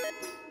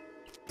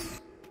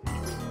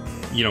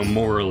 You know,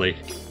 morally.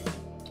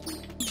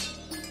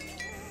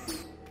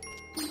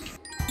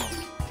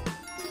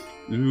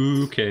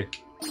 Okay.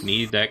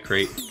 Need that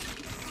crate.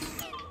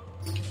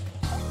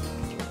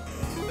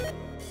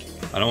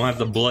 I don't have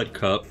the blood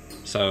cup,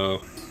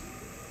 so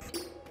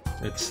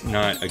it's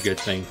not a good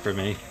thing for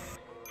me.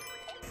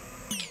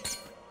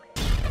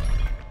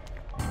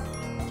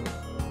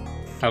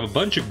 Have a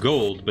bunch of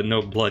gold, but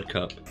no blood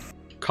cup.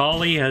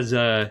 Kali has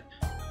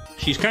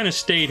she's kind of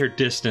stayed her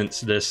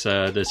distance this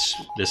this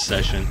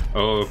session.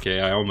 Oh, okay,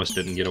 I almost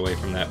didn't get away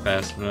from that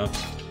fast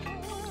enough.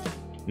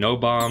 No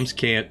bombs,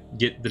 can't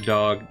get the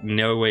dog.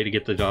 No way to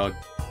get the dog.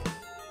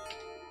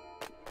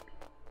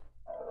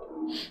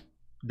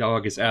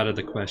 Dog is out of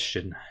the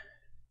question.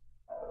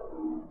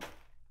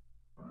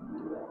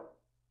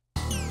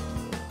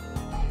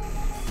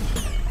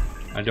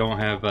 I don't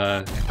have,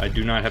 I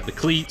do not have the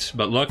cleats,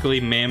 but luckily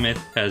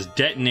Mammoth has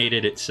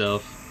detonated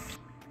itself.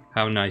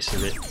 How nice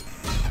of it.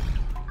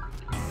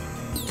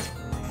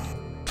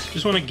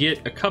 Just want to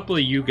get a couple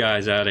of you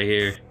guys out of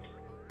here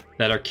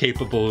that are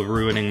capable of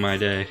ruining my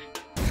day.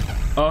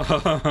 Oh,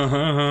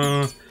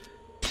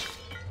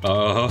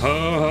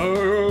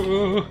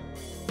 oh,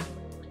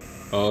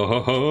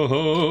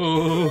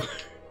 oh,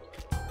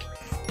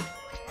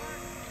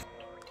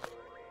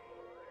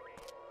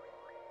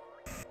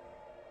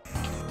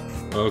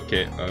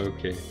 okay,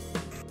 okay.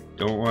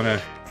 Don't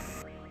wanna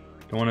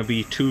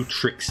be too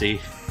tricksy.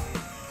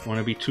 Don't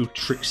wanna be too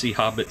tricksy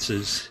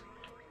hobbitses.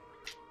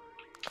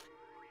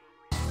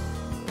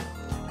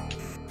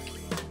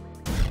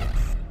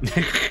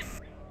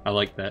 I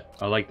like that.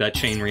 I like that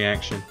chain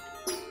reaction.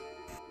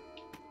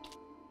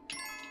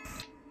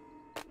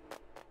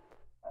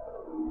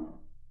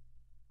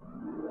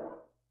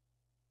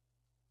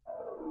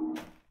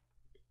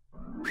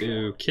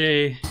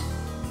 Okay.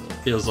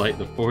 Feels like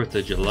the 4th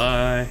of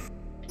July.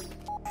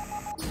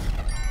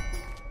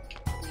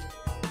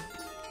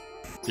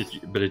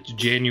 But it's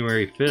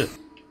January 5th.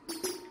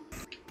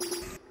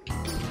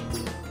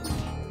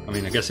 I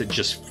mean, I guess it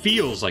just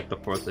feels like the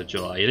 4th of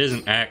July. It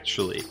isn't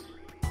actually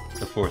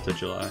the 4th of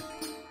July.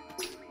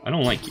 I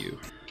don't like you.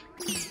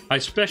 I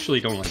especially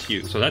don't like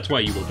you, so that's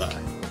why you will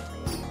die.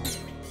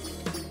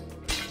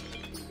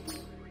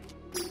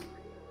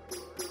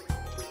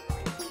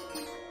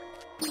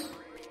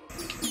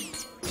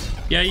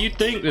 Yeah, you'd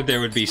think that there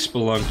would be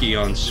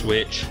Spelunky on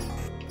Switch.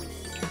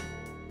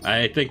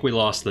 I think we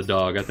lost the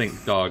dog. I think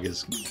the dog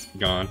is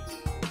gone.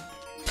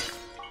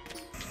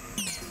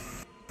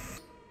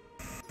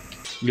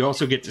 You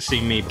also get to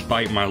see me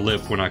bite my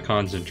lip when I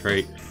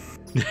concentrate.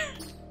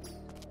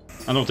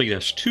 I don't think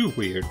that's too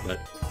weird, but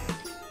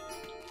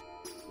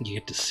you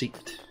get to see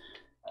it.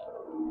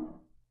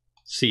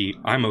 See,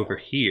 I'm over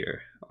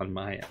here on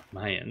my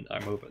end.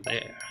 I'm over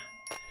there.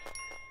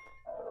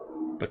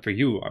 But for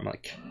you, I'm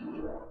like...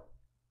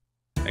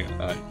 Hang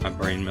on, my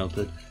brain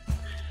melted.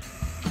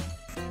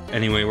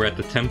 Anyway, we're at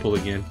the temple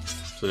again,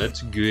 so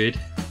that's good.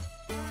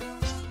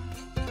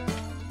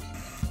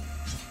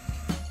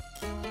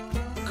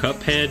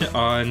 Cuphead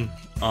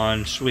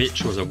on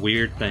Switch was a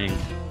weird thing,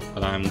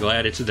 but I'm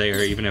glad it's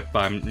there, even if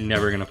I'm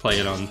never gonna play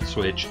it on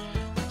Switch.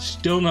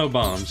 Still no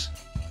bombs.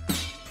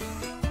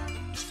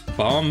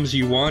 Bombs,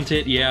 you want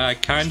it? Yeah, I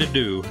kinda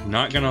do.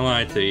 Not gonna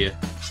lie to you.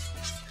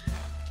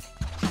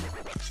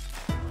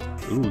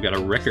 Ooh, got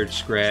a record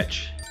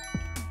scratch.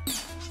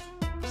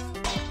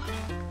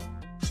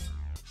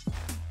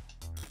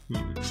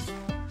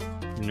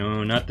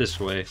 No, not this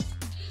way.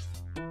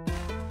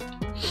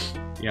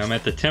 Yeah, I'm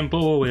at the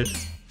temple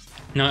with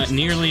not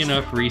nearly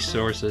enough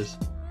resources.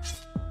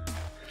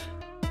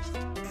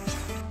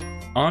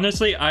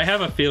 Honestly, I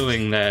have a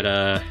feeling that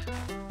a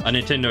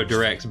Nintendo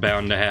Direct's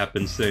bound to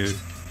happen soon.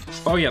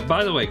 Oh yeah,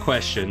 by the way,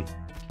 question.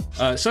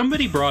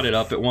 Somebody brought it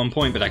up at one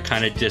point, but I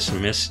kind of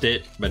dismissed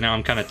it, but now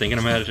I'm kind of thinking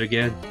about it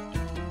again.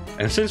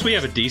 And since we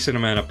have a decent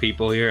amount of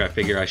people here, I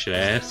figure I should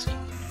ask.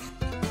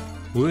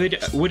 Would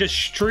a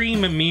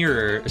stream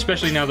mirror,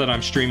 especially now that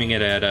I'm streaming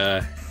it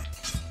at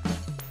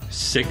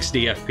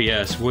 60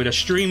 FPS, would a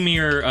stream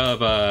mirror of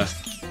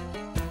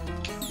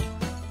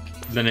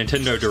the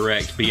Nintendo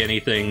Direct be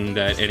anything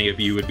that any of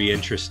you would be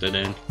interested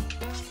in?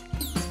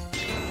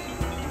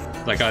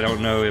 Like, I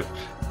don't know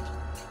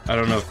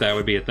if that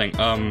would be a thing.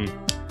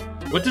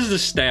 What does the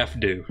staff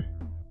do?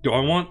 Do I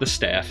want the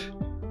staff?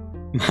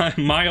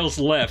 Miles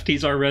left.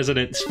 He's our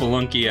resident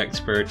Spelunky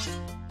expert.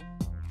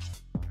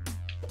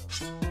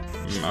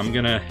 I'm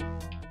gonna...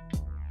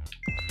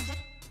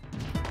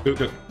 Ooh,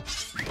 ooh.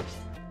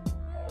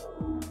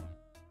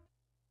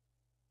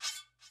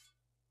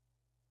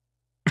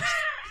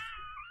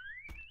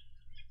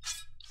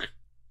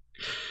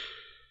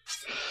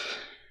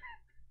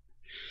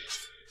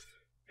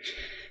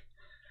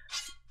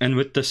 And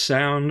with the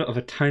sound of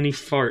a tiny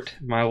fart,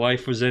 my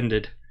life was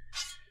ended.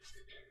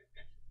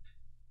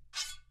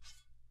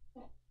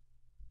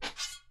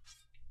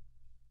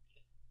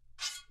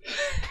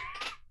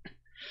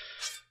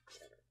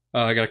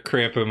 Oh, I got a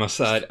cramp in my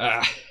side.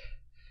 Ah.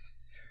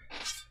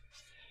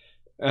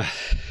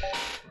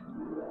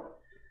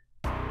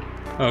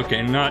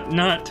 Okay,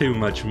 not too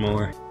much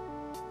more.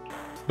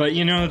 But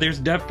you know, there's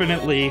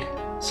definitely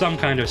some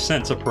kind of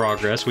sense of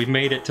progress. We've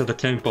made it to the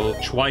temple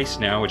twice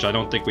now, which I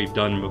don't think we've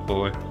done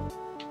before.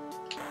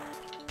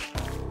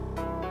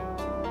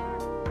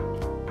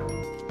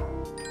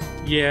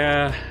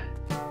 Yeah.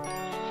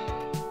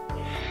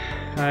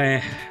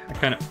 I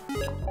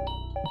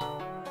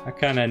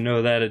kind of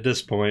know that at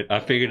this point. I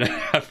figured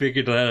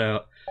that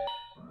out.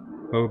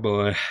 Oh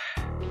boy.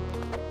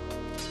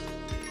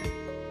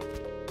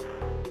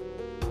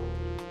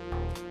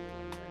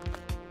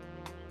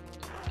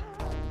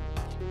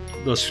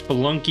 The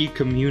Spelunky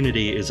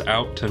community is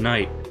out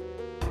tonight.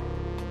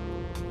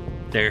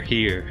 They're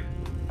here.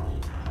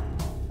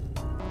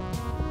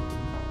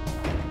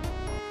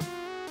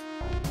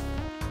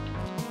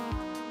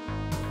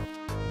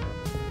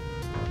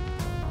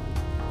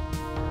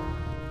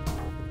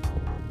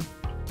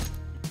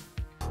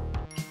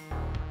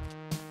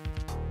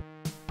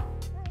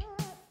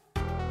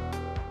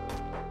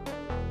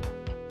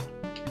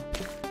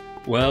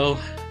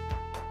 Well,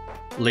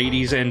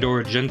 ladies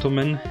and/or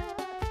gentlemen,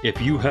 if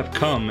you have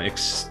come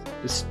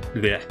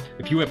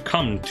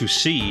to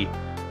see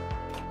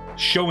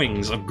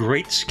showings of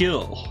great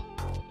skill,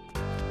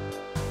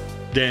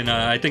 then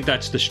I think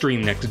that's the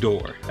stream next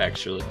door,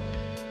 actually.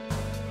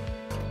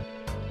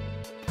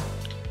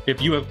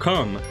 If you have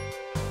come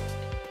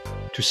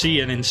to see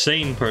an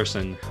insane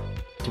person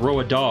throw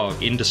a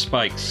dog into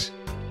spikes,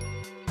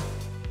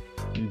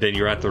 then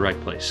you're at the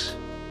right place.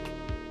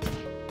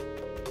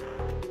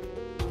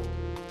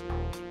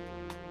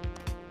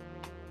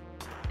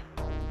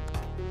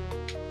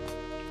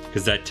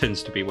 Because that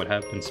tends to be what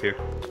happens here.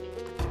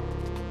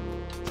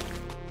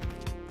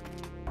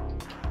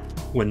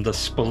 When the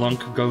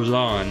spelunk goes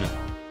on,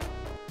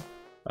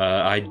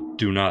 I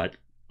do not,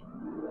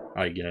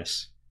 I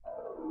guess.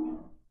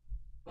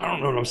 I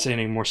don't know what I'm saying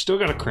anymore. Still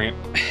got a cramp.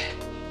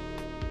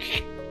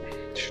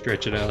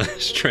 Stretch it out.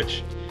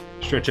 Stretch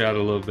out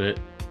a little bit.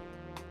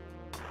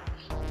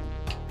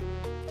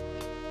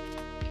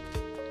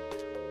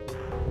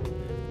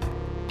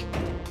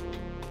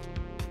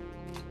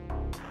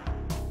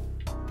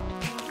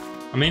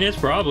 I mean, it's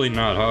probably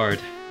not hard.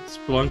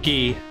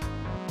 Spelunky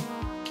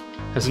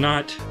has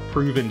not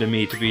proven to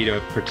me to be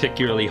a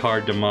particularly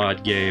hard to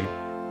mod game.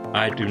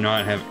 I do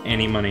not have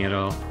any money at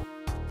all.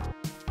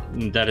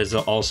 That is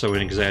also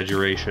an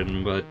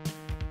exaggeration, but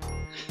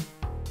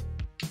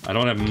I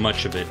don't have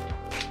much of it.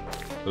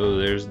 Oh,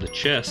 there's the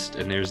chest,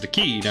 and there's the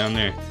key down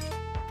there.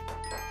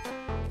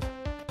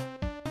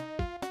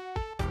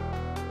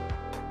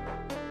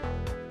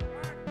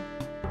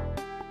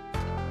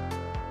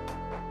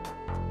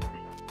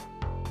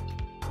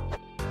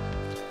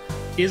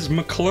 Is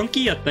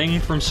McClunky a thing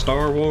from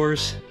Star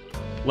Wars?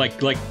 Like,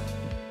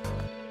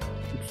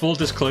 full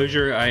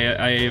disclosure,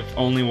 I've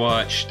only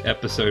watched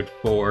episode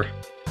 4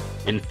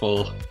 in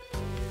full.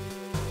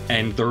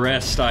 And the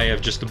rest I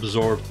have just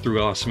absorbed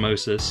through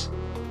osmosis.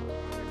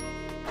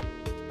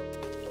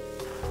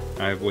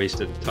 I've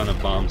wasted a ton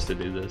of bombs to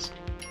do this.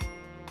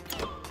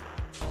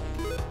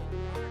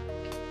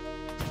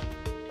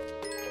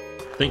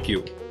 Thank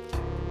you.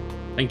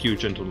 Thank you,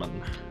 gentlemen.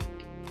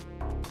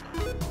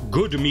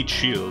 Good meat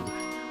shield.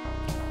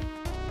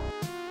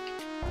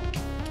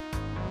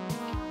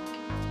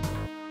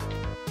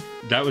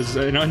 That was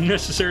an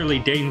unnecessarily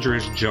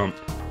dangerous jump.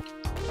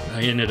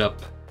 I ended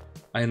up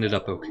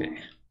okay.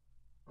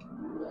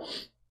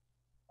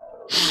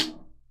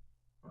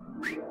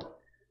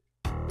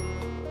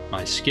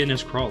 My skin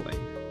is crawling.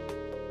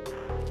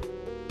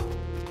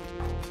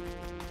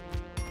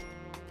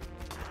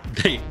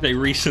 They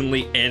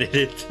recently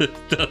edited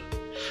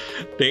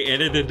they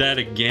edited that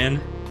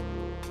again.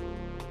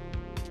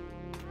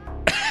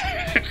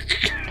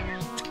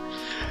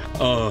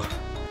 Oh.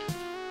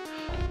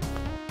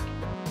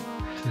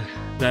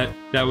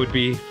 That would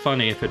be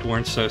funny if it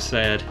weren't so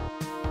sad.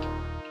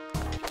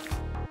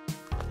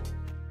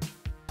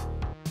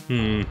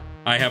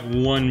 I have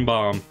one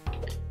bomb.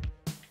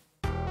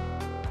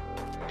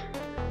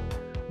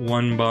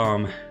 One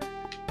bomb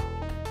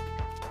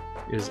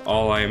is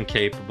all I am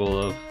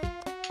capable of.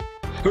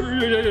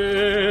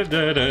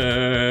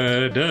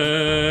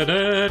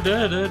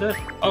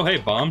 Oh, hey,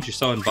 bombs. You're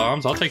selling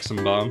bombs? I'll take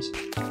some bombs.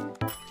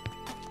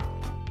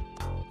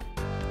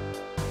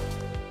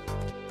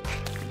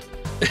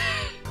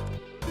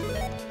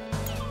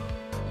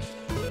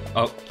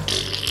 Oh.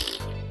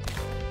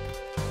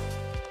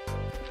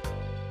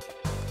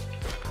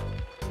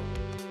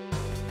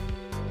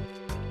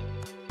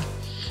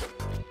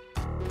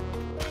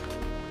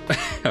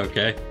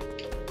 Okay.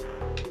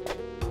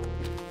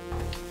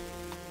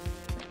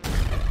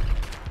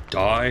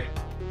 Die.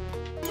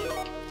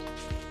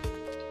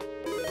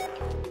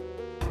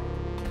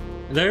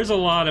 There's a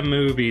lot of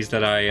movies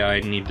that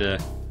I need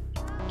to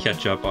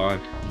catch up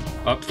on.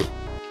 Up.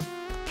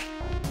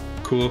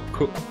 Cool.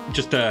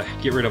 Just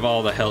get rid of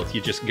all the health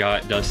you just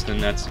got, Dustin.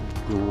 That's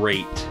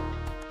great.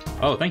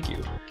 Oh, thank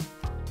you.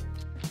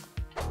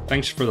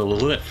 Thanks for the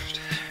lift.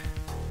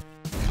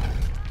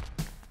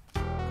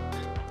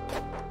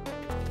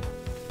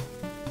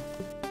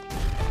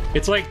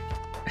 It's like...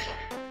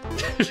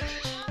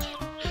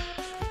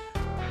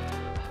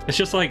 it's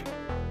just like...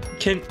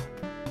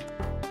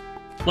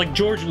 Like,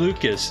 George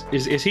Lucas,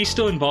 is he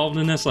still involved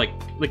in this? Like,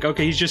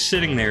 okay, he's just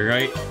sitting there,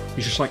 right?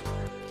 He's just like,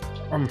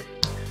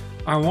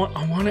 I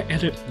want to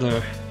edit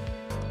the...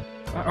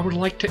 I would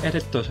like to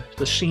edit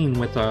the scene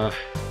with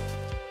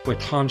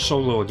Han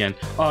Solo again.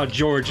 Oh,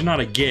 George, not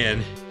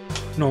again.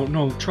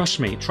 No, trust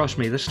me.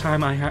 This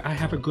time I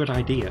have a good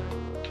idea.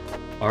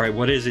 Alright,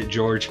 what is it,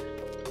 George?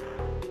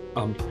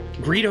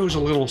 Greedo's a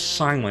little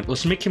silent.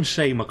 Let's make him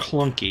say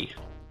McClunky.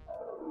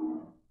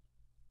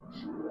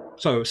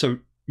 So,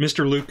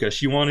 Mr.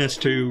 Lucas, you want us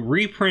to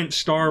reprint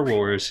Star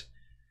Wars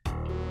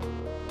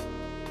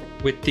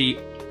with the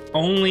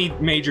only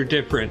major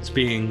difference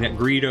being that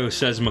Greedo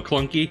says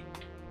McClunky?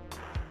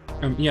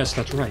 Yes,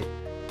 that's right.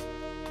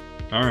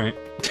 Alright.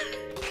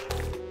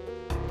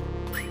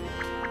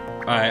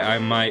 I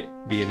might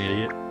be an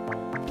idiot.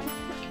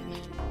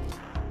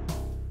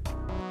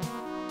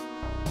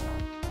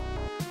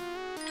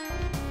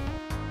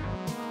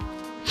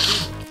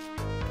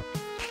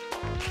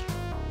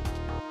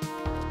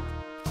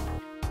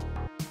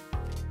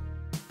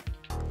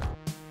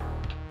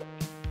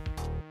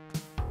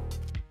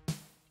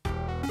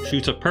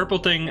 Shoots a purple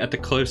thing at the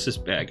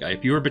closest bad guy.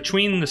 If you are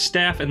between the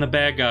staff and the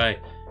bad guy,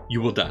 you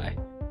will die.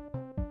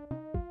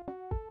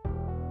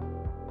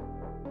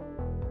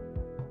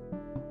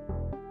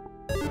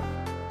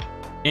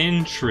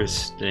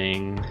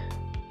 Interesting.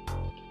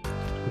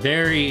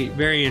 Very,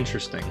 very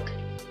interesting.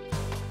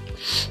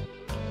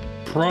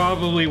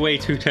 Probably way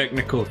too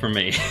technical for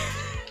me.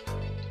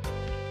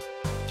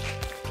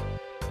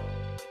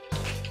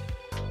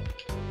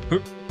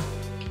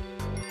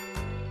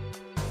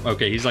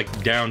 Okay, he's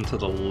like down to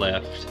the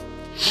left.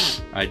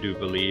 I do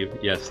believe.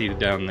 Yes, he's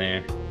down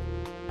there.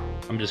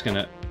 I'm just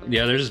gonna...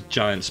 Yeah, there's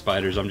giant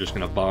spiders. I'm just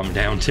gonna bomb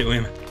down to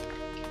him.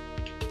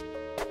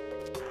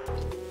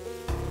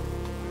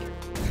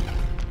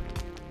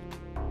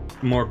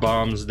 More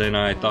bombs than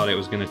I thought it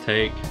was gonna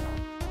take.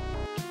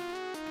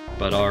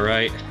 But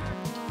alright.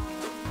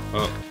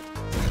 Oh.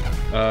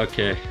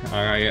 Okay.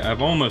 Alright,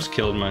 I've almost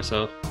killed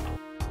myself.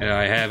 And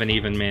I haven't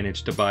even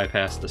managed to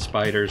bypass the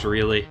spiders,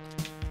 really.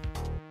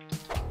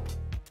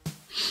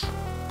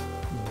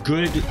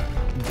 Good,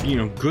 you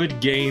know, good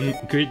game,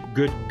 good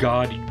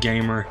god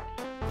gamer.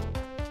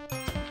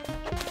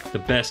 The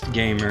best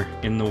gamer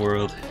in the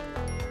world.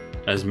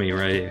 That's me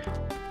right here.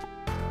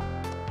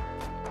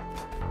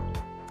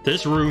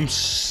 This room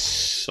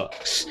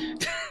sucks.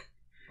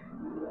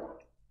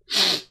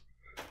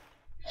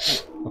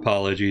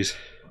 Apologies.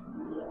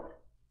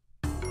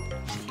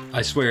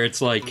 I swear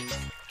it's like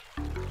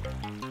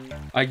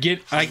I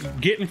get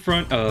in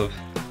front of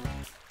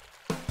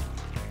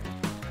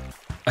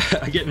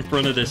I get in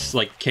front of this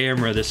like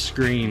camera, this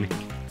screen,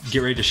 get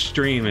ready to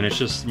stream, and it's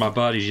just my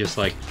body's just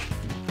like,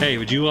 hey,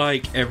 would you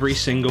like every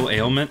single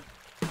ailment?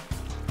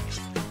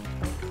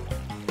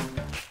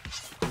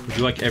 Would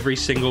you like every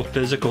single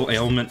physical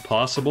ailment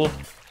possible?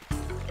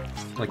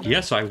 Like,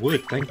 yes, I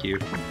would, thank you.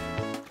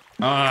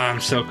 Ah,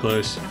 I'm so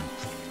close.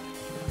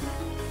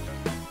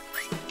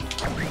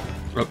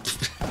 Oh.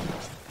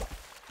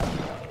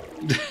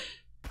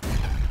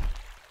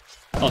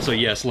 Also,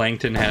 yes,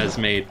 Langton has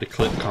made the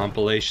clip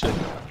compilation.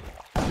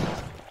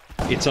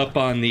 It's up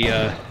on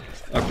the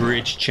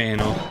Abridged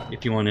channel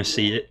if you want to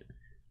see it.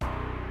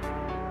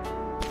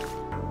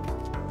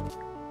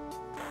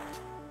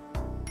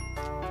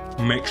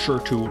 Make sure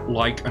to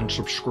like and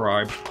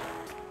subscribe.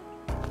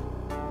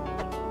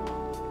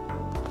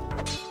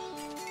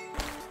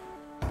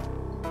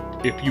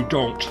 If you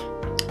don't,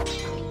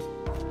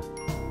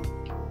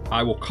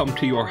 I will come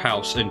to your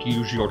house and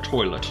use your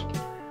toilet.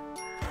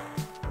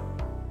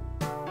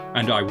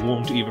 And I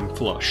won't even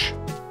flush.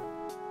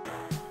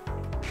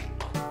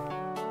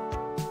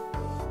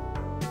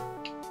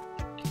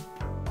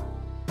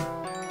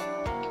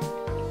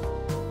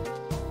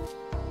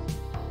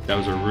 That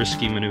was a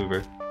risky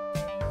maneuver.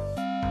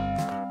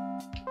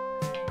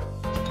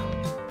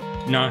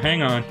 No,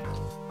 hang on.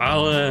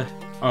 I'll,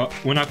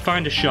 when I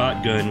find a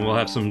shotgun, we'll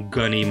have some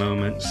gunny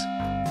moments.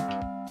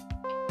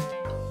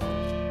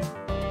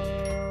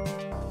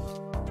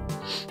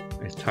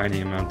 A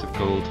tiny amount of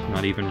gold,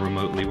 not even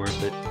remotely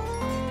worth it.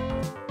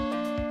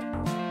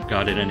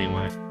 Got it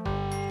anyway.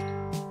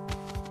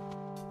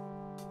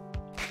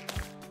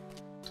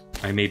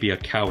 I may be a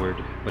coward,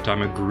 but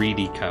I'm a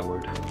greedy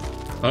coward.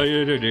 Yeah,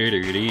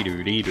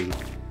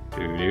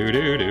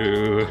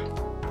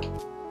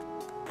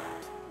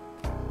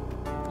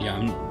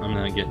 I'm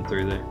not getting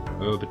through there.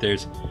 Oh, but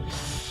there's...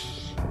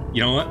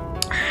 You know what?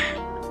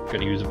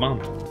 Gonna use a bomb.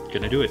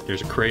 Gonna do it.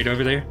 There's a crate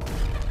over there.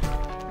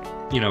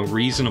 You know,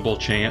 reasonable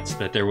chance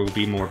that there will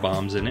be more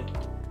bombs in it.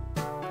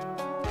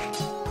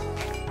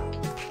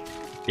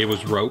 It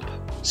was rope.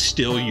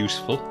 Still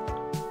useful.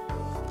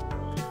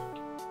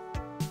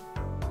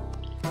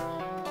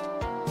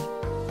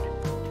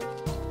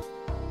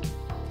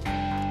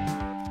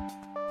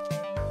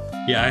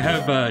 Yeah, I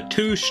have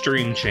 2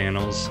 stream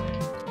channels.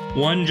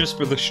 One just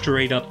for the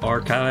straight up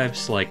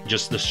archives, like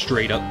just the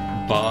straight up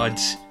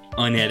VODs,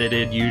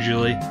 unedited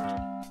usually.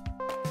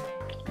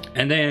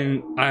 And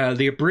then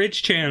the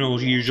abridged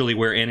channels usually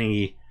where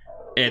any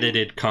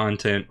edited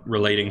content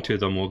relating to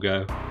them will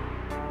go.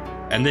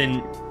 And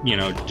then, you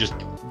know, just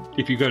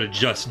if you go to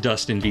just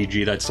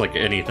DustinVG, that's like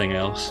anything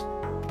else.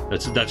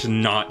 That's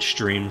not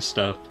stream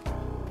stuff.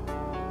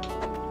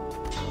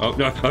 Oh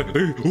no!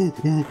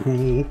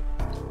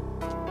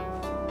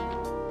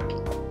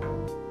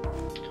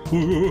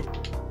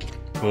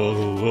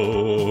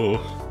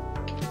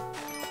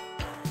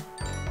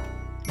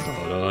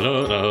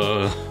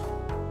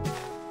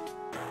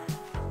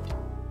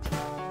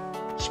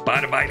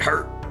 Spider bite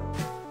hurt.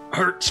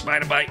 Hurt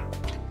spider bite.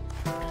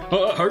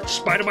 Hurt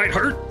spider bite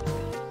hurt.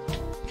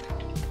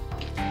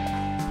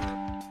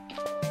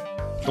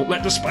 Don't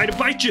let the spider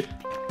bite you.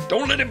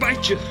 Don't let it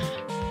bite you.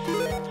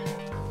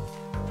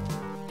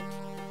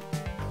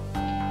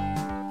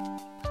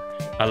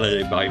 I let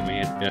it bite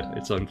me.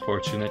 It's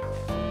unfortunate.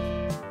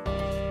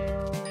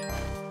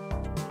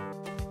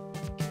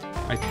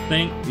 I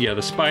think, yeah,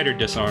 the spider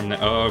disarmed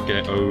that. Oh,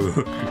 okay. Oh.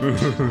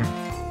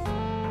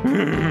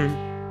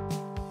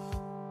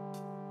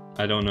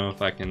 I don't know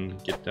if I can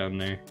get down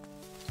there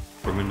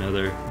from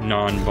another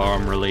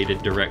non-bomb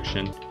related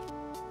direction.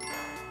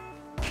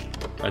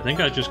 I think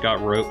I just got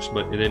ropes,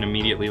 but then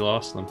immediately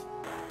lost them.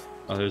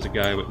 Oh, there's a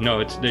guy with... No,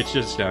 it's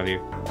just down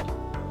here.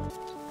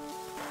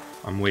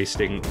 I'm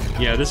wasting...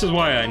 Yeah, this is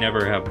why I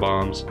never have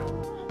bombs.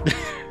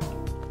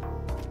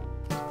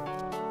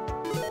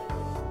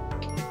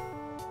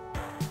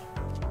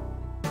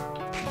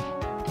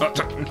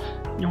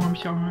 No, I'm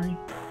sorry.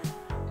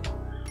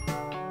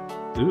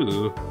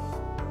 Ooh.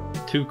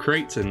 2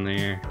 crates in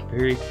there.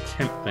 Very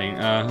tempting.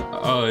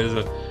 Oh, is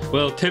a...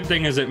 Well,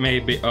 tempting as it may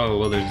be... Oh,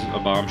 well, there's a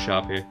bomb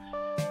shop here.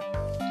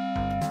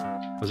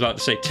 I was about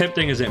to say,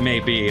 tempting as it may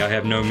be, I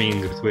have no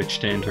means with which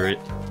to enter it.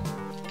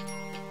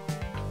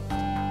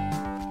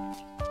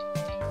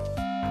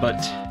 But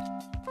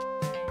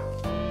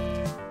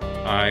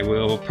I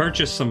will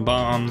purchase some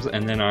bombs,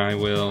 and then I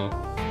will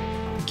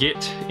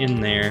get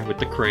in there with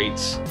the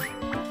crates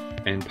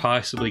and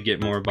possibly get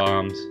more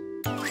bombs.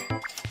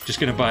 Just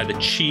gonna buy the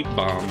cheap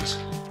bombs,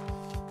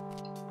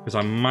 because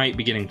I might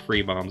be getting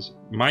free bombs.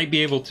 Might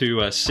be able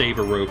to save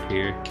a rope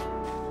here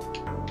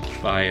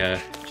by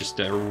just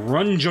a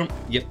run jump.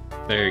 Yep,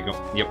 there you go.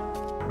 Yep.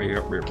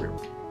 Yep.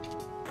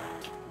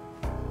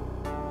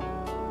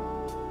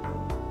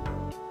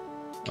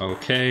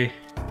 Okay.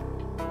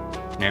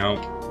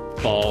 Now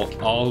fall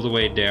all the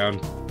way down.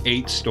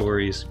 8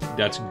 stories.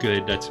 That's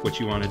good. That's what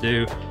you want to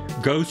do.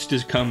 Ghost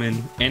is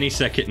coming any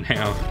second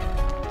now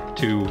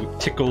to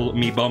tickle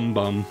me bum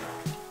bum.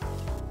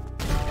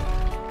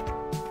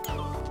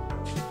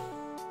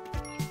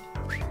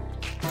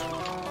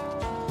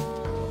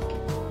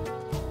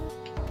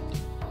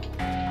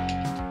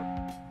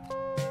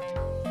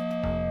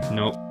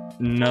 Nope.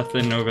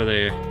 Nothing over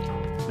there.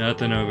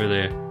 Nothing over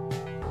there.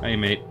 Hey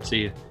mate,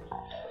 see ya.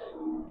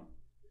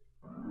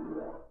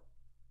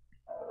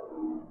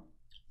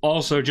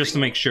 Also, just to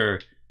make sure,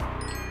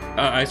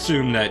 I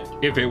assume that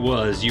if it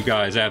was, you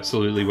guys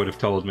absolutely would have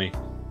told me.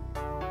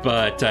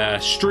 But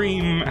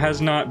stream has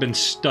not been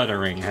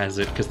stuttering, has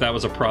it? Because that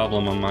was a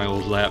problem on my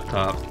old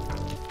laptop.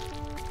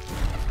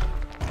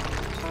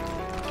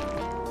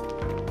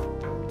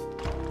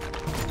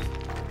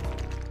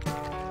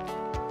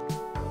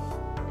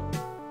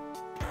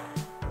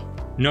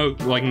 No,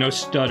 like, no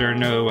stutter,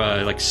 no,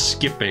 like,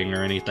 skipping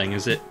or anything,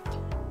 is it?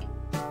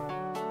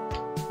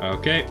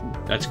 Okay,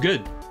 that's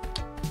good.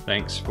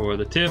 Thanks for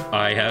the tip.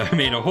 I have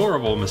made a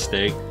horrible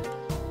mistake.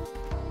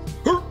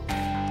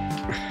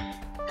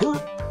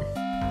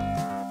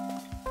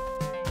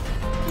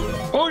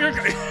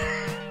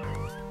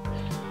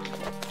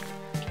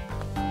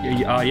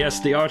 Oh, yes,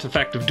 the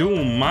artifact of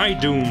doom. My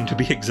doom, to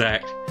be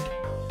exact.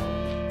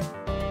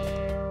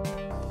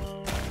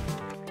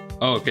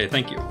 Oh, okay,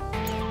 thank you.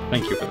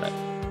 Thank you for that.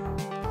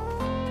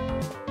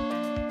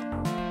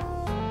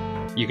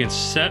 You can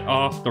set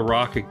off the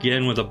rock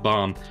again with a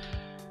bomb.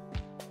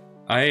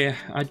 I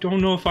don't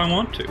know if I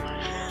want to.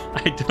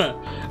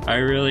 I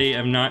really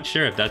am not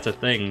sure if that's a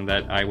thing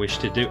that I wish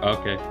to do.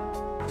 Okay.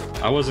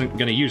 I wasn't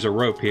gonna use a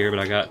rope here, but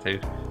I got to.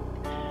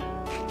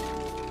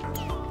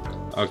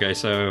 Okay,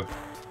 so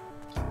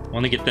I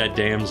want to get that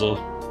damsel.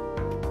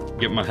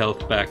 Get my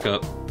health back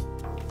up.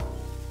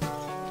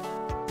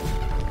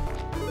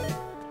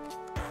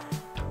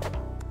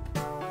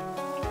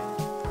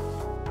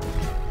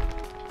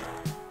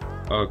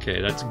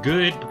 Okay, that's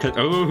good because...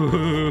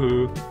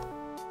 Oh!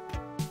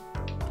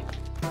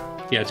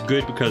 Yeah, it's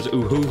good because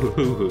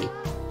ooh-hoo-hoo-hoo-hoo.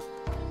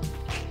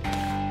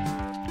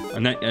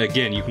 And that,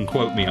 again, you can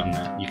quote me on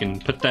that. You can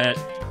put that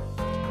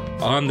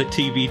on the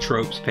TV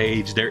Tropes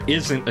page. There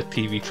isn't a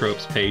TV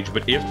Tropes page,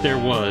 but if there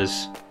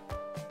was,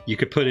 you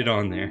could put it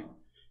on there.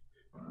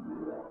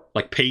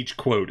 Like page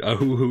quote,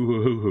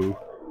 ooh-hoo-hoo-hoo-hoo.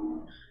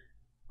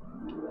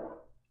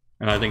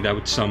 And I think that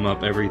would sum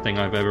up everything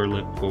I've ever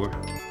lived for.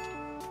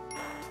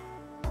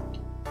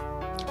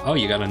 Oh,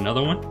 you got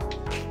another one?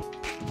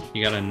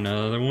 You got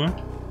another one?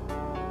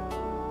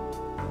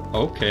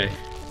 Okay.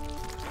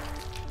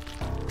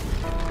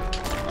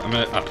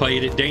 I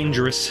played it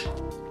dangerous.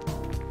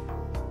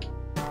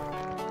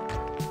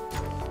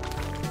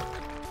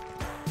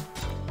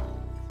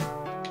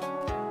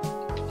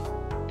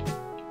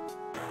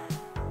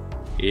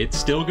 It's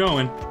still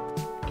going.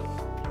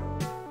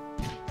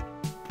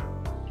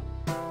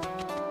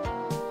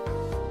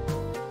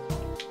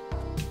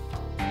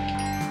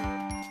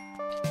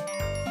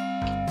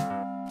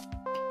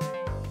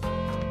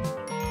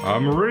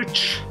 I'm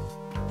rich.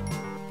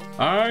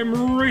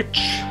 I'm rich.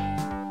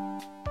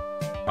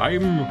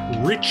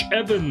 I'm Rich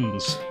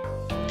Evans.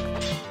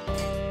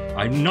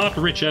 I'm not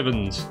Rich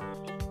Evans.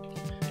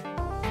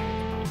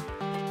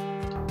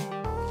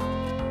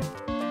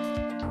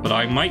 But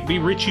I might be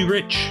Richie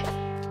Rich.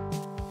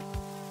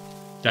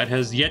 That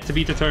has yet to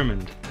be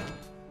determined.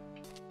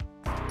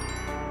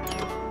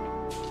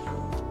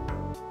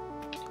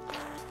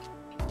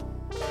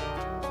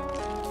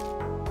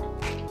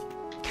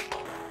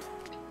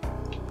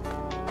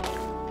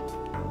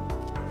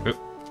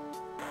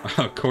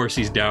 Of course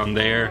he's down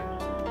there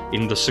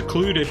in the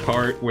secluded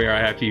part where I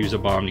have to use a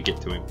bomb to get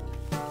to him.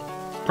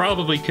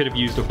 Probably could have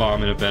used a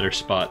bomb in a better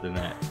spot than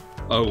that.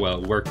 Oh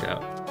well, worked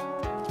out.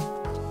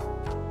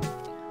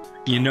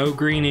 You know,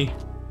 Greenie,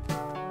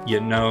 you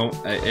know,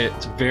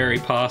 it's very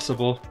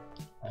possible.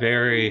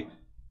 Very...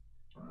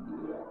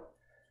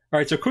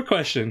 Alright, so quick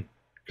question.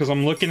 Because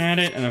I'm looking at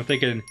it and I'm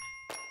thinking...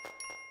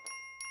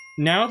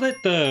 Now that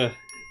the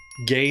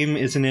game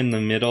isn't in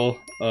the middle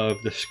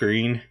of the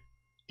screen,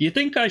 do you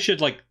think I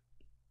should, like,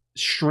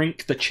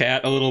 shrink the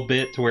chat a little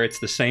bit to where it's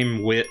the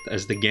same width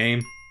as the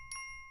game?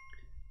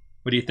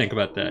 What do you think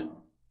about that?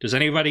 Does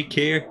anybody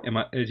care?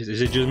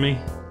 Is it just me?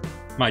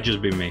 Might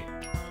just be me.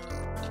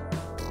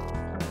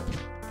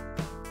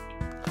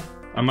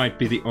 I might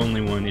be the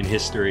only one in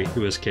history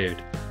who has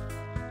cared.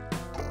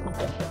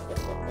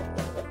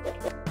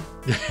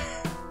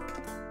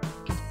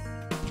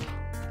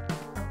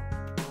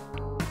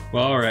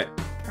 Well, alright.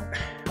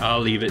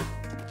 I'll leave it.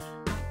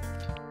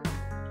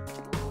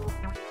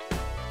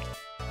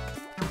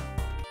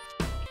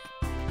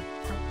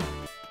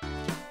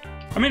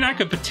 I mean, I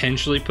could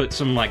potentially put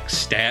some, like,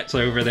 stats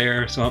over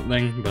there or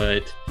something,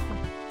 but...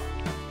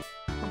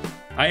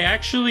 I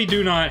actually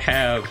do not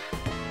have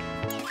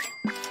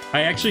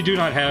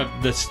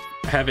this...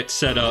 have it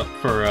set up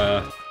for,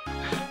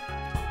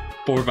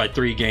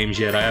 4x3 games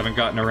yet. I haven't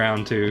gotten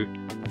around to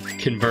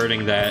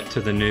converting that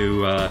to the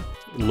new,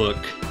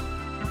 look.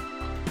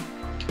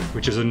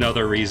 Which is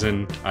another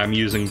reason I'm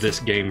using this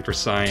game for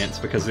science,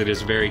 because it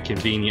is very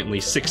conveniently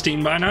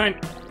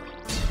 16:9.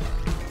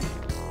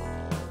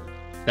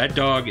 That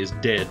dog is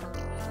dead.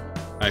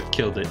 I've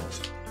killed it.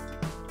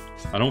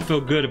 I don't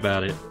feel good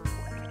about it.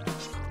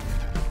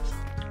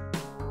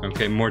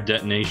 Okay, more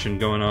detonation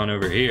going on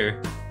over here,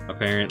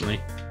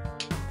 apparently.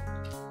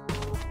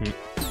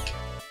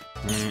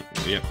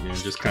 Yep, you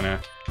just kind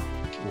of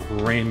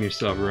ram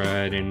yourself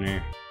right in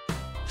there.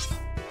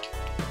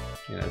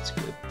 Yeah, that's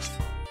good.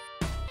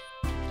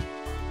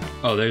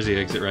 Oh, there's the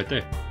exit right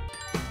there.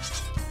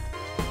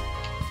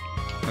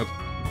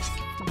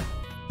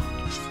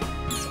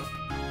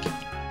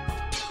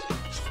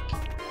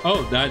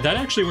 Oh, that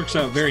actually works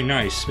out very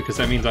nice, because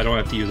that means I don't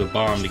have to use a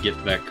bomb to get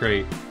to that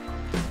crate.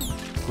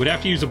 Would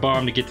have to use a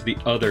bomb to get to the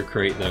other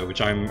crate, though, which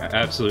I'm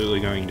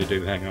absolutely going to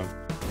do. Hang on.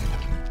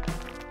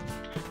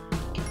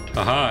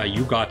 Aha,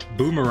 you got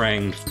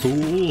boomeranged,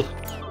 fool!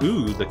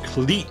 Ooh, the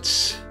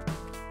cleats!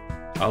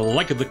 I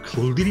like the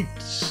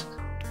cleats!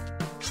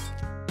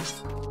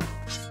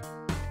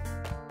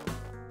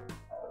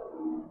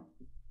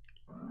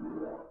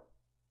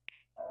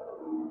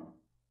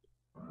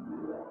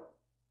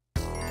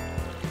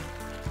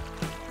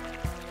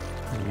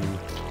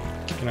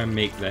 Can I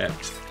make that?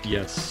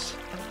 Yes.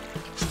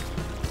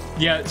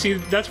 Yeah, see,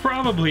 that's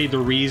probably the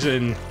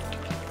reason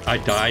I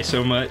die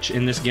so much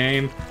in this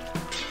game,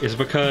 is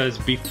because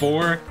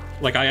before,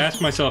 like, I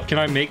asked myself, can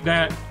I make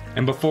that?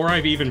 And before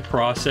I've even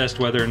processed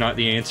whether or not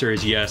the answer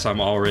is yes, I'm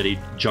already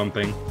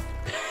jumping.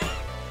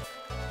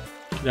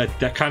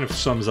 That kind of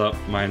sums up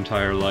my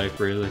entire life,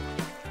 really.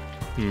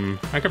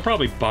 I could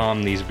probably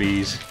bomb these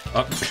bees.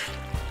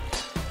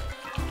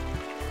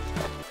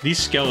 These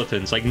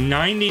skeletons, like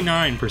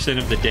 99%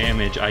 of the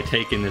damage I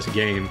take in this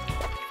game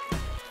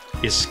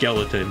is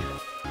skeleton.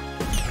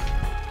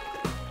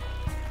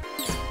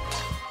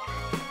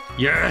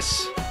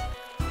 Yes!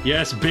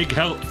 Yes, big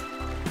health.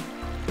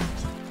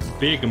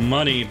 Big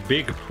money,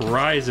 big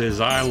prizes.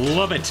 I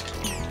love it.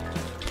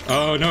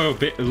 Oh no,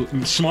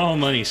 small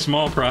money,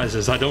 small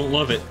prizes. I don't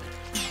love it.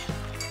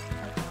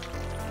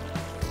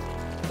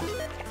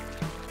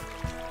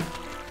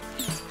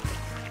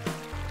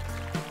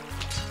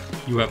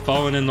 You have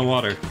fallen in the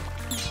water.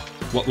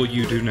 What will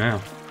you do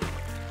now?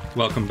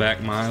 Welcome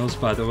back, Miles,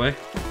 by the way.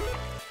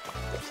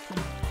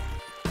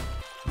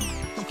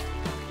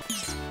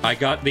 I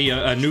got the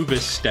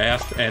Anubis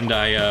staff, and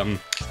I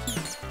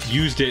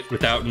used it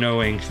without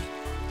knowing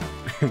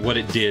what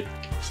it did.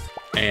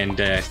 And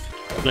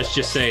let's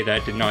just say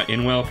that did not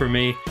end well for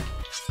me.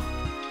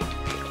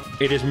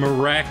 It is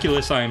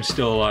miraculous I am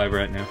still alive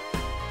right now.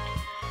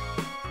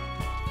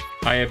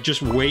 I have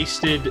just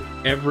wasted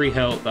every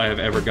health I have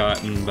ever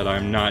gotten, but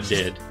I'm not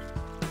dead.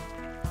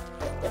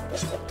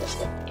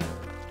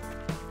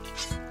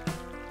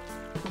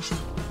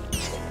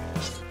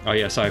 Oh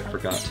yes, I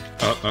forgot.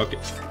 Oh, okay.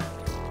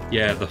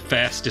 Yeah, the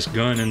fastest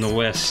gun in the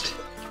West.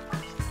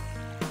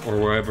 Or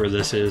wherever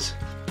this is.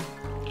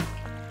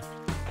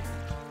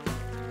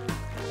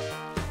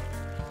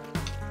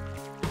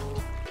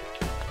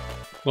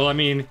 Well, I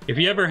mean, if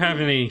you ever have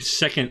any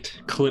second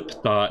clip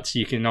thoughts,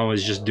 you can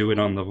always just do it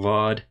on the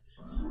VOD.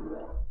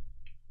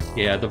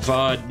 Yeah, the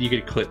VOD, you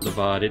could clip the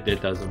VOD,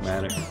 it doesn't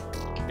matter.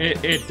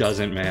 It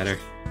doesn't matter.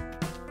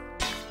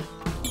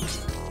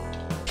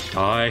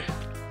 Die.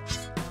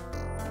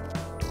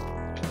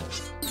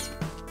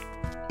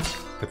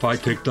 If I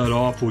take that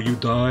off, will you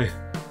die?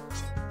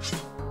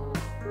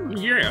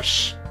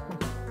 Yes!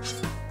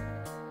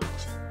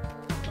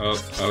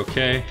 Oh,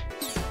 okay.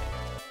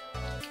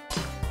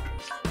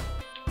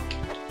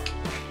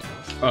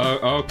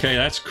 Okay,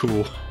 that's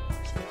cool.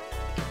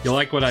 You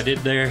like what I did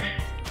there?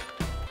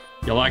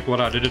 You like what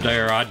I did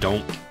there? I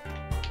don't.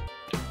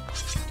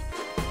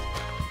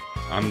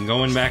 I'm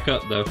going back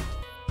up, though.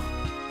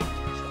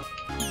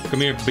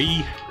 Come here,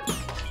 B.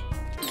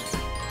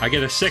 I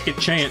get a second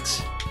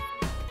chance.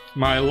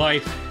 My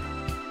life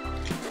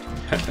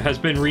has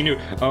been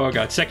renewed. Oh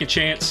god, second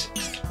chance.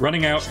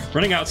 Running out,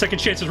 second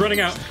chance is running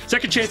out.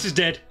 Second chance is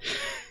dead.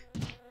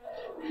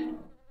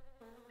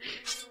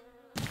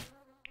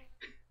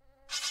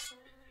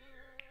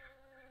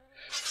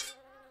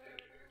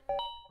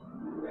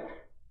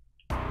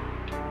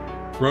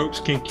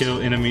 Ropes can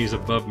kill enemies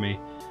above me.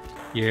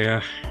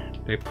 Yeah,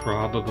 they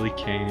probably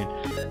can.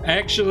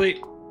 Actually,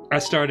 I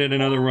started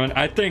another run.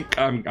 I think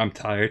I'm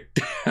tired.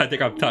 I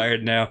think I'm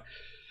tired now.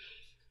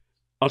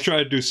 I'll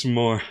try to do some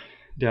more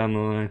down the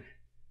line.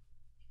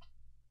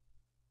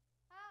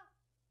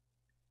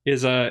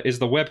 Is the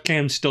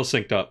webcam still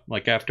synced up?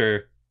 Like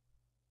after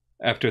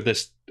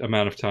this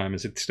amount of time,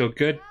 is it still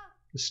good?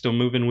 It's still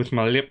moving with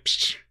my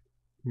lips.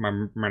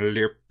 My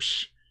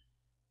lips.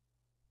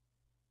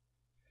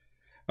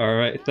 All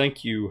right,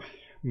 thank you,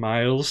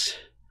 Miles.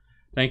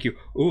 Thank you.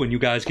 Oh, and you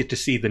guys get to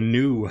see the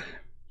new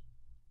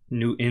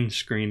end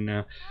screen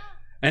now.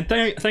 And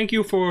thank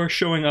you for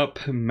showing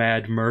up,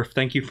 Mad Murph.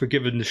 Thank you for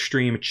giving the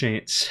stream a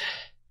chance,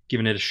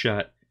 giving it a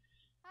shot.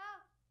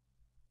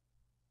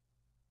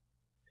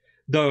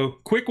 Though,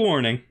 quick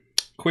warning,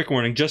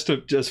 just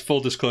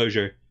full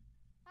disclosure.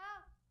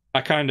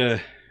 I kind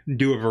of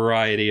do a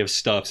variety of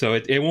stuff, so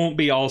it won't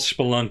be all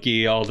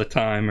Spelunky all the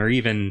time, or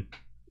even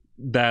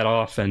that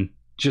often.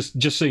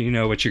 Just so you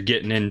know what you're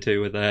getting into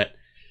with that.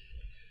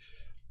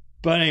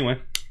 But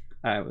anyway,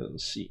 I will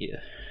see you.